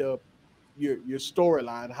end up your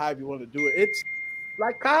storyline, however you want to do it. It's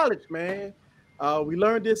like college, man. We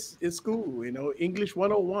learned this in school, English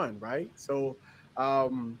 101, right? So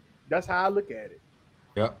that's how I look at it.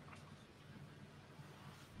 Yep.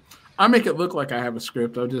 I make it look like I have a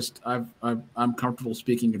script. I'm comfortable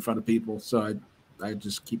speaking in front of people, so I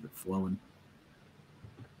just keep it flowing.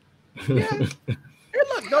 Yeah. Hey,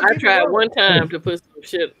 look, I tried one time to put some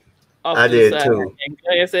shit off I the did side, too. and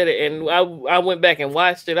I said it, and I went back and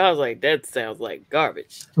watched it. I was like, that sounds like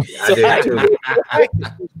garbage. I did too.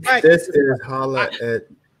 This is holla at.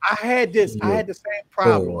 I had the same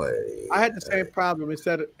problem. Boy. I had the same problem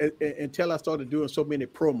until I started doing so many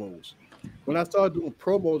promos. When I started doing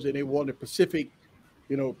promos and they wanted specific,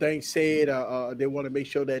 things said, they want to make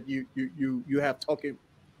sure that you have talking.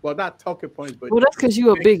 Well, not talking points, but that's because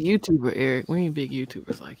you're a big YouTuber, Eric. We ain't big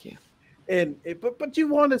YouTubers like you. But you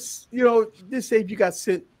want to, this say if you got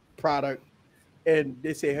sent product, and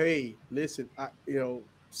they say, hey, listen,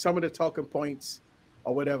 some of the talking points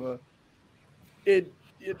or whatever,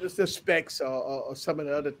 it's the specs or some of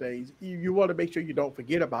the other things. You want to make sure you don't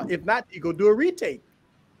forget about. If not, you go do a retake.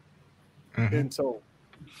 And so,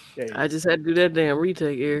 I just had to do that damn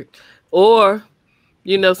retake, Eric. Or,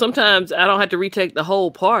 sometimes I don't have to retake the whole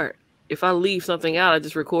part. If I leave something out, I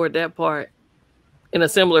just record that part in a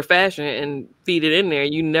similar fashion and feed it in there.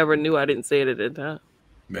 You never knew I didn't say it at that time.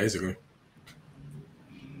 Basically.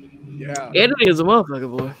 Yeah. Editing is a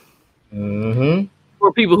motherfucker, boy.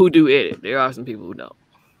 For people who do edit. There are some people who don't.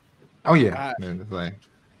 Oh, yeah. What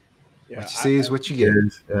you see is what you get.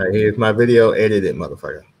 Here's my video edited,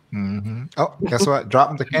 motherfucker. Oh, guess what?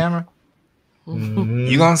 Dropping the camera.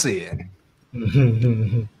 You gonna see it.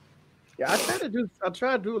 Yeah, I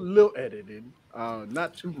try to do a little editing,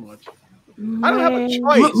 not too much. I don't have a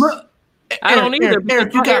choice. Look, I don't either.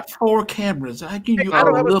 Eric, you got 4 cameras. I give you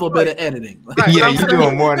a little bit of editing. Yeah, you're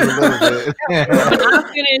doing more than a little bit. When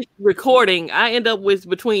I finish recording, I end up with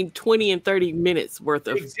between 20 and 30 minutes worth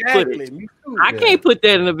of footage. Me too. I can't put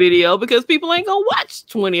that in a video because people ain't gonna watch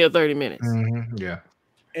 20 or 30 minutes. Yeah.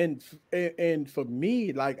 And for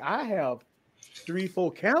me, like I have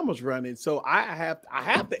 3-4 cameras running, so I have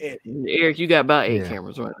to edit. Eric, you got about 8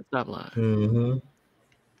 cameras running. Stop lying.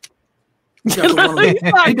 He got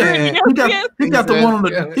the one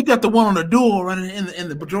on the door running in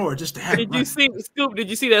the drawer just to have. Did you see Scoop? Did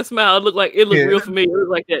you see that smile? It looked real familiar. It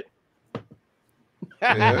looked like that.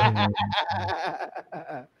 Here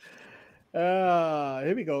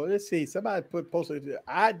we go. Let's see. Somebody posted.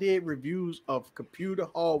 I did reviews of computer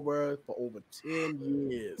hardware for over 10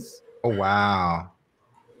 years. Oh wow.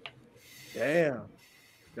 Damn.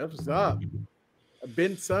 That's what's up.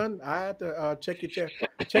 Ben son, I had to check your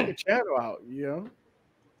channel out, you know.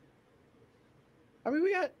 I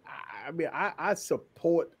mean, I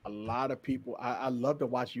support a lot of people. I love to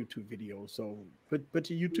watch YouTube videos. So put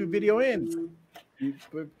your YouTube video in.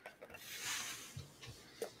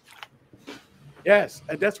 Yes,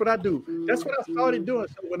 and that's what I do. That's what I started doing.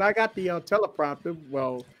 So when I got the teleprompter,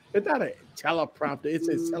 well, it's not a teleprompter, it's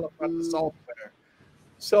a teleprompter software.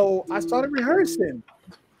 So I started rehearsing.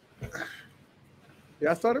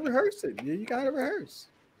 Yeah, I started rehearsing. Yeah, you gotta rehearse.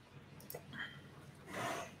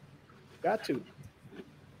 Got to.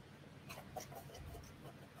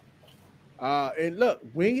 And look,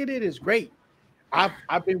 winging it is great.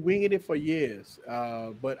 I've been winging it for years.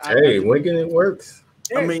 But winging it works.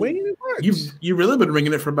 Yeah, I mean, winging it works. You've really been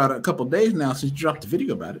winging it for about a couple of days now since you dropped the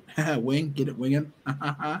video about it. Wing, get it winging.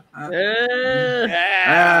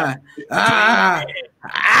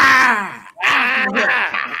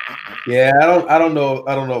 Yeah, I don't know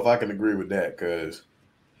if I can agree with that, because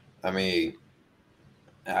I mean,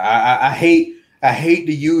 I hate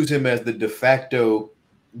to use him as the de facto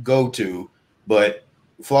go-to, but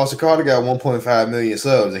Flossie Carter got 1.5 million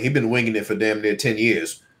subs, and he's been winging it for damn near 10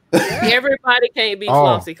 years. Everybody can't be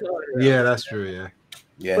Flossie Carter. Yeah, that's true. Yeah.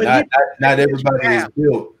 Yeah, not everybody is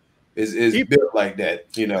built built like that,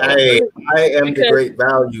 you know. I am the great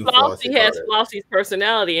value. Flossie has Flossie's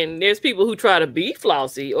personality, and there's people who try to be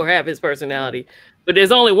Flossie or have his personality, but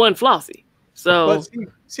there's only one Flossie. So but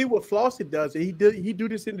see what Flossie does. He do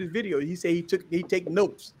this in his video. He say he take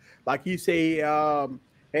notes. Like he say,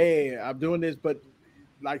 hey, I'm doing this, but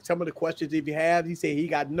like some of the questions if you have, he say he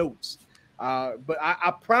got notes. But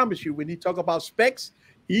I promise you, when he talk about specs,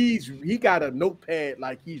 he got a notepad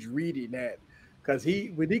like he's reading that. Because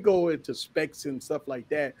when he go into specs and stuff like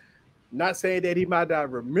that, not saying that he might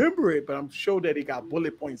not remember it, but I'm sure that he got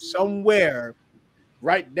bullet points somewhere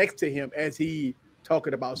right next to him as he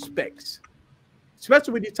talking about specs.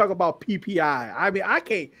 Especially when you talk about PPI. I mean, I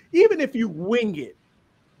can't, even if you wing it,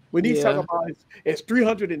 when he's talking about it's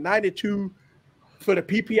 392 for the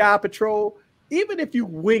PPI patrol, even if you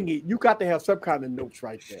wing it, you got to have some kind of notes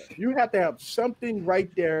right there. You have to have something right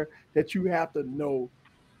there that you have to know.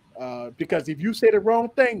 Because if you say the wrong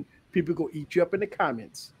thing, people go eat you up in the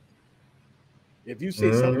comments. If you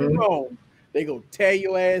say something wrong, they go tear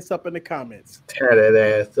your ass up in the comments. Tear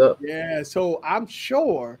that ass up. Yeah, so I'm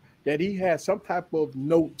sure that he has some type of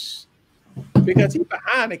notes because he's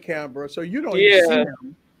behind the camera, so you don't even see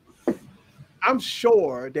him. I'm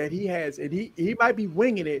sure that he has, and he might be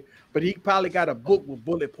winging it, but he probably got a book with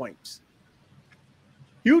bullet points.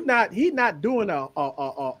 He's not doing a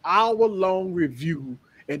hour-long review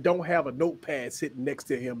and don't have a notepad sitting next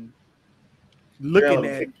to him looking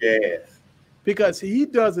at it. Because he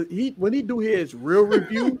does it, when he do his real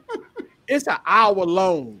review, it's an hour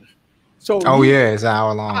long. So it's an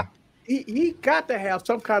hour long. He got to have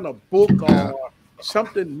some kind of book or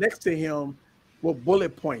something next to him with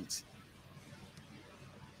bullet points.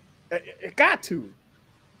 It got to.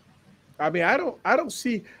 I mean, I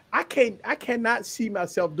cannot see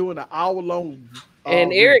myself doing an hour long.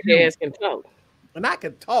 And Eric ass can talk. And I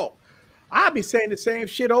can talk. I'll be saying the same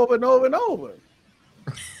shit over and over and over.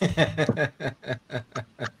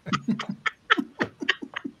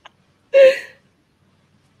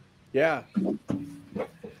 Yeah.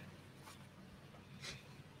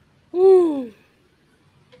 Woo.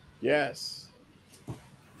 Yes.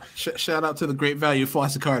 Shout out to the great value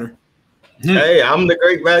Flossie Carter. Hey, I'm the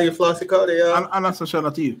great value Flossie Carter, y'all. I'm also shout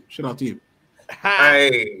out to you. Shout out to you.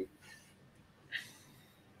 Hey.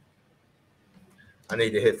 I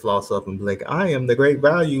need to hit Floss up and blink. I am the great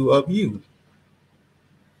value of you.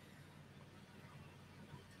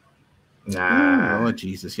 Nah. Oh,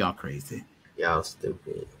 Jesus. Y'all crazy. Y'all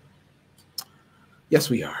stupid. Yes,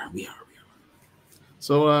 we are. We are.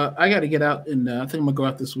 So I got to get out, and I think I'm going to go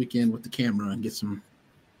out this weekend with the camera and get some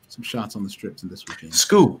shots on the strips in this weekend.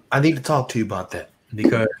 Scoop, I need to talk to you about that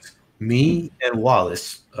because me and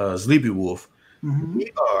Wallace, Sleepy Wolf,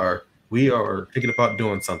 we are thinking about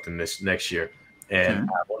doing something this next year. And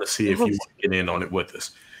I want to see if you want to get in on it with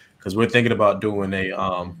us, because we're thinking about doing a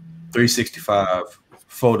 365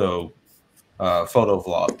 photo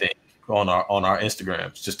vlog thing on our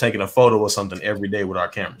Instagrams. Just taking a photo of something every day with our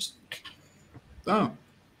cameras. Oh,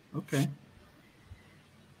 okay.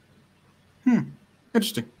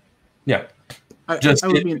 Interesting. Yeah. I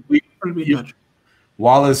would be in touch.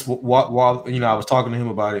 Wallace, I was talking to him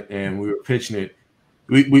about it, and we were pitching it.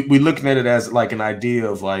 we looking at it as like an idea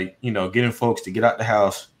of like, you know, getting folks to get out the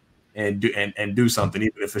house and do something,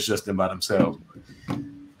 even if it's just them by themselves.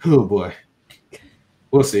 Oh boy,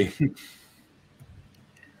 we'll see.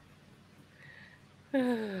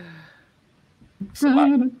 It's a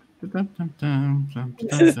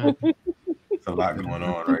lot going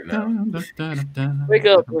on right now. Wake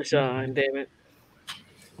up, LaShawn, damn it.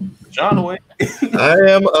 John away. I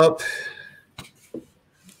am up.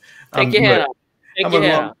 Take your head off. Take your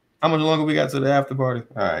head off. How much longer we got to the after party?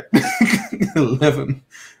 All right. 11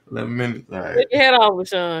 minutes. All right. Take your head off,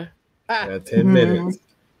 LaShawn. 10 minutes.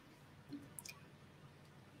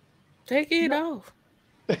 Take it off.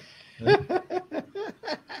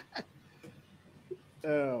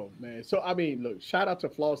 Oh man. So I mean, look, shout out to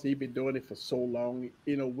Floss. He's been doing it for so long.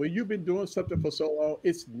 You know, when you've been doing something for so long,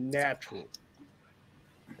 it's natural.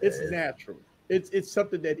 It's natural. It's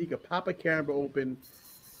something that he could pop a camera open.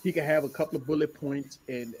 He could have a couple of bullet points,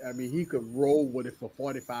 and I mean, he could roll with it for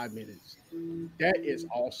 45 minutes. That is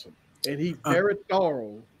awesome. And he's very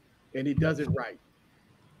thorough, and he does it right.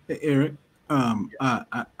 Hey, Eric,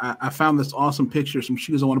 I found this awesome picture, some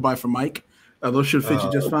shoes I want to buy for Mike. Those should fit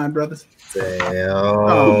you just fine, brothers. Damn.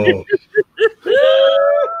 Oh.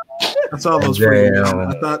 That's all those for you.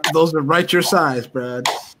 I thought those are right your size, bro.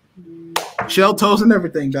 Shell toes and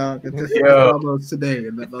everything, dog. All those today.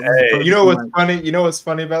 Hey, you know what's funny? You know what's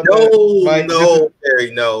funny about that? Mike? No,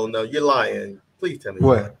 Barry, no, you're lying. Please tell me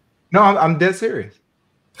what. No, I'm dead serious.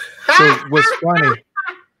 So what's funny?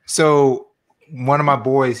 So one of my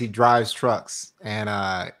boys, he drives trucks, and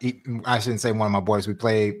I shouldn't say one of my boys. We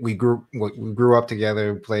grew up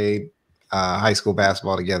together, played high school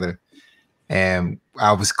basketball together, and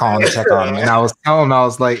I was calling to check on him, and I was telling him, I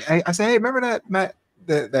was like, hey, I said, hey, remember that Matt,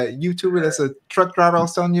 that YouTuber that's a truck driver I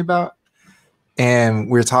was telling you about? And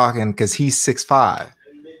we're talking because he's 6'5",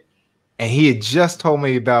 and he had just told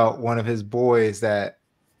me about one of his boys that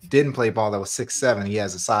didn't play ball that was 6'7". He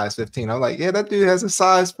has a size 15. I'm like, yeah, that dude has a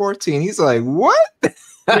size 14. He's like, what?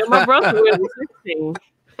 Yeah, my brother was 16,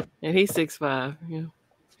 and he's 6'5". Yeah.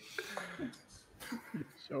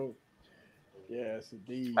 So, yes,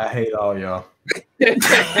 indeed. I hate all y'all. Oh,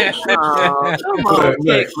 come on,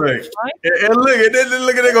 look. And look at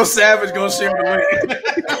they go Savage gonna share the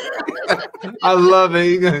link. I love it.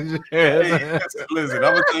 You gonna share it. Hey, listen,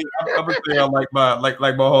 I'm gonna tell y'all like my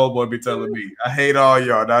homeboy be telling me. I hate all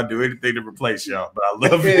y'all, and I'll do anything to replace y'all, but I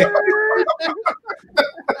love you.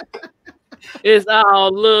 It's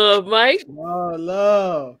all love, Mike. Oh,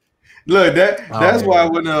 love. Look, that's why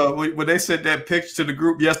when they sent that picture to the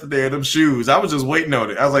group yesterday of them shoes, I was just waiting on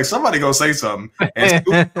it. I was like, somebody gonna say something. And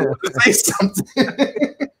say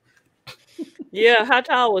something. Yeah, how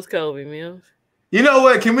tall was Kobe, Mills? You know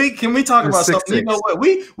what? Can we talk about 6'6". something? You know what?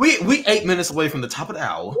 We 8 minutes away from the top of the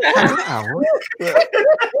hour. Hey,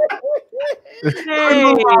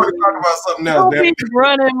 talk about something else. don't be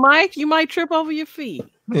running, Mike. You might trip over your feet.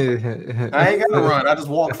 I ain't gotta run. I just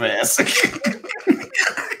walk fast.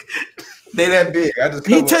 They that big.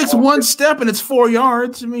 He takes one step and it's 4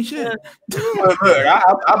 yards. I mean, shit. Look,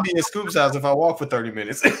 I'll be in Scoop's house if I walk for 30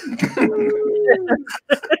 minutes.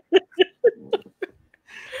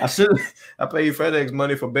 I paid FedEx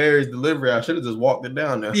money for Barry's delivery. I should have just walked it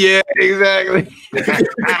down there. Yeah, exactly.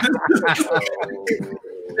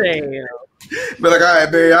 Damn. But like, all right,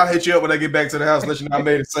 Barry, I'll hit you up when I get back to the house. Let you know I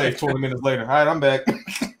made it safe 20 minutes later. All right, I'm back.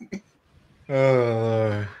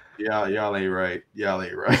 Y'all ain't right. Y'all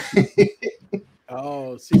ain't right.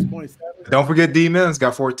 Oh, 6.7. Don't forget D Mims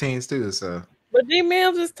got 14s too. So, but D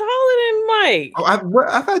Mims is taller than Mike. Oh,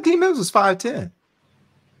 I thought D Mims was 5'10".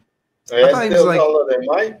 I thought he was like taller than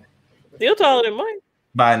Mike. Still taller than Mike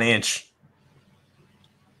by an inch.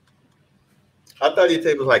 I thought he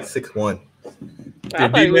was like 6'1".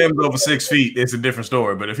 If D Mims over 6 feet, it's a different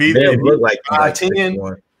story. But if he looked like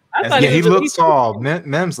 5'10", yeah, he looks tall.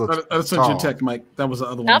 Mims looks tall. That's what you text, Mike. That was the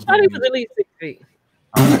other one. I thought he was at least 6 feet.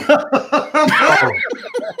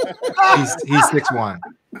 He's 6'1".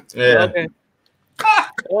 Yeah. Okay.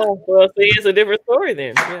 Oh, well, see, it's a different story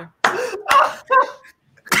then. Yeah.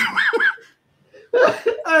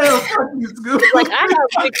 Like, I have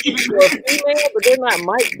 6 feet for a female, but they're not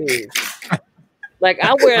Mike big. Like,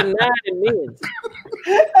 I wear 9 in men's.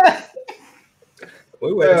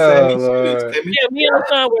 We wear the same. Yeah, me and the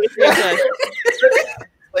son wear the same size.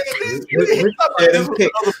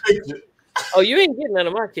 Oh, you ain't getting none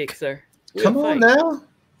of my kicks, sir. Come on now.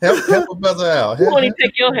 Help a brother out. You won't even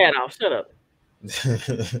take your hat off. Shut up.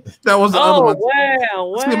 That was the other one.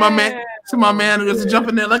 Wow. See my man who gets to jump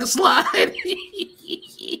in there like a slide.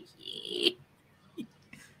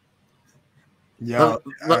 Yeah.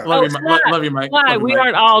 Love you, Mike. Slide. We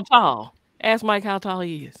aren't all tall. Ask Mike how tall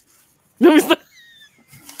he is.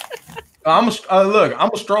 I'm a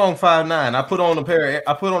strong 5'9". I put on a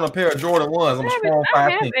pair of Jordan 1s. I'm a strong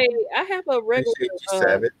 5'10". I have a regular.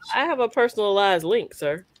 I have a personalized link,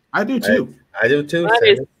 sir. I do too. I do too.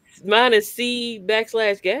 Mine is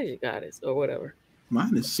C/Gadget Goddess or whatever.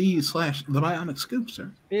 Mine is C/The Bionic Scoop,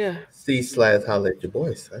 sir. Yeah. C/ holla at your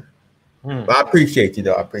boy, sir. But I appreciate you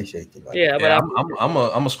though. I appreciate you. Yeah, but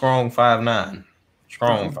I'm a strong 5'9".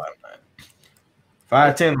 Strong 5'9".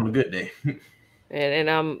 5'10" on a good day. And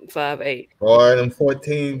I'm 5'8". Boy, them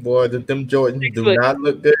 14, boy, them Jordans do not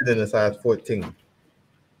look good in a size 14.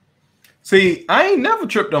 See, I ain't never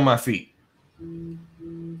tripped on my feet.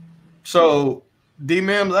 So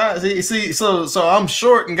D-Mims, so I'm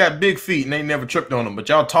short and got big feet and they never tripped on them, but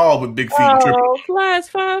y'all tall with big feet. Oh, Fly's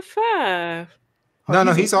 5'5".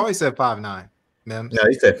 No, he's always said 5'9". Mims. No,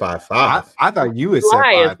 he said 5'5". I thought you had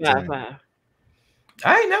said 5'10".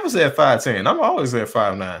 I ain't never said 5'10". I've always said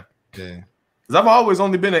 5'9". Yeah. I've always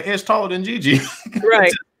only been an inch taller than Gigi.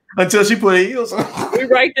 Right. until she put her heels on. We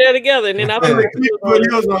right there together, and then I put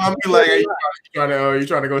heels on. I'll be like, hey, you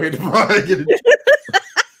trying to go hit the bar and get it?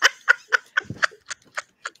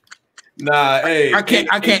 Nah, hey. I can't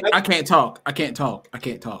talk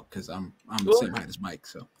because I'm the same height as Mike.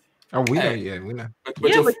 So. Oh, we know, we know.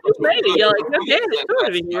 But you made it. Your dad is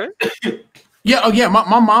taller than you, right? Yeah,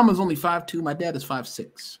 My mom is only 5'2". My dad is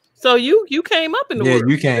 5'6". So you came up in the world.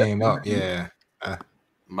 Yeah, you came up. Yeah.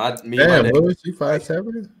 My Lewis, you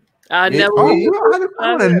 5'7"? I never.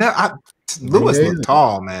 Lewis looked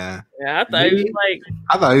tall, man. Yeah, I thought he was like.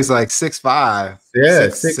 I thought he was like 6'5". Yeah,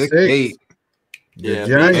 6'8". Yeah,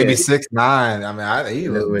 maybe 6'9". I mean, he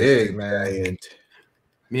looked big, man.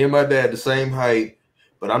 Me and my dad the same height,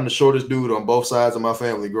 but I'm the shortest dude on both sides of my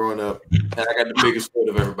family growing up, and I got the biggest foot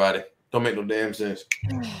of everybody. Don't make no damn sense.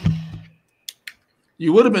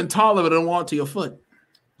 You would have been taller, but I don't want to your foot.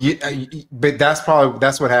 But that's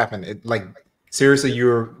what happened. It, like seriously,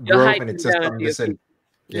 you're growth and it's just something to say.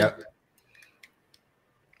 Yep.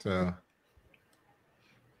 So.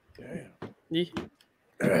 Damn. You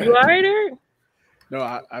all right, Eric? No,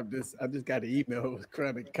 I just got an email. It was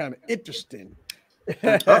kind of interesting. You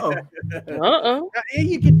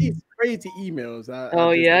get these crazy emails.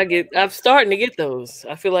 I'm starting to get those.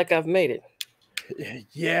 I feel like I've made it.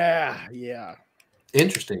 Yeah.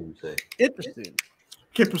 Interesting, you say. Interesting.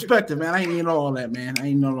 Get perspective, man. I ain't even know all that, man. I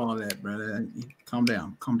ain't know all that, brother. Calm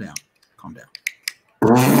down. What? Calm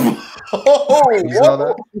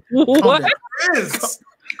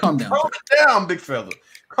down. Calm down, big fella.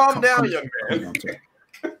 Calm down, young man.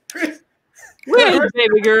 Where's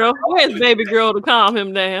baby girl? Where's baby girl to calm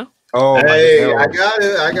him down? Oh, hey, I got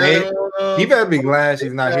it. He better be glad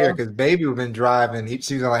she's not here because baby was been driving.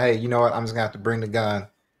 She was like, hey, you know what? I'm just gonna have to bring the gun.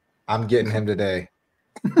 I'm getting him today.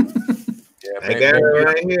 Yeah, I got it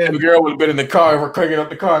right here. The girl would have been in the car. We're cranking up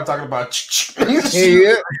the car and talking about.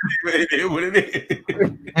 Yeah. What it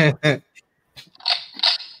is.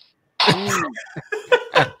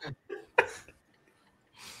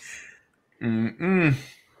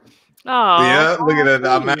 Oh, yeah, look at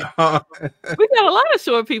that. We got a lot of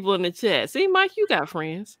short people in the chat. See, Mike, you got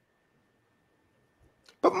friends.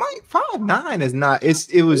 But Mike, 5'9" is not.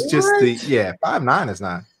 It was just 5'9" is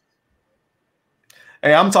not.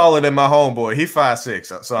 Hey, I'm taller than my homeboy. He's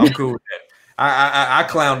 5'6", so I'm cool with that. I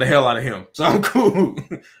clown the hell out of him, so I'm cool.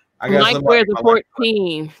 Mike wears a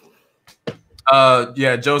 14.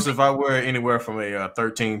 Yeah, Joseph, I wear anywhere from a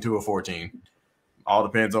 13 to a 14. All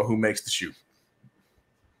depends on who makes the shoe.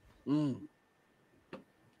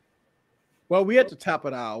 Well, we at the top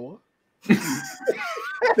of the hour.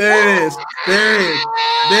 There it is.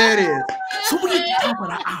 So we at the top of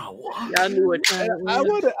the hour. Y'all knew what time it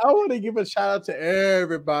was. I want to give a shout out to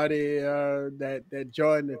everybody that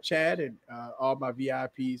joined the chat and all my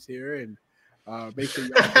VIPs here, and make sure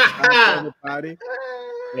y'all subscribe to everybody.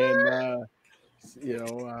 And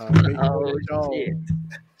make sure y'all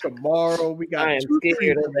tomorrow we got two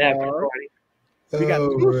streams tomorrow. We got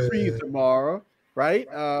two streams tomorrow, right?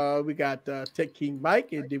 We got Tech King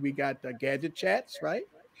Mike, and then we got Gadget Chats, right?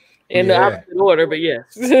 In the opposite order, but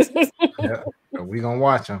yes. Yeah, we gonna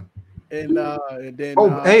watch them. And then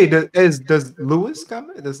hey, does Lewis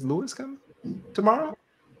come? Does Lewis come tomorrow?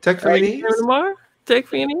 Tech for your knees tomorrow. Tech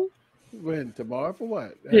for your knees. When tomorrow for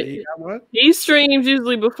what? He streams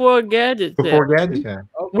usually before Gadget. Before Gadget Chat.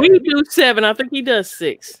 Okay. We do 7. I think he does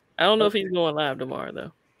 6. I don't know if he's going live tomorrow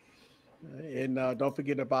though. And don't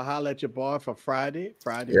forget about Holla at Your Boy for Friday.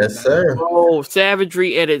 Yes, sir. Oh,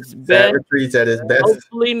 savagery at its best. Savagery's at its best.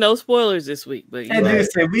 Hopefully, no spoilers this week. But and they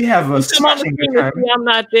say we have a. I'm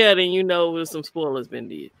not there, then you know some spoilers been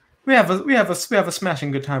did. We have a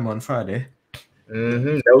smashing good time on Friday.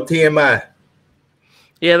 Mm-hmm. No TMI.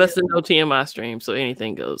 Yeah, that's the no TMI stream, so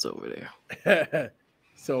anything goes over there.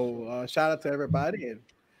 So shout out to everybody, and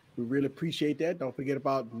we really appreciate that. Don't forget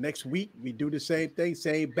about next week. We do the same thing,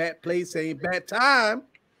 same bat place, same bat time.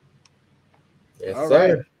 Yes, all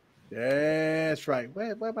sir. right. That's right.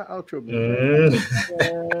 Where my outro?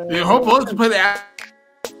 Hope to play the